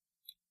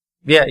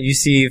 yeah, you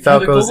see Are the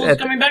Falco's kobolds at,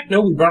 coming back?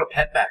 No, we brought a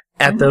pet back.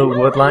 at the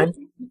wood line.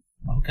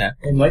 Okay.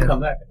 They might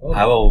come back. Oh.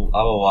 I will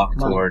walk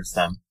Come on. towards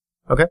them.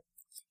 Okay.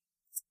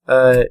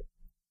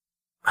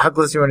 How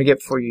close do you want to get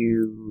before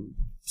you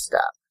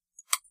stop?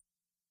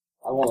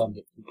 I won't let him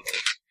get too close.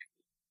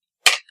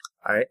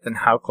 Alright, then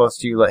how close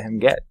do you let him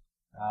get?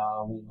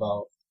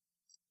 About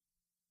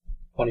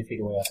 20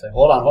 feet away, I'll say.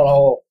 Hold on.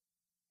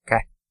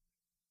 Okay.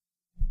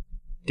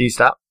 Do you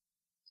stop?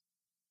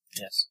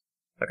 Yes.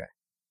 Okay.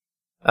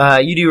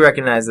 You do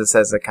recognize this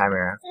as a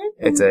chimera.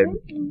 It's a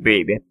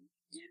baby.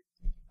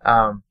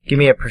 Give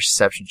me a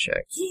perception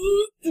check.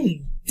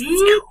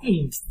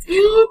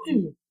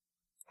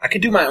 I can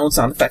do my own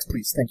sound effects,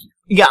 please. Thank you.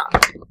 Yeah.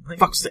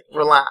 Fuck's sake.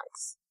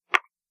 Relax.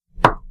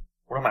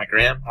 What am I,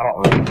 Graham? I don't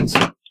roll things.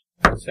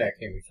 Say I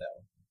can't reach that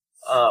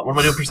one. What am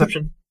I doing?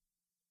 Perception?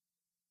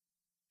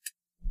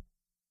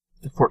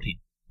 14.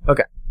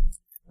 Okay.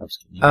 I'm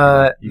just kidding.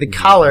 The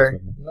collar,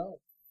 No.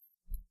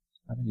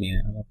 I didn't mean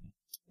it. I love you.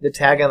 the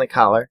tag on the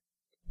collar,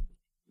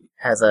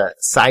 has a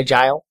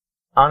Sigil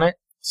on it.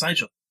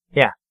 Sigil.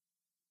 Yeah.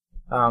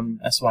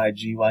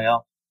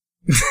 SYGYL.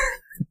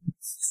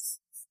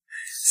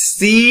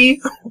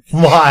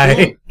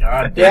 C-Y-J-I-L-E.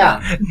 God. Yeah.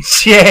 I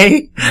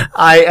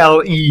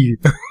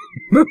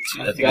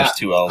think there's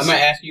two L's. I might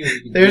ask you. If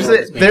you can do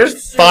this, man.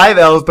 There's 5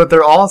 L's, but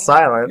they're all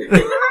silent.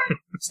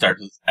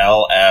 Starts with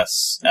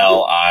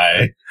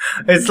LSLI.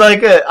 It's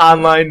like an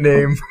online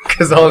name,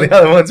 because all the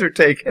other ones are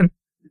taken.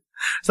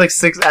 It's like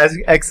 6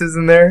 X's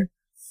in there.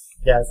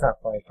 Yeah, it's not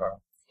funny,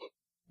 Carl.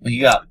 Well,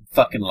 you got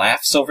fucking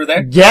laughs over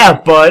there? Yeah,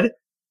 bud.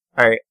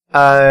 Alright,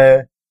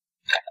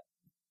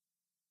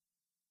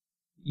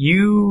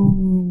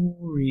 you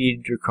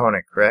read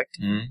Draconic, correct?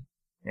 Mm.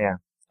 Yeah.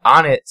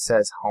 On it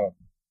says home.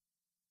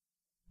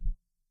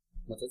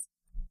 What's this?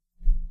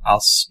 I'll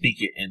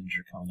speak it in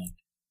Draconic.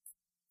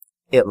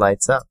 It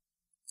lights up.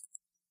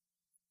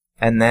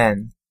 And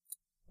then...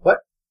 What?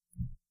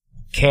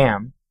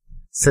 Cam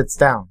sits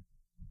down.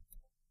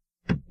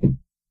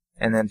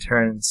 And then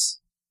turns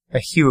a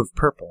hue of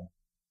purple.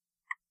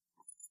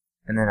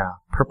 And then a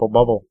purple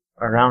bubble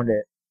around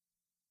it.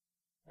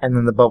 And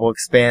then the bubble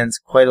expands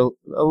quite a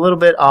little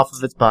bit off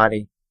of its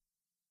body.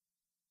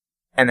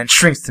 And then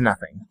shrinks to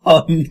nothing.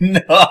 Oh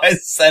no, I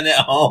sent it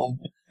home.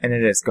 And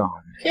it is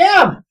gone.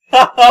 Cam!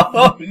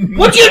 Oh, no.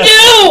 What'd you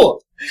do?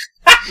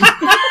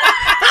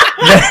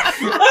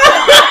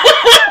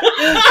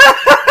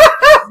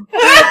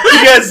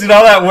 You guys did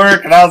all that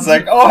work, and I was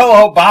like, oh,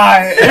 hello,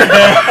 bye.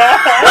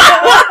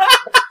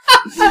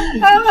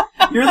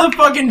 the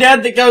fucking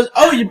dad that goes,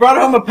 "Oh, you brought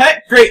home a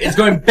pet? Great, it's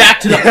going back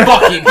to the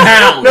fucking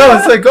pound." No,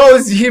 it's like,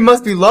 oh, he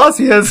must be lost.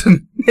 He has a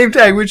name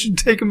tag. We should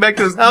take him back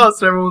to his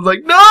house. And everyone's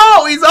like,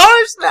 no, he's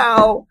ours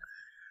now.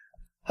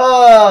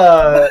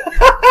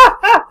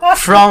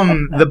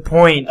 From the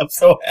point I'm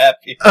so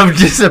happy. of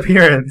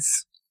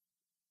disappearance,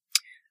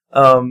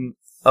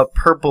 a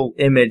purple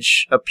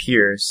image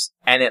appears,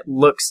 and it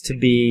looks to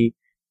be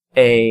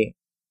a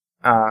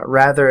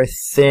rather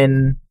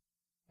thin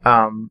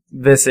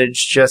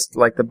visage, just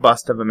like the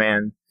bust of a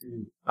man.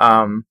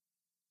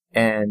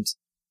 And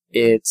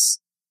it's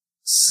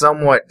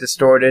somewhat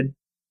distorted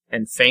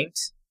and faint,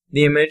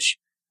 the image.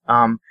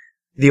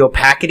 The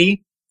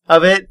opacity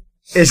of it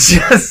is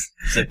just...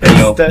 Is it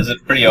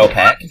pretty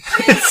opaque?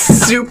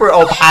 It's super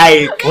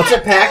opaque. What's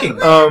it packing?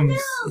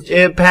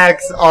 It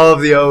packs all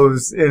of the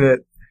O's in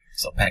it.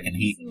 It's opaque in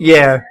heat.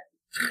 Yeah.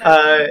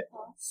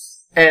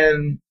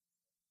 And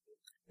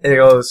it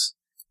goes,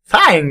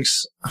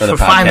 thanks for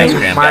finding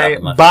my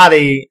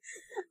body.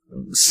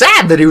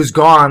 Sad that he was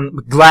gone,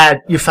 but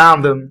glad you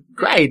found him.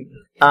 Great.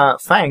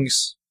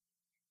 Thanks.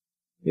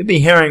 You'll be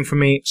hearing from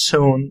me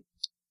soon.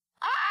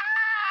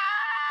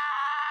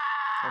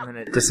 And then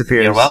it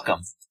disappears. You're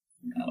welcome.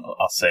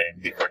 I'll say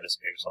before it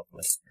disappears,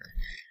 hopefully.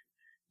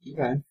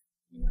 Okay.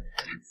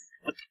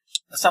 But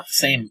that's not the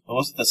same.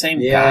 Was it the same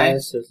guy? Yeah,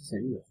 it's the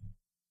same guy.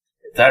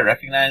 Did I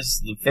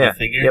recognize the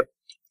figure? Yep.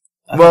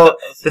 Well,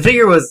 the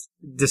figure was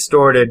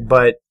distorted,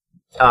 but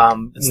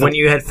when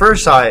you had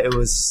first saw it, it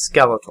was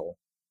skeletal.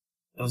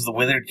 It was the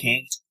Withered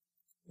King?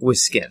 With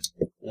skin.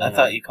 I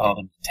thought you called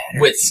him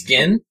Tattered With King.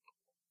 skin?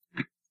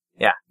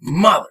 Yeah.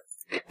 Mother.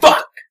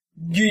 Fuck!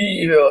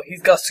 Yeah,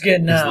 he's got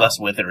skin now. He's less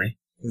withery.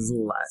 He's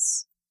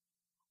less.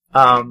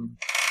 Well,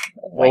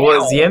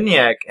 what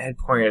Ziemniak had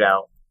pointed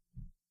out,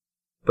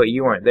 but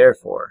you weren't there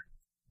for,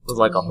 was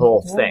like a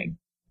whole thing.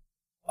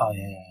 Oh,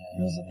 yeah.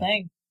 It was a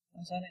thing.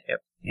 I said it. Yep.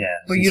 Yeah.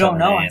 But you don't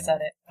know I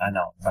said it. I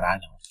know, but I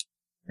know.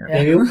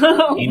 Yeah.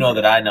 You know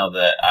that I know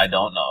that I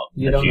don't know.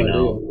 You that don't you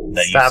know,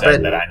 that Stop you said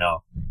it. that I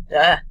know.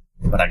 Yeah.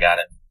 But I got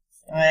it.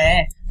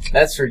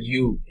 That's for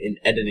you in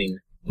editing.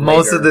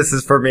 Most later. of this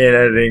is for me in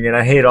editing, and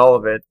I hate all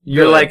of it.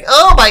 You're like,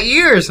 oh, my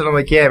ears! And I'm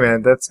like, yeah,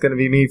 man, that's gonna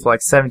be me for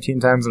like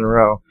 17 times in a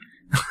row.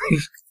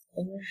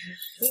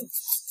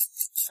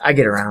 I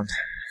get around.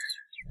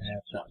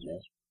 That's not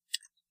new.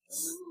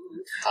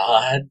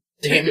 God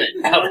damn it,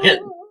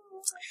 Elliot.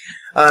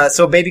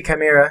 So Baby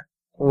Chimera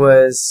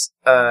was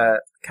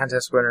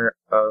contest winner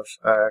of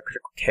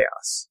Critical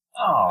Chaos.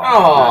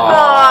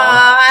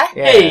 Aww.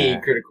 Yeah. Hey,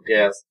 Critical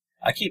Chaos.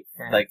 I keep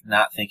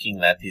not thinking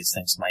that these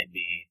things might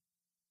be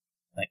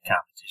like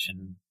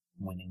competition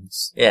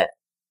winnings. Yeah.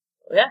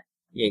 Yeah.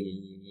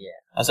 Yeah.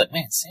 I was like,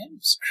 man,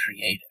 Sam's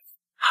creative.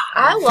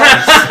 I love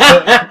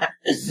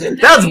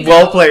That was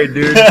well played,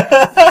 dude. I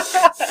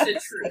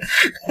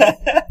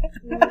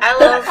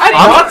love I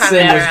thought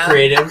Sam was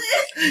creative.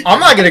 I'm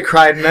not gonna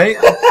cry tonight.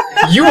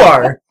 You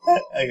are.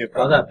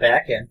 How's that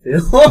backhand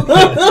feel?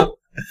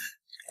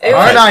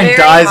 R9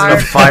 dies in a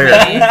fire.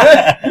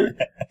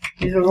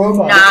 He's a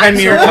robot.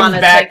 Chimera comes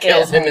back,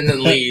 kills him, and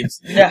then leaves.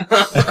 Yeah.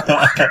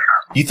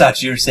 You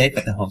thought you were safe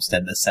at the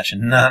homestead this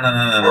session. No.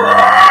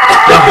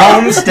 The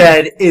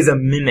homestead is a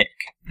mimic.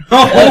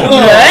 Actually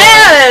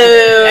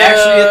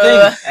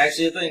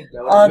a thing.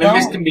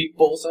 Mimics can be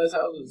full-size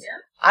houses.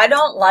 I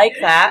don't like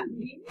that.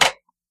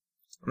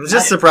 I'm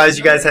just surprised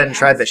you guys hadn't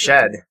tried the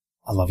shed.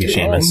 I love you,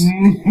 Seamus.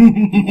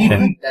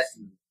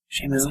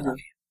 Seamus, I love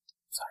you.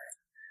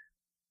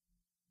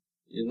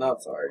 You're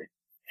not sorry.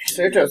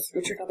 Sergio,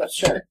 go check out that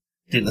shed.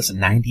 Dude, listen,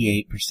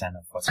 98%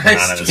 of what's going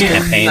on in this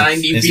campaign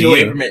 90 is feet away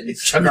you. from it and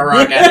chuck a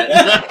rock at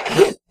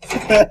it.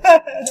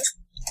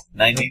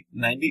 90?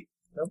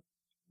 Nope.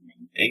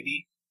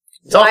 80?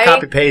 It's all Why-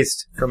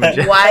 copy-paste from a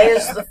Why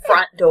is the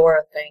front door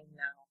a thing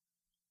now?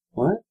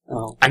 What?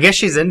 Oh. I guess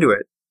she's into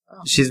it.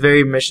 She's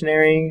very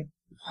missionary.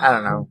 I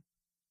don't know.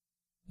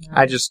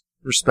 I just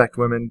respect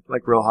women,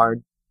 like, real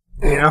hard.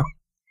 You know?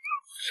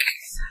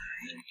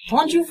 Why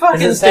don't you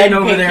fucking stand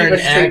over there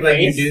and act like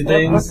you do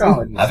things? What's wrong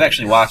with you? I've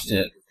actually watched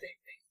it.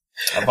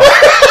 I've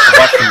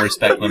watched them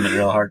respect women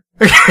real hard.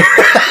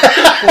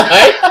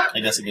 What?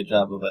 He does a good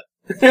job of it.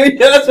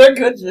 Yeah, that's a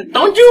good shit.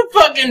 Don't you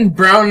fucking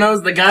brown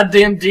nose the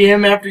goddamn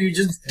DM after you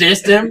just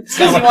dissed him? Because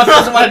he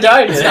doesn't want to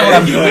die It's today. not what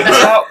I'm doing.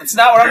 It's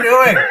not what I'm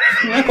doing.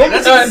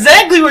 That's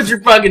exactly what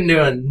you're fucking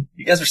doing.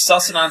 You guys are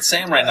sussing on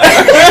Sam right now.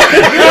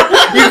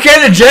 You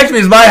can't eject me,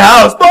 it's my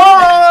house!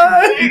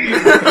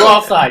 Bye! Go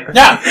outside.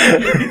 Now!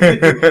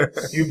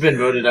 You've been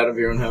voted out of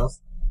your own house.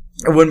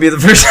 It wouldn't be the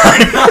first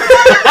time.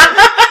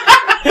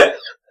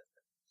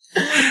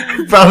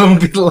 Probably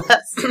won't be the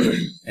last.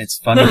 It's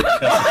funny because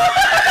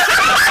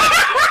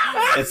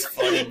it's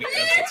funny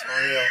because it's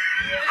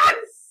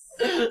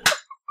real.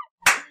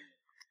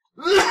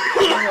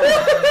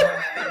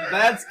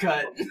 That's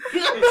cut.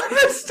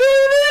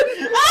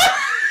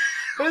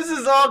 This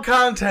is all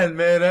content,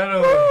 man. I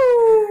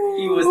don't.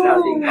 He was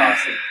not being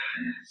bossy.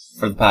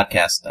 For the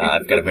podcast,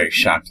 I've got a very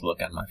shocked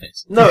look on my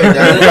face. No, he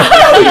doesn't.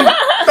 No, he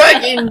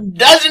fucking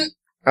doesn't.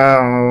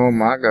 Oh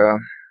my god.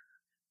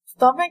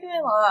 Don't make me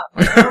laugh.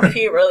 I'm gonna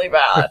pee really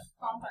bad.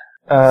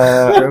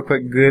 Real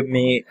quick, give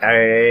me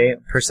a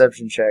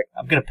perception check.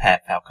 I'm gonna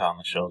pat Falco on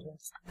the shoulder.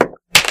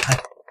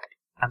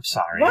 I'm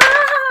sorry.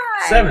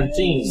 Why?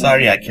 17.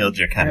 Sorry I killed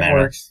your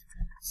chimera. It's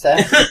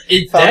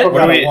Falco dead.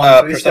 got Wait, one,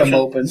 so perception?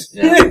 open.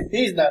 Yeah.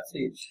 He's not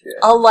seeing shit.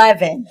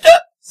 11.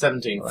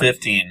 17.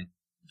 15.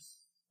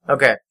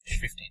 Okay.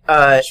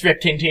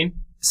 15.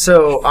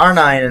 So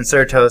R9 and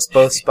Certos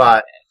both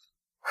spot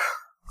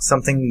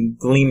something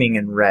gleaming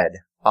in red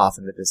off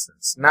in the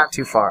distance. Not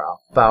too far off,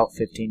 about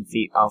 15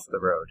 feet off the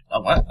road.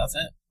 Oh, what? That's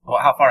it? Well,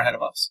 how far ahead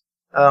of us?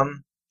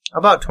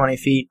 About 20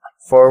 feet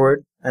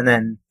forward, and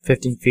then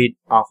 15 feet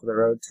off of the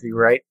road to the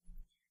right.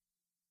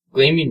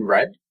 Gleaming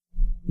red?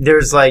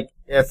 There's like,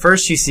 at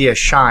first you see a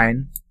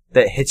shine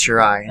that hits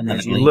your eye, and then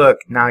as a you gleam. look,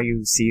 now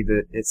you see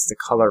that it's the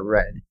color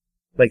red.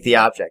 Like the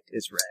object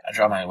is red. I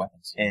draw my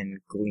weapons. And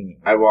gleaming.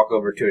 I walk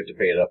over to it to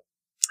pick it up.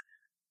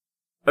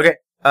 Okay,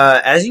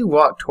 as you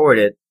walk toward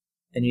it,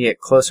 and you get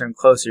closer and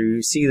closer,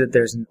 you see that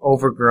there's an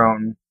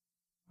overgrown,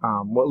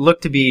 what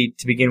looked to be,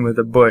 to begin with,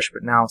 a bush,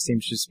 but now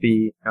seems to just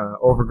be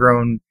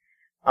overgrown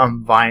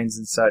vines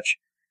and such.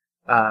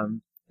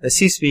 That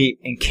seems to be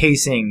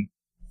encasing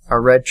a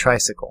red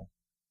tricycle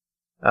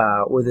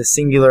with a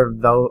singular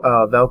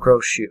Velcro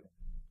shoe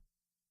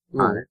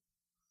on it.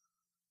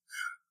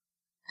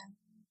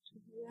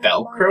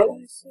 Velcro?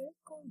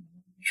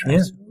 Yeah,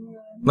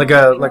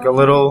 like a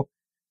little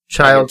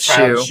child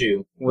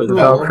shoe with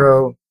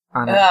Velcro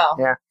on it. Oh.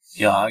 Yeah.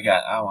 Yo,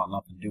 I want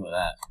nothing to do with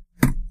that.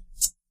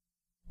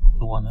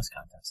 Who won this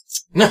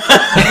contest?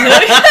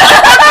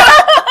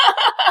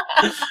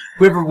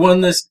 Whoever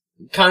won this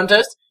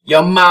contest,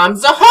 your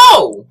mom's a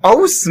hoe!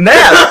 Oh, snap!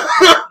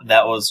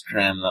 That was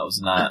Graham, that was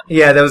not.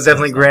 Yeah, that was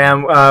definitely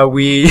Graham.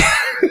 We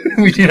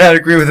we do not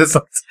agree with this.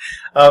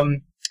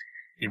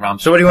 Your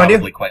mom's So what do you want to do?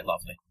 probably quite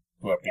lovely.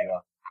 Whoever you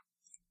are.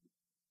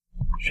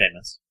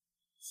 Seamus.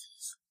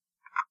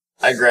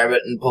 I grab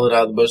it and pull it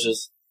out of the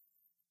bushes.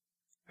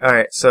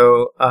 Alright,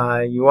 so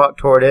you walk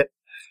toward it.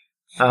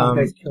 You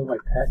guys killed my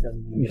pet.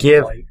 Doesn't mean it's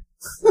Give white.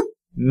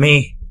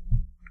 me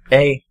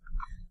a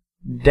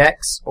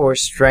dex or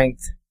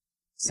strength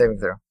saving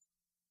throw.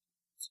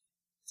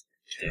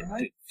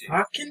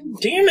 Fucking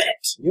damn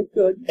it! You're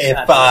good.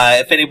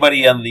 If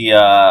anybody on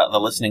the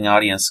listening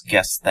audience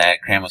guessed that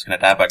Graham was going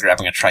to die by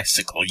grabbing a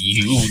tricycle,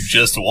 you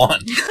just won.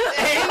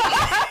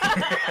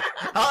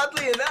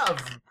 Oddly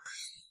enough.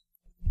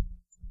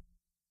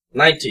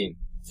 19.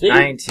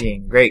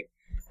 19, great.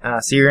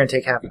 So you're gonna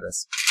take half of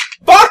this.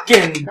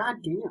 Fucking! God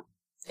damn.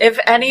 If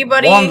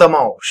anybody One the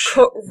most.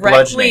 Bludgeoning.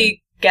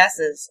 correctly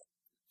guesses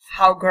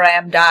how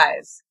Graham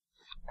dies,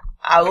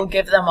 I will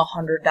give them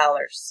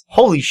 $100.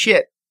 Holy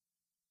shit.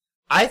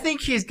 I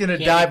think he's gonna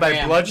die by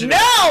Graham. bludgeoning.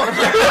 No!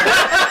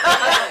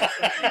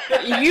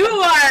 You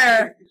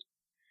are...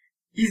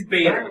 He's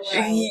banished.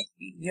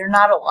 You're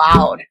not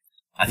allowed.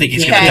 I think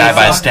he's going to die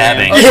by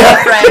stabbing.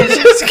 Yeah,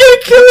 just gonna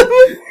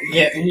kill him.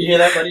 Yeah, you hear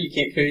that, buddy? You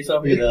can't kill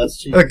yourself either. That's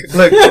cheap. Look,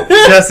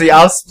 Jesse,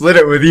 I'll split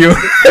it with you.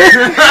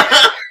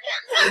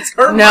 It's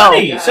her No.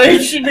 money! So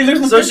you should be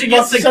losing So she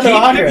gets to keep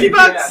 100. $50?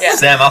 Yeah.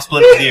 Sam, I'll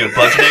split it with you.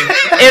 Bludgeoning.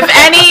 If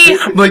any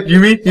Like, you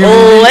mean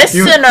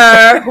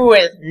listener who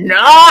is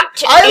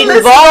not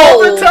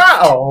involved,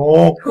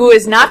 Oh. who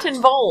is not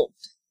involved,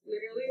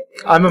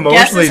 I'm emotionally.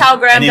 guesses how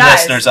Graham Any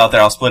dies. listeners out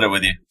there, I'll split it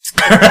with you.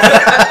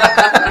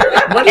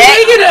 What do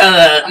you get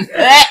out of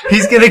that?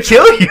 He's gonna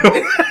kill you,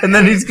 and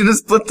then he's gonna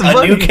split the A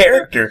money. new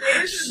character.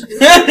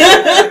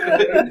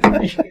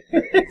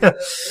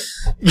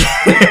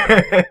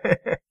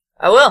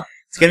 I will.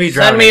 It's gonna be Send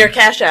drowning. me your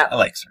cash app I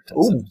like Certos.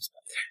 Ooh.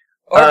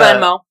 or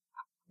Venmo.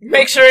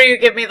 Make sure you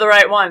give me the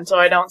right one so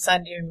I don't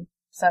send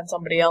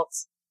somebody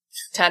else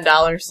 $10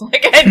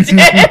 like I did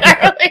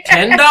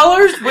earlier.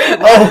 $10? Wait,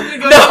 Wait,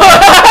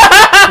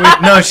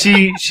 no,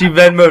 she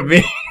Venmo'd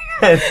me,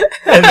 and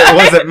it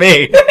wasn't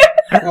me.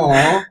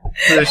 Aww.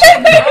 So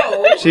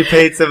she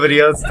paid somebody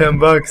else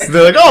 $10.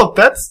 They're like, "Oh,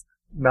 that's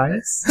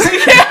nice."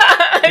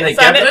 They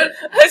kept it?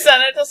 I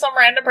sent it to some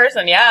random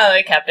person. Yeah,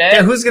 they kept it.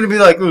 Yeah, who's gonna be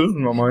like, "Ooh,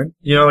 not mine"?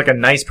 You know, like a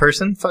nice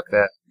person. Fuck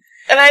that.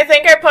 And I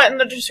think I put in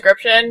the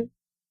description,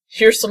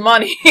 here's some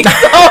money.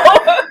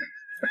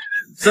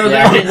 So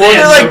Yeah. they're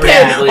You're like,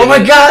 basically- oh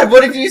my god,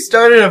 what if you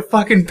started a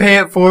fucking pay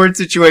it forward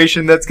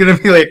situation that's gonna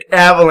be like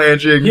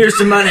avalanching? Here's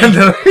some money. And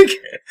then, like,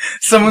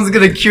 someone's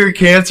gonna cure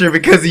cancer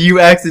because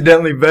you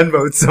accidentally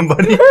Venmo'd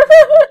somebody.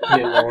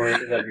 Yeah, Lord,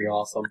 that'd be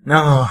awesome.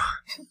 No.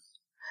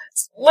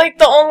 Like,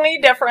 the only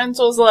difference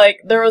was, like,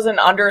 there was an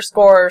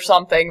underscore or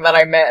something that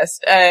I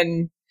missed,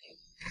 and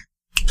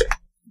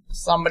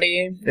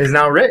somebody Is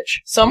now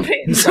rich.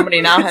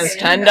 somebody now has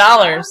 $10.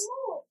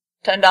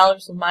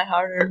 $10 of my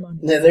hard-earned money.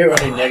 Yeah, they were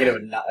only negative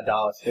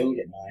 $1. So they would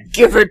get 9.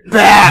 Give it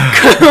back!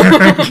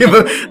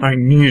 I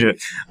need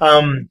it.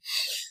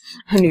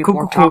 I need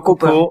more Taco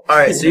Bell. Cool.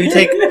 Alright, so you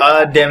take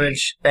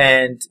damage,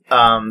 and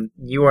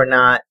you are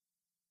not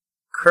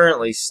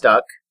currently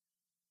stuck.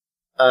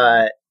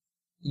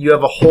 You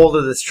have a hold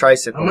of this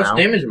tricycle How much now.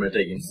 damage am I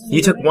taking?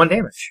 You took 1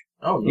 damage.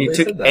 Oh, You nobody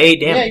took said that. a Yeah, you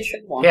damage.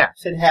 said 1. Yeah.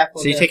 Said half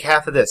of So you the- take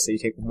half of this, so you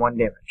take 1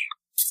 damage.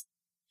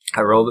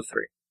 I rolled a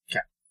 3.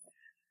 Okay.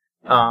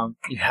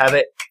 You have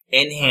it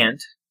in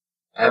hand.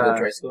 I have the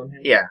tricycle in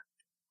hand? Yeah.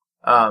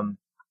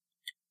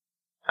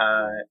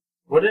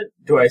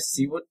 Do I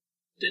see what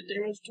did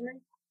damage to me?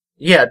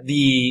 Yeah,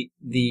 the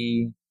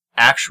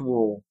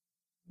actual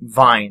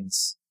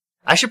vines.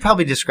 I should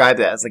probably describe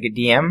that as like a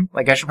DM.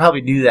 Like, I should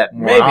probably do that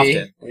more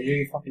often. Well,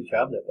 you fucking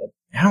job there, bud.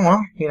 I don't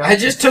know, you know. I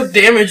just took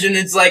damage and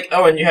it's like,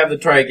 oh, and you have the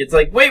trike. It's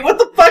like, wait, what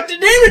the fuck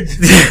did damage?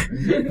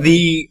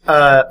 The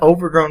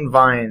overgrown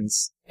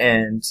vines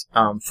and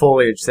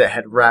foliage that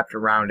had wrapped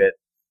around it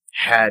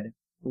had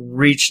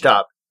reached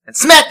up and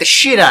smacked the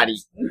shit out of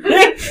you.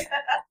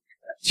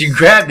 You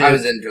grabbed it. I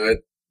was into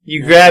it.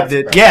 You grabbed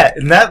it. Yeah,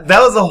 and that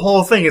was the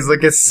whole thing. Is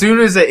like, as soon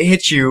as it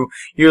hit you,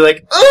 you're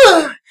like,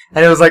 ugh!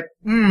 And it was like,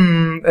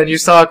 and you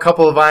saw a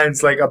couple of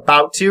vines like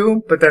about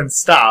to, but then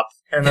stop,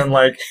 and then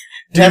like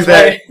do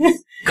that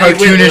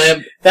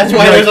cartoonish. That's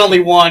why there's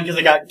only one, because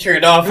it got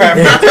turned off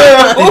after.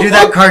 They do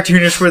that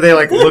cartoonish where they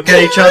like look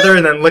at each other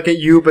and then look at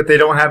you, but they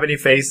don't have any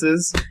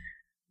faces.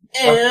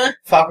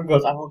 Falcon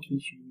goes, I won't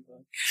teach you.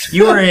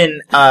 You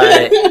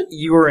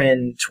were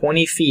in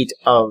 20 feet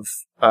of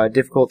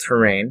difficult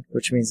terrain,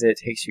 which means that it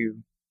takes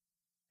you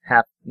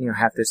half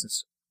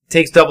distance. It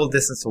takes double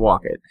distance to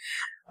walk it.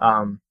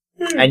 And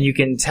you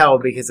can tell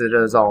because it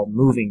is all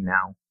moving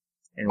now.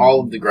 And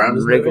all of the ground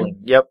is wriggling.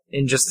 moving? Yep,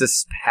 in just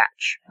this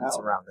patch that's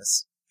around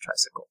this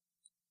tricycle.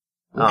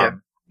 Okay.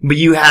 But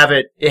you have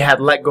it had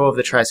let go of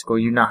the tricycle.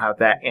 You now have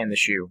that and the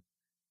shoe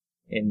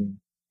in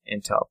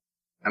tow.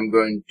 I'm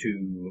going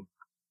to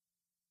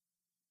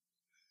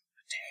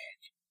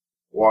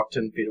walk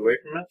 10 feet away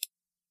from it.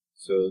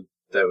 So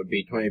that would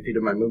be 20 feet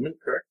of my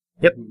movement, correct?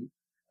 Yep.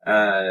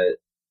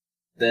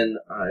 Then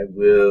I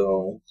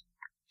will...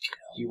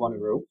 Do you want a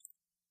rope?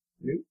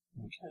 Nope.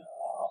 Okay.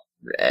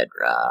 Red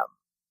rum.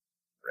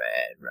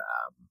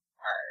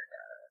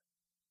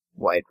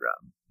 White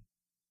rum.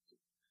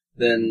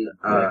 Then,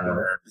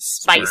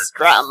 Spiced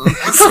rum.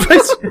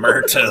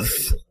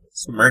 Smirtith.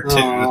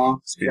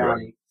 Smirtith.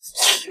 Johnny.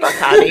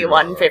 Bacardi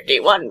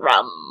 151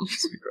 rum.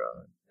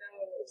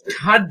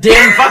 God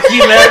damn, fuck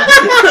you, man!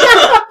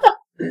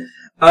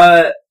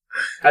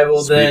 I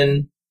will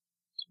then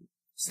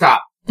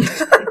stop.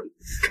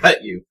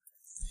 Cut you.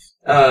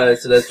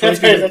 So that's 20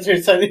 feet. That's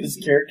what suddenly this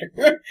character.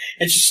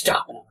 And just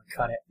stop and I'll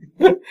cut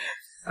it.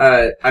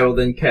 I will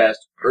then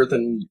cast Earth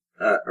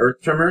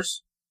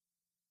Tremors.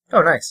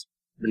 Oh, nice.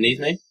 Beneath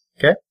me.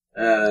 Okay.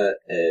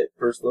 At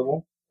first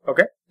level.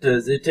 Okay.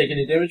 Does it take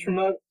any damage from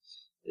that?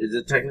 Is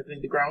it technically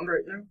the ground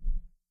right now?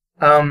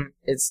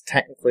 It's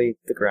technically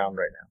the ground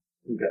right now.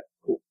 Okay,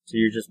 cool. So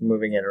you're just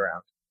moving it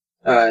around.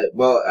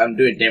 Well, I'm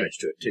doing damage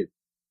to it too.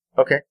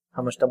 Okay.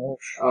 How much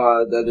damage?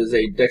 That is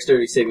a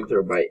dexterity saving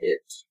throw by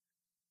it.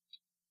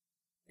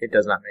 It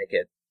does not make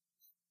it.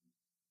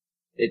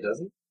 It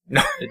doesn't?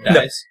 No. It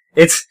dies?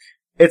 No.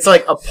 It's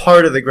like a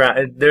part of the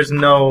ground. There's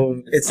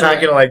no... It's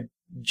not gonna like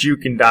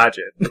juke and dodge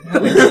it.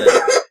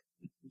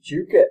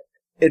 Juke it.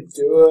 Do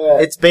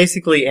it. It's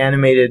basically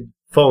animated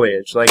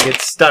foliage. Like,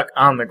 it's stuck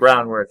on the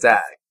ground where it's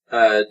at.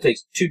 It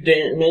takes 2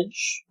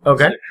 damage.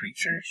 Okay. To the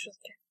creature.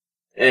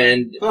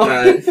 And,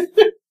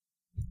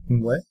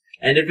 What?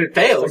 And if it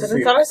fails,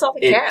 I thought I saw the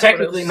cat. it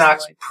technically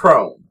knocks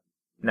prone.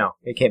 No,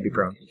 it can't be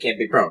prone. It can't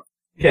be prone.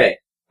 Okay.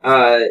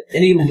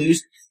 Any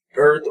loose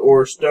earth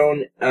or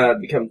stone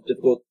becomes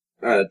difficult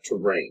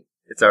terrain.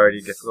 It's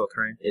already difficult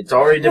terrain? It's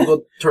already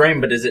difficult terrain,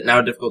 but is it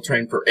now difficult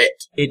terrain for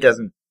it? It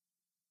doesn't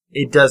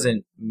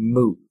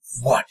move.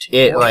 What?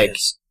 It, What like...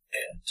 is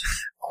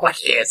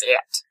What is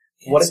it?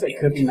 What if it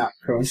could be not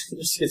prone? It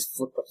just gets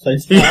flipped upside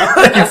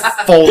down. It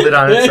folded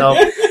on itself.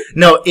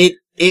 No, it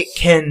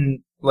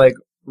can, like,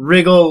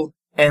 wriggle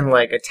and,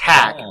 like,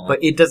 attack,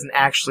 but it doesn't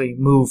actually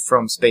move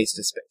from space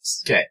to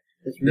space. Okay.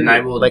 Then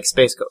I will... Like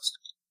Space Ghost.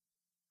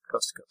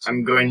 Coast to coast.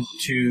 I'm going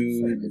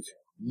to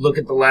look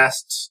at the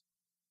last...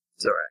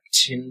 It's alright.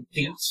 10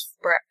 feet.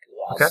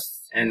 Okay.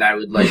 And I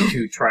would like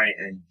to try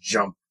and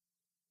jump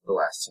the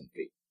last 10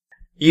 feet.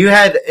 You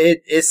had...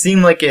 It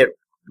seemed like it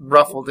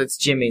ruffled its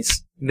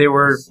jimmies. They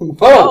were...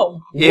 Whoa!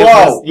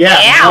 Yeah.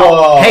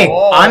 Whoa. Hey,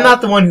 I'm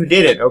not the one who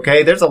did it,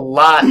 okay? There's a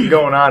lot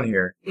going on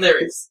here.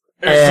 There is.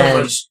 There's so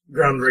much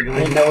ground I wriggling.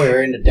 didn't know we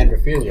were into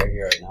dendrophilia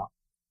here right now.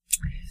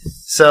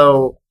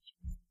 So,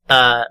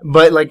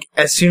 but like,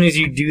 as soon as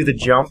you do the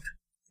jump,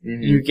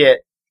 you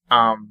get,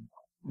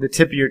 the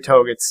tip of your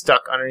toe gets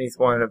stuck underneath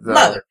one of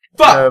the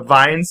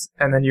vines,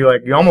 and then you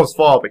almost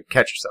fall, but you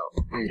catch yourself.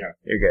 Okay.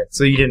 You're good.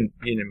 So you didn't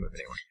move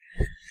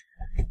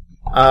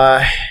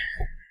anywhere.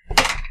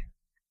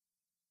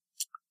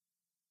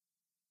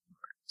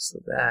 So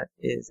that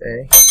is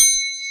a...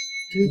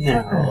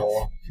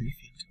 No.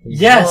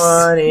 Yes!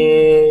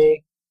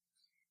 20.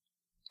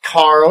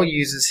 Carl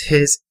uses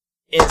his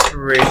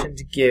inspiration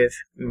to give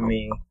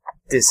me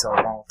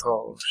disavantage.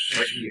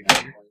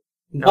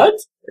 What?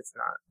 It's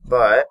not.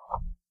 But,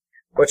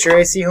 what's your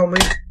AC,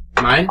 homie?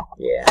 Mine?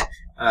 Yeah.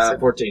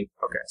 14.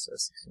 Okay, so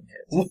 16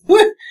 hits.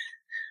 What?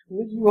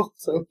 What did you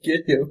also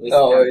get him?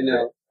 Oh, I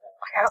know.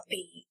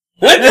 Happy.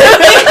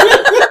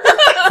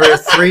 For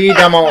 3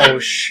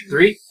 damage.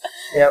 3?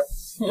 Yep.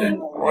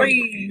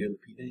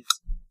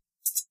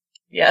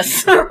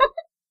 Yes.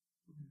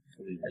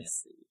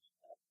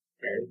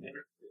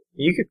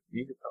 You could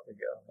probably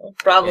go.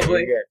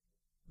 Probably. Yeah,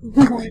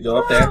 You go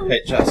up there,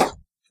 hit chest.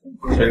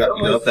 Straight up,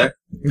 you go up there.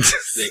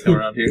 They come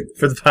around here.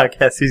 For the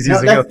podcast, he's No,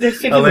 using that's- a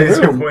taking the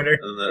laser room. pointer.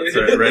 And that's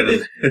right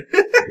in.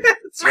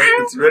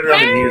 it's right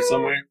around in here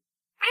somewhere.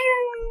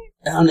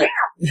 Down there.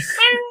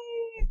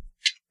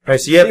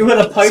 Alright, so you have See where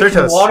the pipe from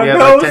Certos, water you have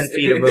goes? like 10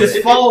 feet of movement.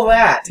 Just follow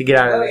that. To get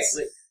out of this.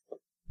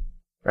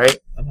 Right?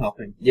 I'm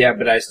helping. Yeah,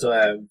 but I still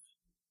have...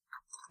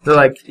 So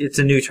like, it's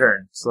a new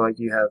turn. So like,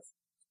 you have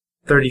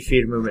 30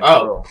 feet of movement Oh,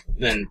 total.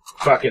 then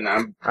fucking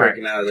I'm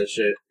breaking out of this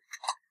shit.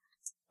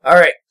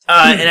 Alright,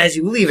 and as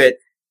you leave it,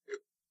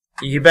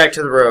 you get back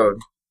to the road.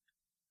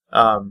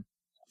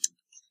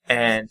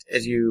 And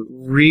as you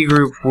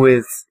regroup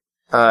with,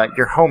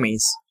 your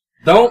homies.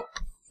 Don't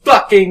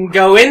fucking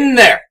go in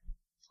there!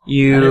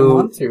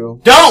 You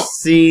Don't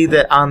see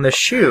that on the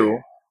shoe,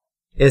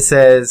 it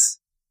says,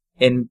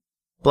 in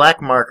black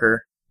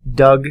marker,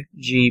 Doug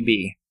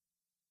GB.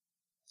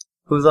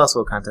 Who's also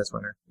a contest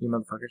winner. You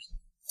motherfuckers.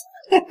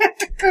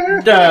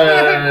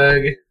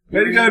 Doug!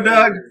 Way to go,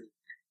 Doug!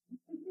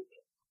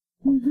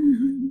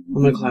 I'm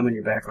gonna climb on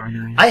your back right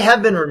now. I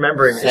have been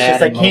remembering. It's Sad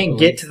just I and can't local.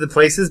 get to the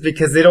places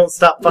because they don't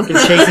stop fucking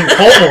chasing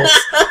kobolds.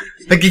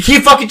 Like, you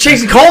keep fucking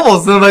chasing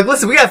kobolds, and I'm like,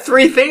 listen, we got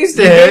 3 things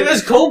to You hit. gave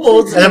us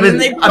kobolds, and and then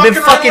they I've been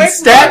fucking fucking run away from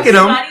stacking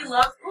us. them. Everybody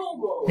loves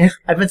kobolds. Yeah,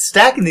 I've been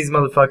stacking these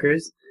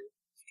motherfuckers.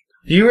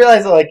 Do you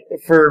realize that, like,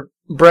 for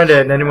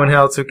Brenda and anyone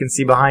else who can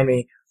see behind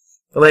me,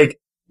 like,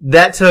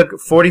 that took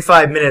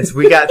 45 minutes.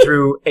 We got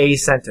through a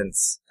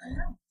sentence.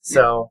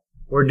 So,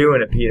 we're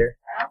doing it, Peter.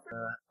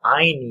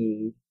 I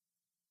need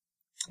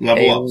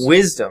Level a ups.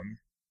 wisdom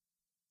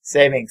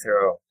saving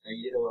throw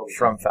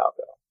from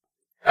Falco.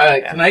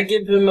 Can I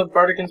give him a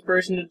bardic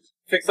inspiration to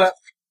fix that?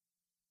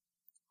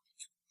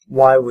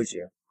 Why would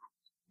you?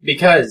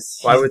 Because...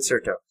 Why would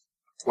Serto?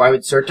 Why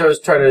would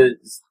Certos try to...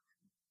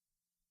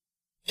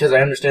 Because I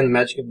understand the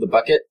magic of the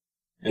bucket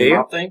and Do you?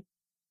 mop thing.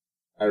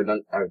 I would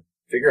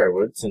figure I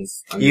would,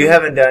 since... You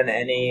haven't done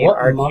any What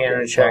Arcana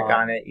muppet check job?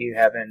 on it. You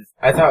haven't.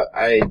 I thought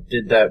I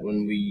did that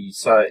when we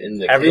saw it in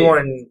the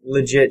Everyone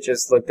legit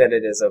just looked at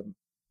it as a,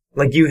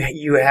 like you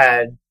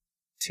had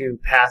to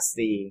pass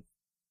the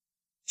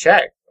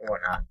check and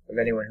whatnot of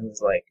anyone who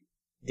was like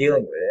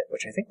dealing with it,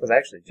 which I think was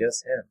actually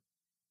just him.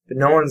 But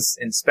no one's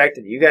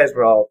inspected it. You guys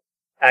were all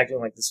acting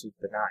like this was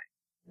benign.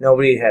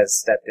 Nobody has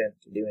stepped in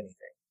to do anything.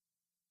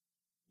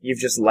 You've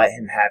just let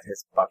him have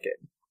his bucket.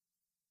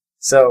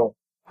 So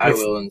I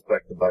will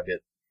inspect the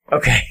bucket.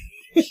 Okay.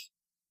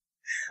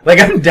 Like,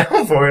 I'm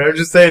down for it. I'm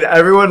just saying,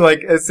 everyone,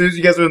 like, as soon as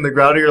you guys were in the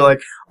ground, you're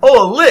like,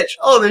 oh, a lich!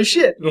 Oh, there's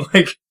shit!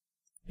 Like,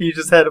 he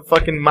just had a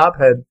fucking mop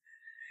head.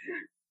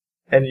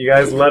 And you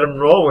guys let him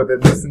roll with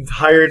it this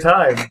entire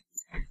time.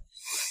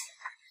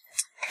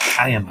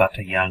 I am but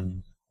a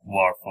young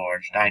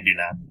warforged. I do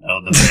not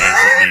know the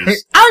ways of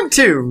these I'm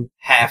too!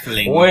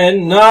 halfling.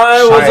 When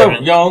I was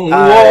Alright. a young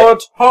warthog!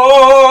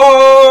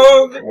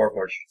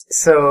 Warforged.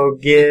 So,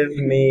 give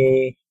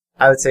me,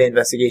 I would say,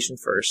 investigation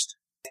first.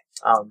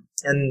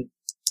 And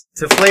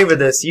to flavor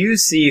this, you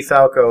see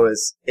Falco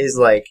is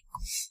like,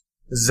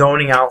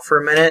 zoning out for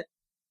a minute,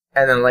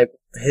 and then, like,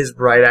 his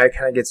right eye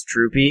kind of gets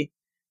droopy,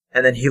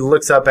 and then he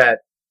looks up at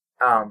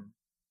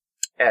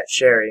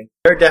Sherry.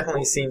 There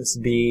definitely seems to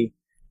be,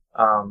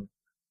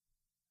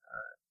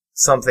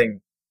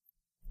 something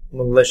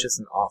malicious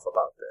and off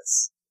about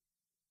this.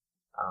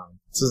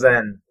 So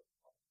then,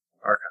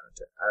 Arcana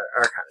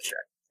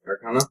check.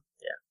 Arcana?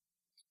 Yeah.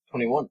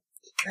 21.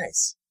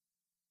 Nice.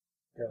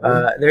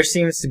 There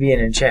seems to be an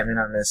enchantment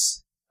on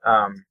this,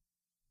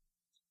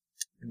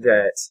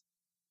 that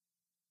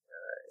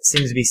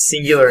seems to be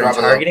singular in Drop it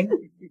off.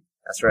 targeting.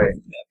 That's right.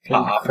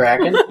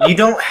 Kraken? You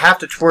don't have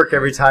to twerk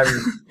every time.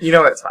 You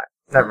know it's fine.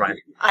 Never mind.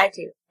 I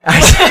do.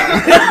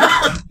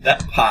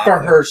 That pop. For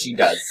her, she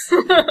does.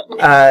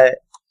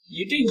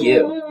 You do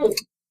you.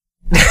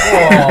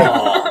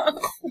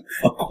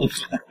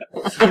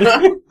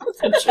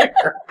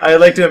 I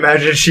like to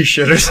imagine she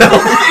shit herself.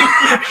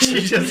 she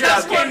just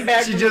got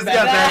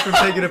back from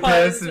taking a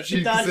piss, and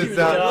she sits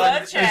down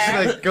and she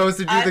like goes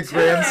to do the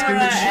gram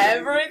scooch.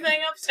 Everything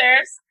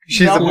upstairs.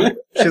 She's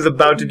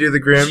about to do the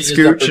gram She just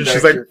scooch, and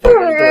she's like,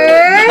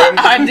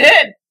 I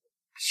did.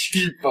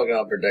 She's fucking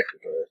up her deck.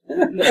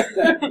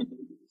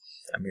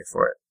 I'm here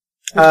for it.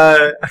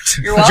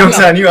 You're welcome. Joke's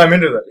on you, I'm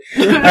into that.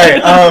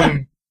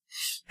 Alright,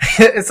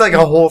 it's like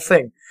a whole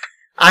thing.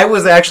 I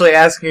was actually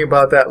asking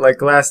about that, like,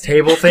 glass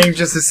table thing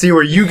just to see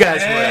where you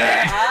guys were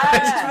at. I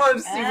just wanted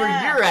to see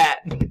where you're at.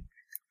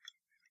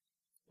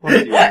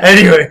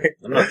 Anyway.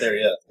 I'm not there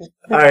yet.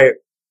 Alright.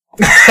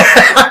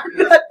 I'm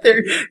not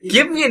there.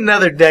 Give me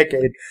another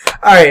decade.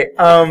 Alright,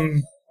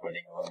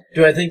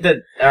 Do I think that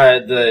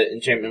the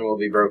enchantment will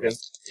be broken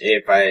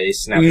if I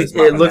snap this it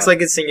mountain looks down?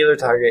 like it's singular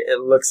target.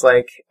 It looks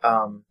like,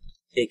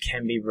 it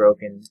can be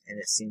broken, and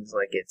it seems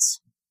like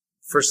it's,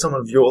 for someone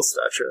of your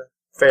stature,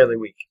 fairly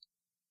weak.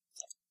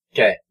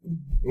 Okay.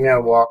 I'm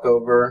gonna walk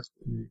over,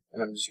 and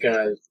I'm just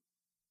gonna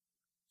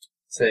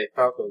Say,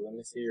 Falco, let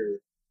me see your...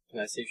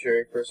 Can I see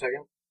Sherry for a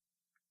second?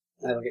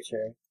 I look at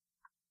Sherry.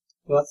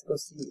 Who wants to go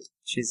see you?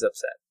 She's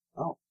upset.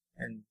 Oh.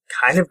 And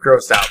kind of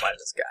grossed out by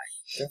this guy.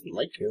 Doesn't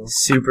like you.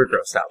 Super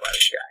grossed out by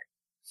this guy.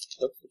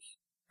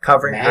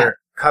 Covering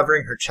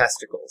her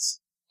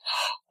chesticles.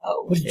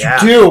 Oh, what did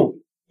Yeah. you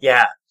do?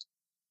 Yeah.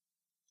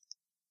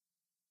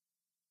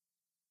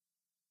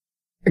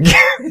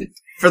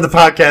 For the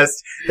podcast,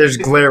 there's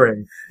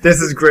glaring.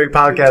 This is great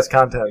podcast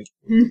content.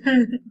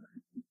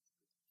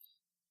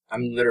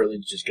 I'm literally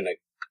just gonna...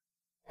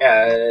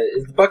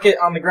 is the bucket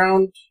on the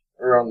ground?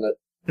 Or on the...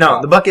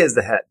 No, the bucket is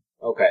the head.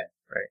 Okay.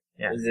 Right,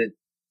 yeah. Is it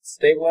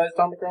stabilized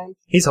on the ground?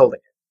 He's holding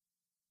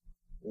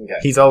it. Okay.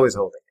 He's always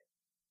holding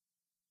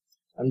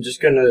it. I'm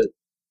just gonna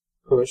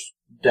push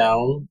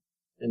down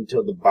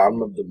until the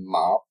bottom of the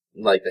mop,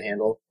 like the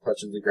handle,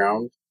 touches the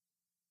ground.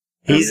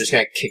 And I'm just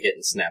gonna kick it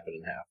and snap it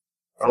in half.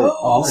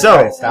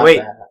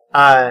 Wait.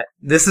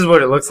 This is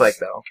what it looks like,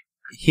 though.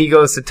 He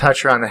goes to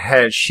touch her on the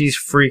head. She's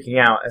freaking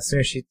out. As soon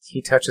as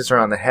he touches her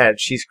on the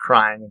head, she's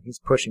crying, and he's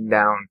pushing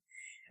down.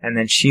 And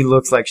then she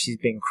looks like she's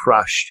being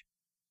crushed,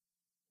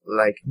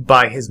 like,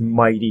 by his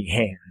mighty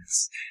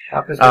hands.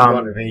 Falco's gonna go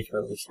on rage,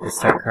 but we should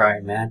start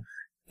crying, man.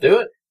 Do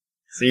it.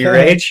 So you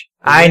rage?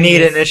 I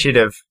need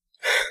initiative.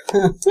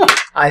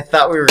 I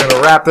thought we were going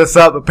to wrap this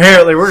up.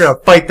 Apparently, we're going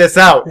to fight this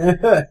out.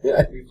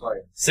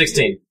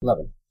 16.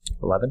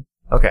 11?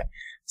 Okay.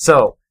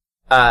 So,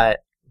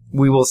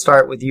 we will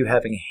start with you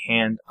having a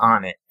hand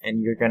on it,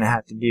 and you're going to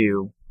have to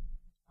do,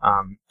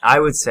 I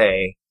would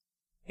say,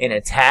 an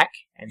attack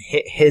and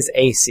hit his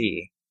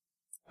AC.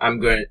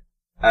 I'm going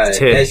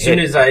to... as soon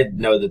as I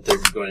know that they're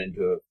going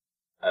into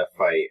a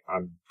fight,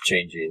 I'm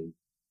changing.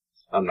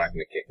 I'm not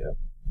going to kick it.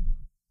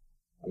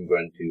 I'm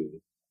going to...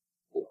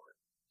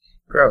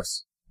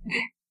 Gross.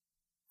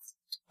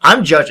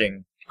 I'm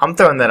judging. I'm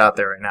throwing that out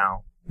there right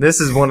now. This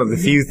is one of the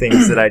few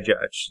things that I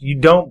judge. You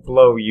don't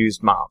blow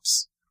used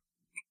mops.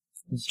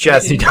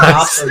 Jesse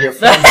does.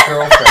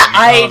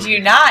 I do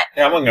not.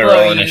 Yeah, I'm gonna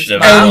blow roll used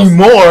initiative.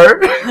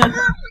 Anymore.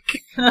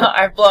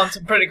 I've blown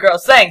some pretty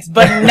gross things,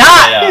 but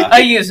not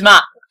a used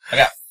mop. I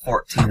got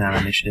 14 on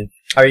initiative.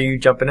 Are you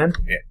jumping in?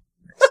 Yeah.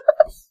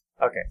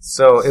 Okay,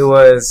 so it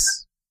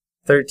was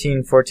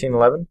 13, 14,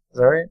 11? Is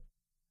that right?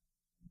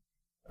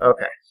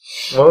 Okay.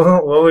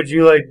 What would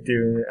you like to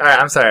do? Alright,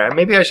 I'm sorry.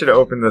 Maybe I should have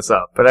opened this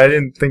up, but I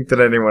didn't think that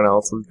anyone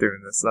else was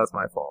doing this, so that's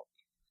my fault.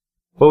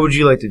 What would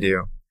you like to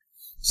do?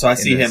 So I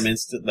see him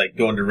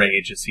go into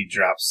rage as he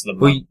drops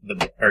grabs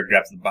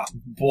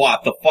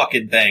the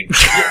fucking thing. He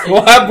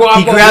grabs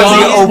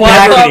the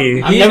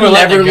opacity. He never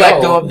let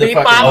go of the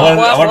fucking...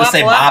 I wanted to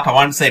say mop, I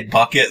wanted to say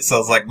bucket, so I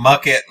was like,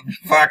 mucket,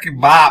 fucking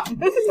mop.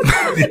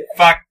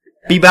 Fuck.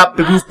 Bebop,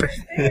 boop.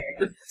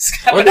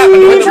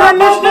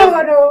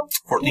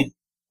 14.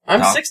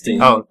 I'm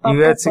 16. Oh,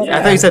 you had 16.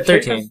 I thought you said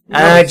 13. And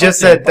I just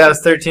said that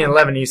was 13 and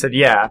 11, and you said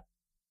yeah.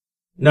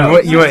 No,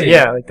 you went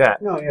yeah, like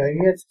that. No, yeah,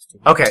 you had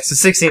 16. Okay, so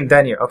 16,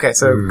 then you. Okay,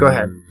 so go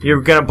ahead.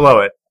 You're gonna blow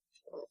it.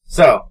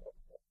 So,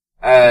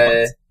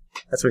 That's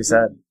what he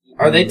said.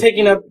 Are they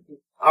taking up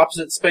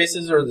opposite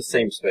spaces or the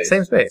same space?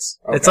 Same space.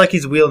 Okay. It's like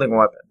he's wielding a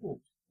weapon.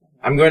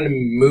 I'm going to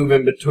move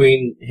in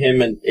between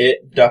him and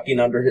it, ducking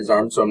under his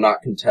arm so I'm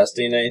not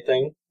contesting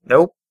anything.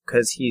 Nope,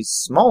 because he's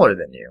smaller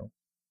than you.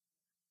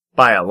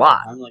 By a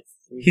lot. I'm like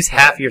He's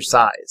half your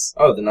size.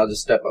 Oh, then I'll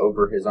just step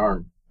over his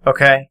arm.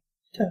 Okay.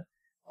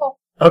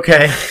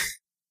 Okay.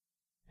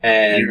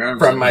 And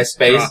from my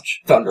space,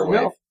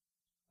 Thunderwave.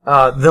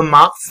 The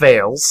mop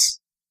fails.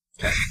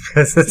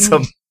 Because it's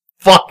a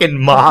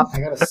fucking mop. I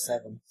got a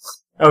 7.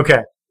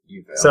 Okay.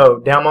 You failed. So,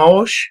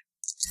 Damosh.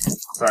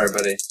 Sorry,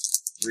 buddy.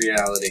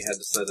 Reality had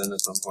to set in at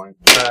some point.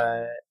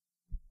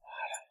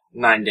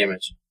 9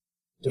 damage.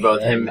 To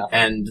both him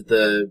and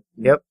the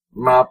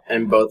mop,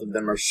 and both of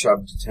them are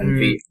shoved 10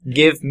 feet.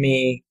 Give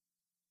me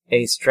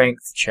a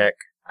strength check,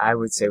 I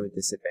would say with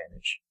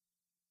disadvantage.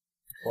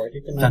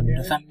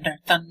 Thunder, thunder,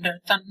 thunder,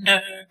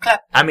 thunder,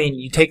 clap. I mean,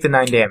 you take the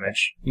 9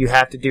 damage. You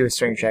have to do a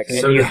strength check. And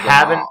So you does the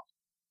haven't... mop.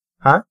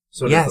 Huh?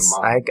 So does yes,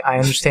 the mop. I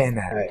understand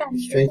that.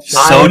 Right. So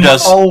I'm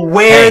does-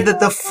 aware hey. that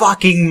the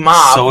fucking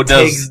mop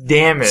takes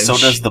damage. So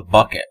does the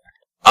bucket.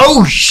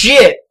 Oh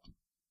shit!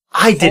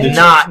 I did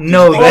not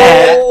know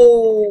that.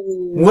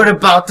 What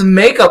about the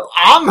makeup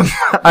on the...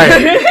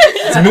 Alright,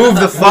 let's move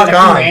the fuck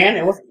on.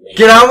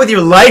 Get on with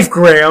your life,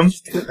 Graham.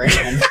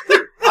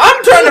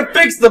 I'm trying to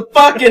fix the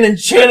fucking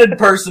enchanted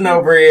person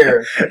over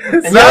here.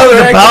 And It's y'all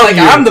are not acting about like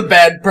you. I'm the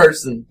bad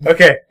person.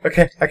 Okay.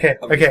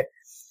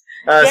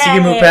 So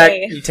you move back,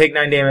 you take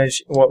 9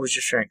 damage. What was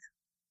your strength?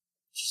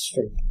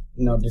 Strength.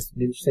 No, did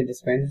you say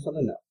disadvantage or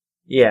something? No.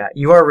 Yeah,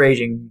 you are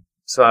raging,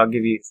 so I'll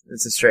give you,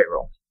 it's a straight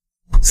roll.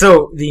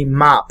 So the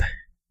mop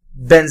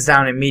bends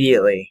down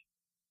immediately,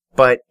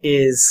 but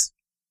is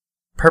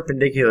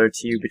perpendicular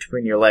to you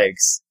between your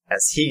legs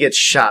as he gets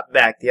shot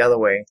back the other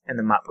way, and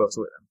the mop goes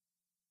with him.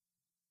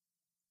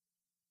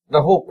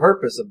 The whole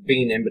purpose of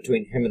being in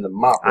between him and the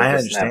mop was I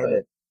to snap understand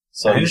it.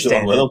 So I he's doing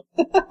understand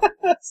with him.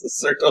 So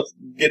Serto's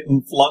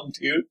getting flung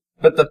too.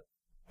 But the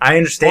I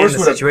understand force the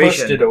would have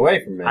situation. pushed it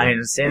away from me. I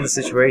understand the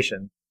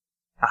situation.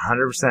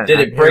 100%. Did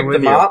it break the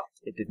mop?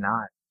 It did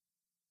not.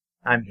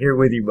 I'm here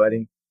with you,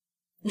 buddy.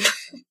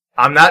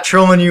 I'm not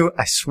trolling you.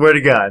 I swear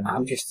to God.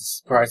 I'm just as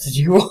surprised as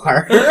you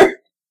are.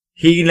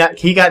 He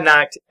got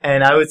knocked,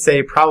 and I would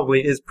say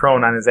probably is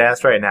prone on his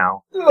ass right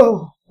now.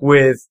 Oh.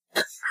 With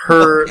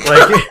her,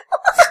 like...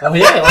 Oh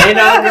yeah, laying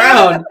on the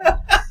ground.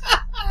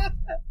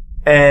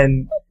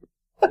 And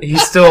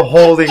he's still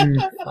holding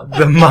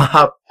the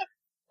mop,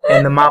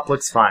 and the mop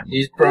looks fine.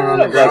 He's prone on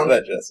the ground.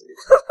 Jesse.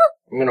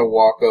 I'm gonna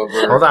walk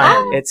over. Hold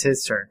on, it's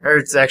his turn. Or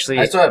it's actually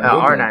I still have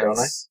movement, R9's. don't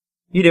I?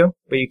 You do,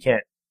 but you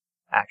can't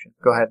action.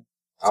 Go ahead.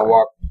 I'll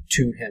walk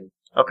to him.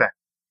 Okay.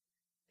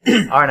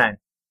 R9.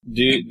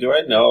 Do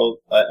I know?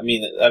 I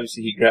mean,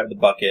 obviously he grabbed the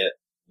bucket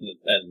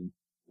and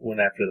went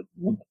after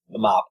the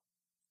mop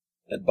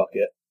and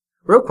bucket.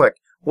 Real quick,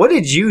 what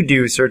did you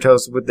do,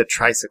 Certos, with the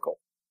tricycle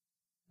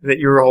that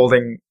you were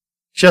holding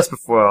just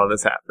before all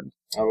this happened?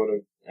 I would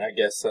have, I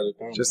guess, set it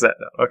down. Just that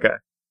down. Okay.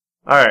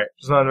 Alright,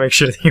 just wanted to make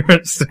sure that you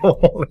were still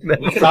holding that.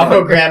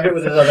 Falco grabbed it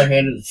with his other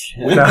hand.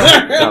 We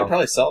could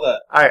probably sell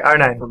that. Alright,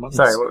 R9.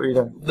 Sorry, what were you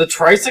doing? The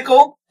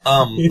tricycle?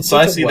 So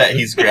I see that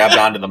he's grabbed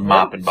onto the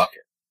mop and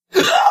bucket.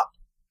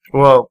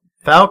 Well,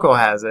 Falco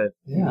has it.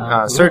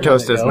 Yeah,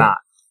 Certos does not.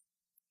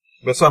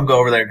 But so I'm go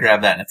over there and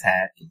grab that and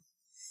attack.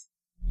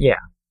 Yeah.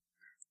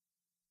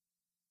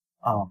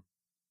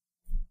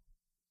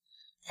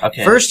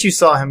 Okay. First you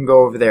saw him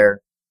go over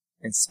there,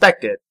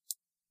 inspect it,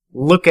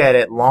 look at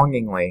it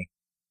longingly.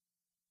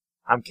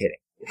 I'm kidding.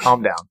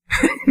 Calm down.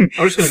 I'm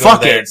just gonna go Fuck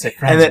over there it. and say,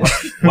 friends, And then-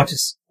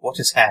 what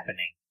is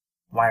happening?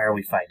 Why are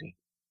we fighting?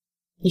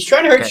 He's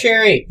trying to hurt Okay.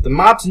 Sherry. The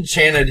mop's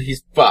enchanted,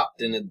 he's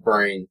fucked in his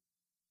brain.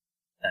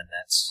 And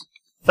that's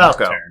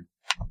Falco. turn.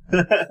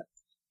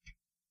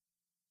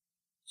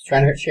 He's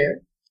trying to hurt Sherry.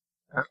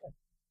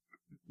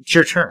 It's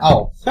your turn.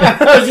 Oh.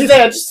 I was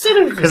just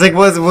sitting. Because like,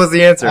 what was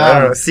the answer? I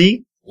don't know.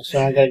 See?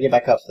 So I gotta get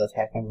back up, so that's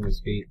half my movement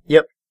speed.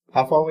 Yep.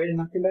 How far away to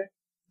knock him back?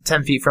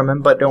 10 feet from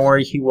him, but don't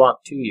worry, he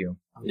walked to you.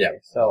 Yeah.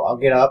 So I'll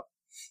get up,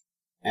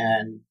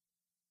 and...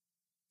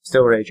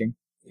 Still raging.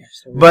 Yeah,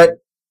 But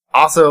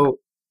also,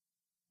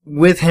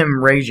 with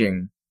him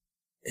raging,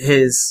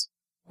 his,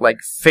 like,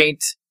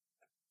 faint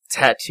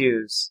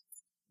tattoos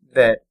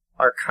that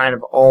are kind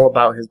of all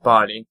about his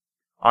body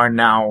are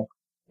now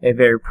a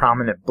very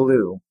prominent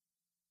blue.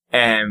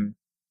 And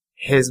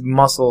his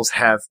muscles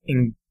have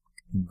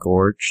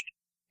engorged,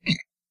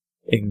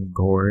 and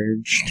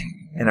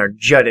are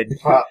jutted.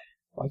 Why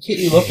can't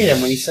you look at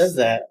him when he says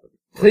that?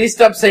 Please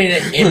stop saying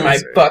it in my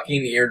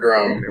fucking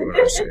eardrum.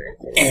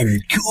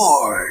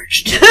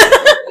 Engorged.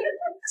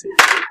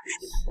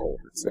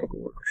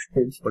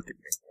 Look at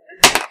me.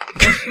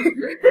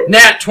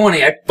 Nat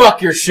 20, I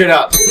fuck your shit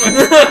up.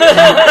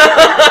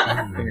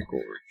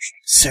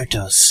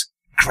 Certos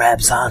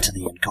grabs onto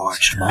the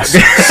engorged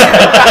muscles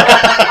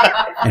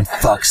and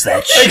fucks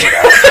that shit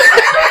up.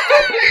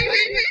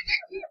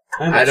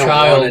 I don't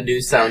want to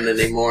do sound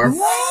anymore.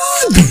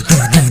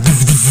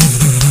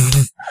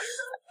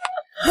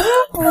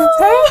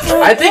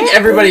 I think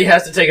everybody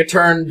has to take a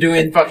turn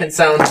doing fucking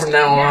sound from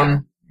now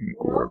on.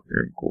 Engorged.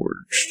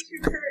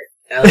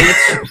 Elliot?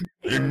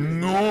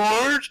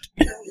 Engorged?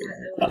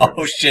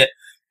 Oh shit.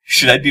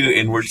 Should I do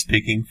inward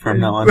speaking from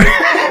now on?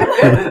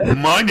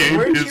 My name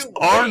is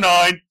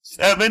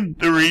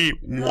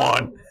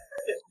R9731.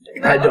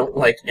 I don't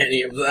like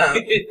any of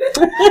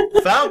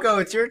that. Falco,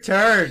 it's your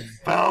turn.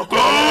 Falco!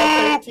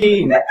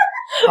 13.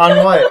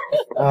 On what?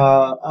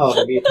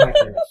 It'll be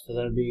attacker. So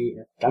that'll be...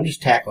 I'm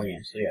just tackling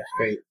him, so yeah,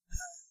 straight.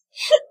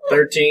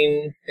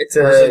 13 It's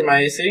versus my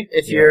AC?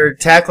 If you're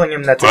tackling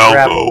him, that's a Falco.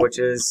 grapple, which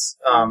is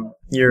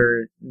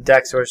your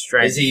dex or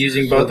strength. Is he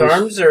using both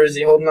arms, or is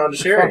he holding on to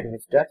Sherry? Fuck,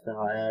 it's dex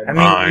now. I I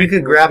mean, you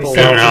could grapple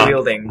Fair while enough.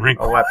 wielding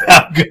a weapon.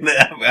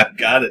 I've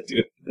got it,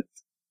 dude.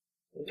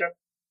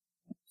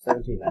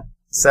 17 then.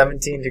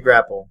 17 to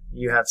grapple.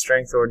 You have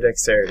strength or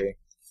dexterity.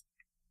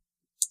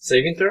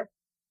 Saving throw?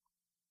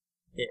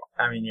 Yeah,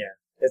 I mean, yeah.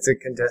 It's a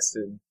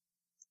contested.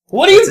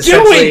 What are you It's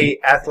doing?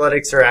 essentially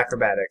athletics or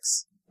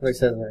acrobatics. What it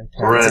says there?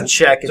 It's a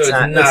check. It's So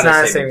not. It's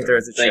not a saving throw.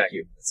 It's a Thank check.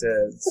 you. It's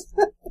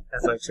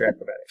athletics or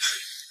acrobatics.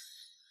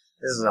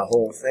 This is a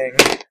whole thing.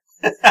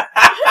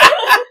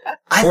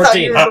 I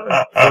 14. 14.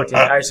 All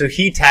right, so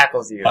he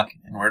tackles you.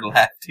 Fucking inward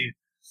laugh, too.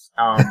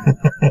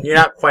 You're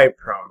not quite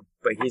prone,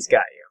 but he's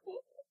got you.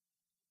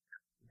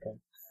 Okay.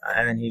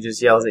 And then he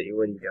just yells at you.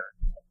 What are you doing?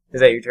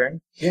 Is that your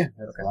turn? Yeah,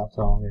 that's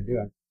all I'm gonna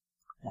do.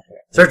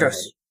 Certos.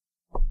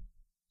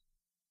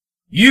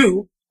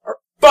 You are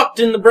fucked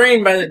in the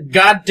brain by the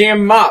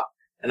goddamn mop,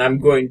 and I'm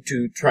going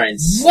to try and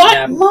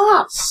snap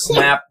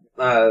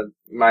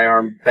my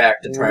arm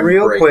back to try and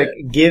Real break quick,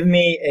 it. give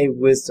me a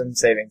wisdom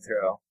saving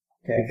throw.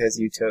 Okay. Because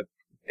you took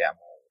damage.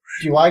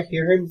 Do I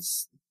hear him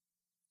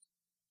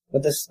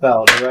with this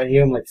spell? Do I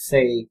hear him like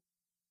say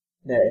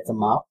that it's a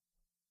mop?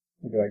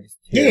 Or do I just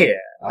hear it?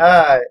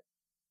 Okay.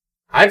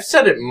 I've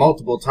said it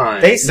multiple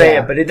times. They say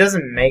it, but it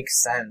doesn't make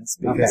sense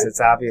because Okay.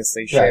 it's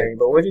obviously Sherry. Right.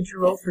 But what did you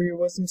roll for your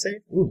wisdom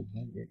save? Ooh,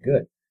 that'd be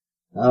good.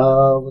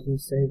 Wisdom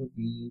save would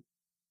be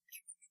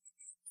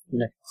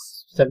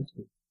next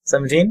 17.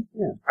 17?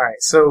 Yeah.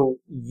 Alright, so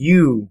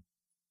you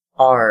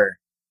are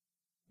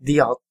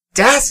the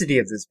audacity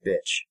of this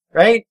bitch,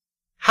 right?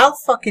 How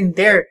fucking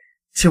dare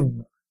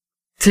to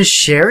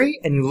Sherry,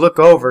 and you look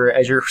over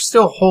as you're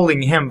still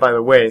holding him by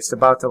the waist,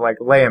 about to like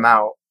lay him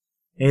out,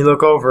 and you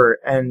look over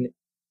and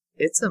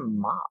it's a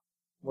mop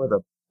with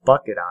a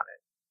bucket on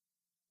it,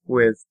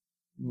 with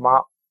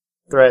mop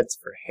threads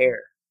for hair,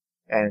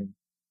 and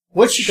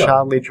what's she got?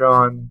 shoddily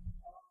drawn.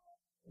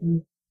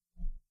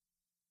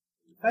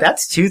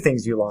 That's 2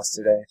 things you lost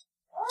today.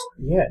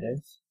 Yeah, it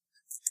is.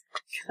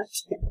 God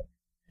damn it.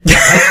 I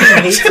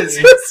keep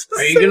hating you.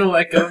 Are you gonna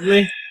let go of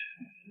me?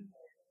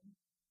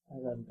 I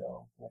let him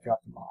go. I drop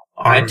the mop.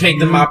 I take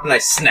the mop and I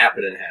snap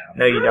it in half.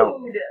 No, you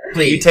don't.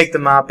 Please. You take the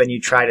mop and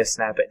you try to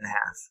snap it in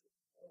half.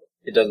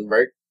 It doesn't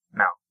break?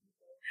 No.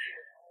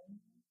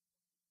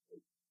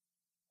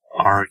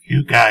 Are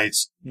you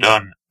guys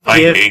done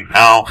fighting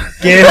now?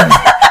 Give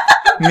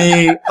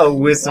me a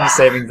wisdom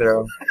saving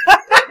throw.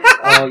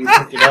 Oh, you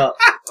picked it up.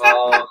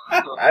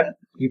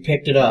 You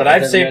picked it up. But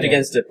I've saved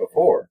against it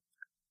before.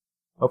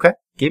 Okay.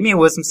 Give me a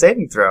wisdom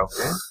saving throw.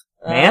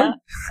 Man?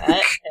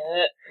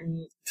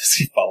 Does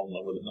he fall in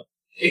love with him?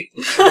 He's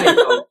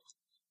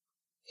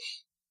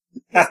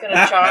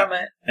gonna charm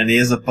it. And he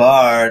is a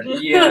bard.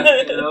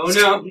 Yeah. No.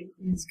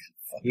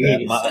 You that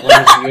need mop. to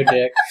slam your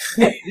dick.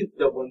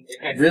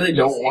 I really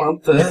don't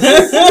want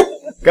this.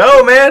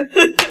 Go, man!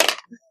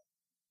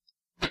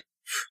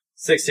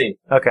 16.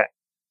 Okay.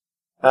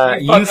 You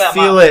You fuck that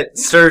feel mop. it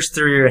surge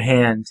through your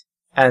hand,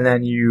 and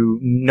then you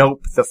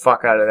nope the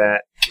fuck out of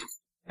that.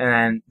 And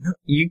then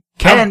you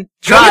can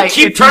try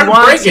keep if trying you to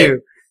want break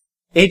to.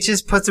 It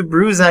just puts a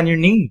bruise on your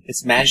knee.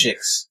 It's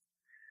magics.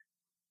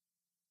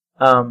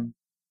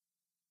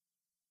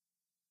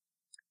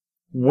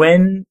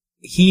 When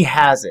he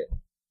has it,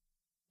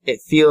 it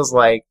feels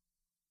like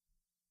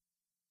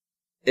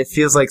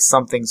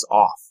something's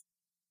off.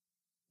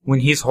 When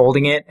he's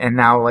holding it, and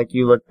now like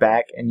you look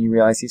back and you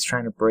realize he's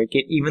trying to break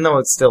it, even though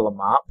it's still a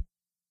mop,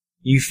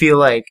 you feel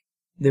like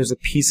there's a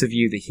piece of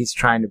you that he's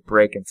trying to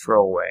break and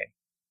throw away.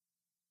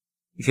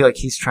 You feel like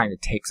he's trying to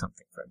take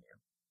something from you.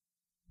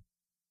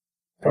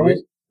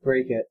 Always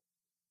break it.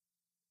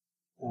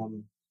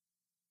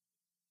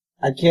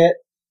 I get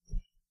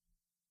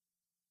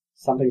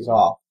something's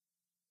off.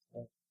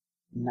 But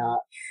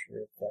not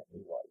sure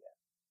exactly what yet.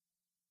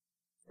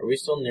 Are we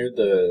still near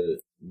the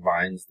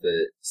vines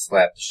that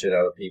slap the shit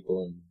out of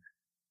people? And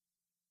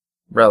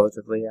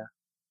Relatively, yeah.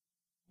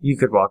 You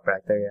could walk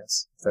back there,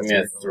 yes. if I'm that's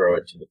gonna what you're throw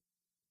going it to the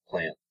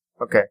plant.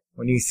 for. Okay.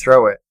 When you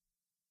throw it,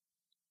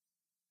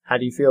 how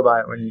do you feel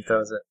about it when he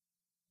throws it?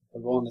 If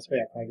I'm going this way,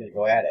 I'm probably gonna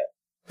go at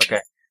it.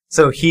 Okay.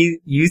 So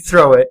you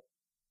throw it,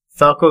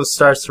 Falco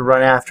starts to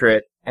run after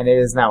it, and it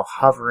is now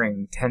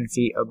hovering 10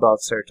 feet above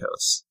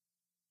Certos.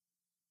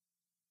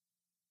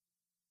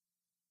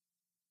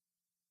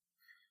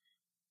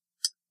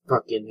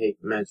 Fucking hate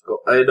magical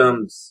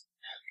items.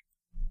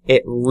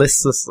 It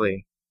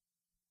listlessly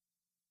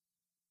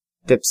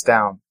dips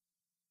down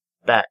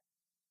back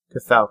to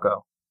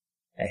Falco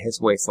at his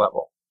waist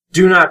level.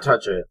 Do not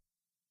touch it.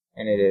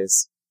 And it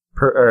is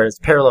it's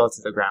parallel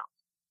to the ground,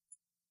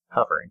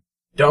 hovering.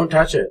 Don't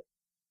touch it.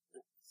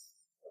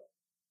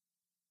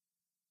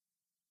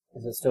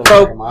 Is it still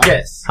like a mop?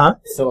 Focus. Huh?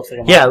 It still looks like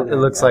a mop. Yeah, it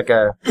looks like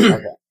a...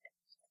 Okay.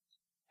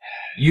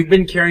 You've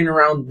been carrying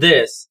around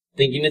this,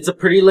 thinking it's a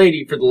pretty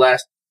lady for the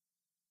last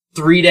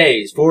 3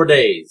 days, 4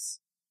 days.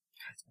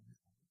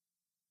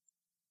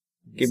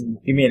 Give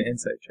me an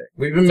insight check.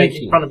 We've been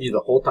making fun of you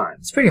the whole time.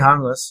 It's pretty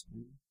harmless.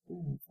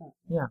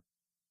 Yeah.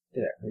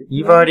 Did it hurt?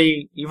 You've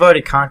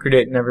already conquered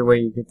it in every way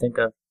you could think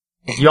of.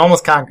 You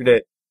almost conquered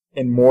it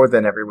in more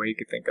than every way you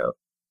could think of.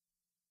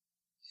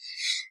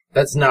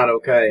 That's not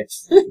okay.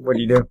 What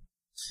do you do?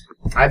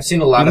 I've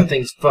seen a lot of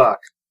things fuck.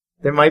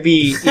 There might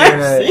be even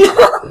a...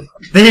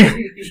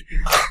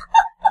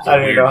 I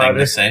don't even know how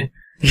to say.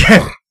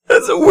 Yeah.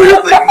 That's a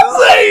weird thing to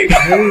say!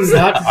 No,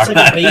 not to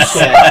second base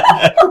yet.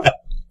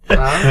 I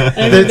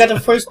haven't even got the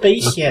first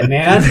base yet,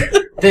 man.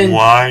 Then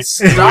Why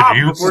stop would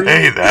you before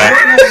say you-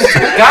 that?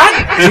 God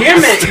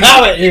damn it!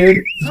 Stop it,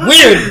 dude. It's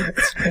weird.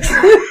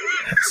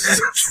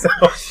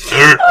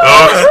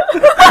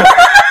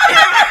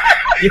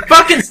 You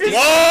fucking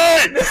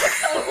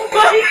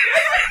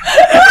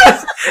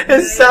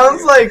It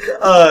sounds like,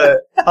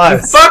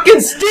 us.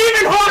 fucking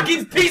Stephen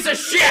Hawking's piece of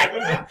shit!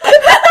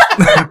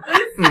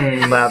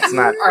 That's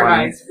not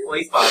funny.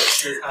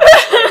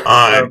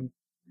 I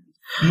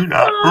do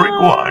not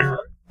require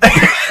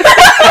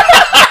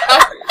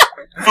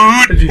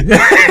food.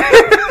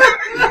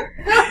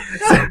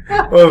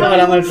 Well, God,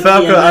 I'm gonna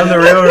Falco, be I'm the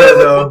railroad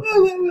though.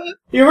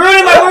 You're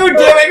ruining my mood,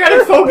 damn it. I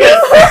gotta focus.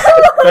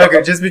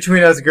 Falco, just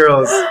between us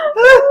girls.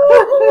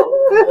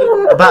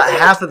 About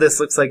half of this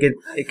looks like it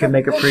could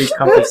make a pretty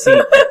comfy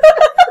seat.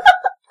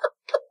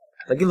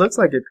 Like, it looks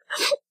like it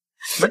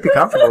might be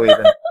comfortable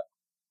even.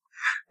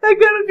 I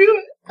gotta do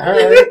it.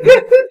 Alright.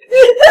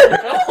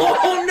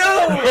 Oh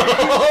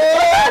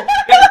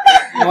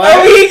no!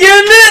 Are we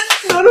getting it?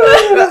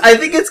 I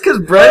think it's because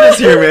Brett is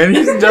here, man.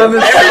 He's done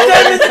this so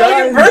many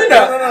times.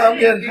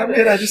 I'm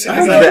good. I just the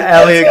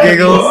Elliot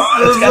giggles.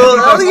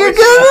 Elliot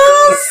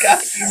giggles.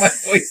 Gotta do my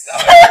voice now.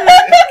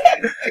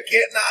 I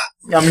can't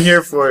not. I'm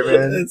here for it,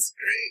 man. That's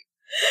great.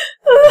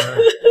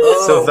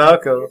 So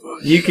Falco,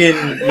 you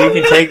can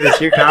take this.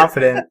 You're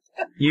confident.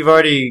 You've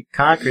already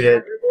conquered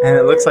it, and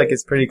it looks like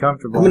it's pretty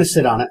comfortable. I'm gonna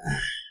sit on it.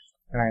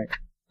 All right.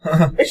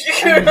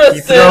 You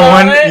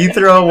You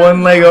throw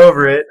one leg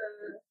over it,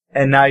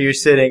 and now you're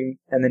sitting,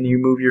 and then you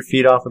move your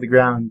feet off of the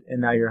ground,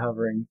 and now you're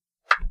hovering.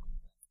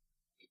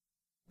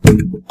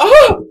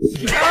 Oh!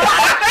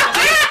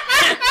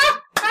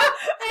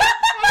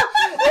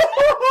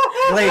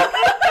 Blake.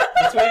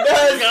 That's what he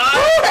does.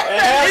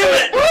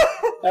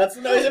 That's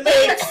the noise it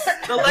makes.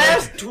 The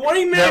last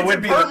 20 minutes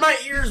have hurt my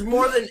ears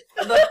more than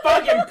the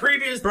fucking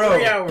previous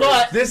 3 hours.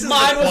 But this is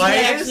mine the was an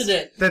quietest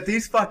accident. that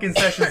these fucking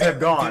sessions have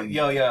gone.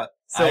 Yo.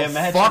 So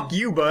fuck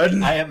you, bud.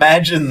 I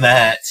imagine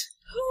that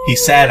he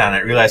sat on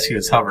it, realized he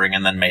was hovering,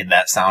 and then made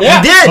that sound. He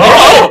did!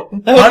 Oh!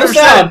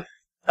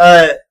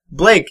 100%.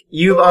 Blake,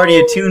 you've already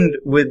attuned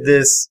with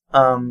this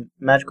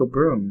magical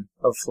broom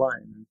of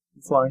flying.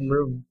 Flying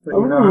broom.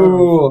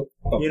 Ooh.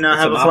 You now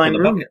It's have a a mop flying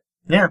in the broom. bucket.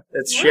 Yeah,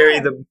 it's Sherry,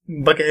 the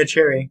Buckethead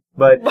Sherry,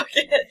 but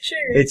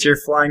Cherry. it's your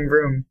flying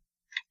broom.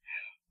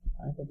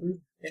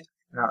 Yeah.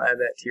 And I'll add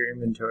that to your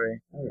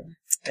inventory.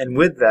 And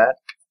with that,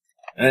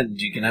 And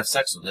you can have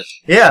sex with it.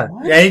 yeah,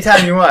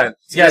 anytime you want.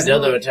 It's got a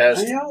dildo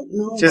attached.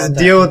 Just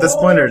deal with the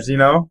splinters, you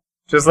know?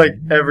 Just like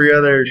every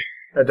other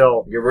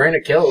adult. Your brain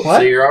a kill, What?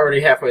 so you're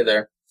already halfway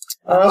there.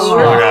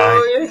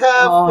 you're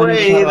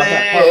halfway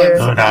there.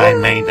 Could I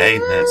maintain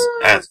this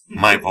as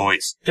my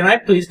voice? Can I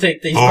please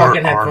take these Or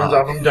fucking headphones not.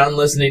 off? I'm done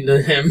listening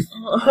to him.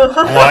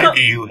 Why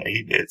do you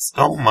hate it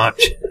so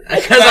much?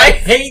 Because I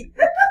hate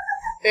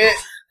it.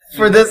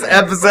 For this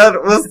episode,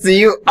 we'll see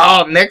you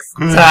all next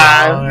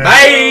time.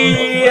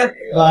 Bye!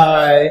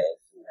 Bye.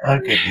 I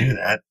could do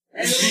that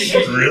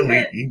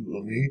really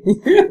easily.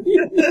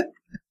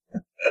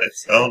 I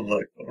sound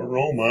like a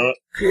robot.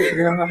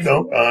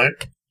 Don't I?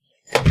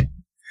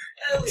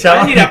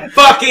 I need a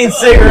fucking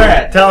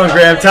cigarette! Tell him,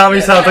 Graham. Tell him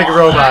he sounds like a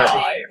robot.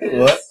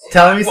 What?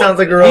 Tell him he sounds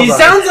like a robot. He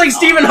sounds like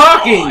Stephen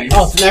Hawking!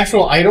 Oh, it's an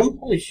actual item?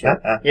 Holy shit.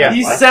 Yeah.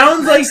 He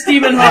sounds like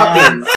Stephen Hawking!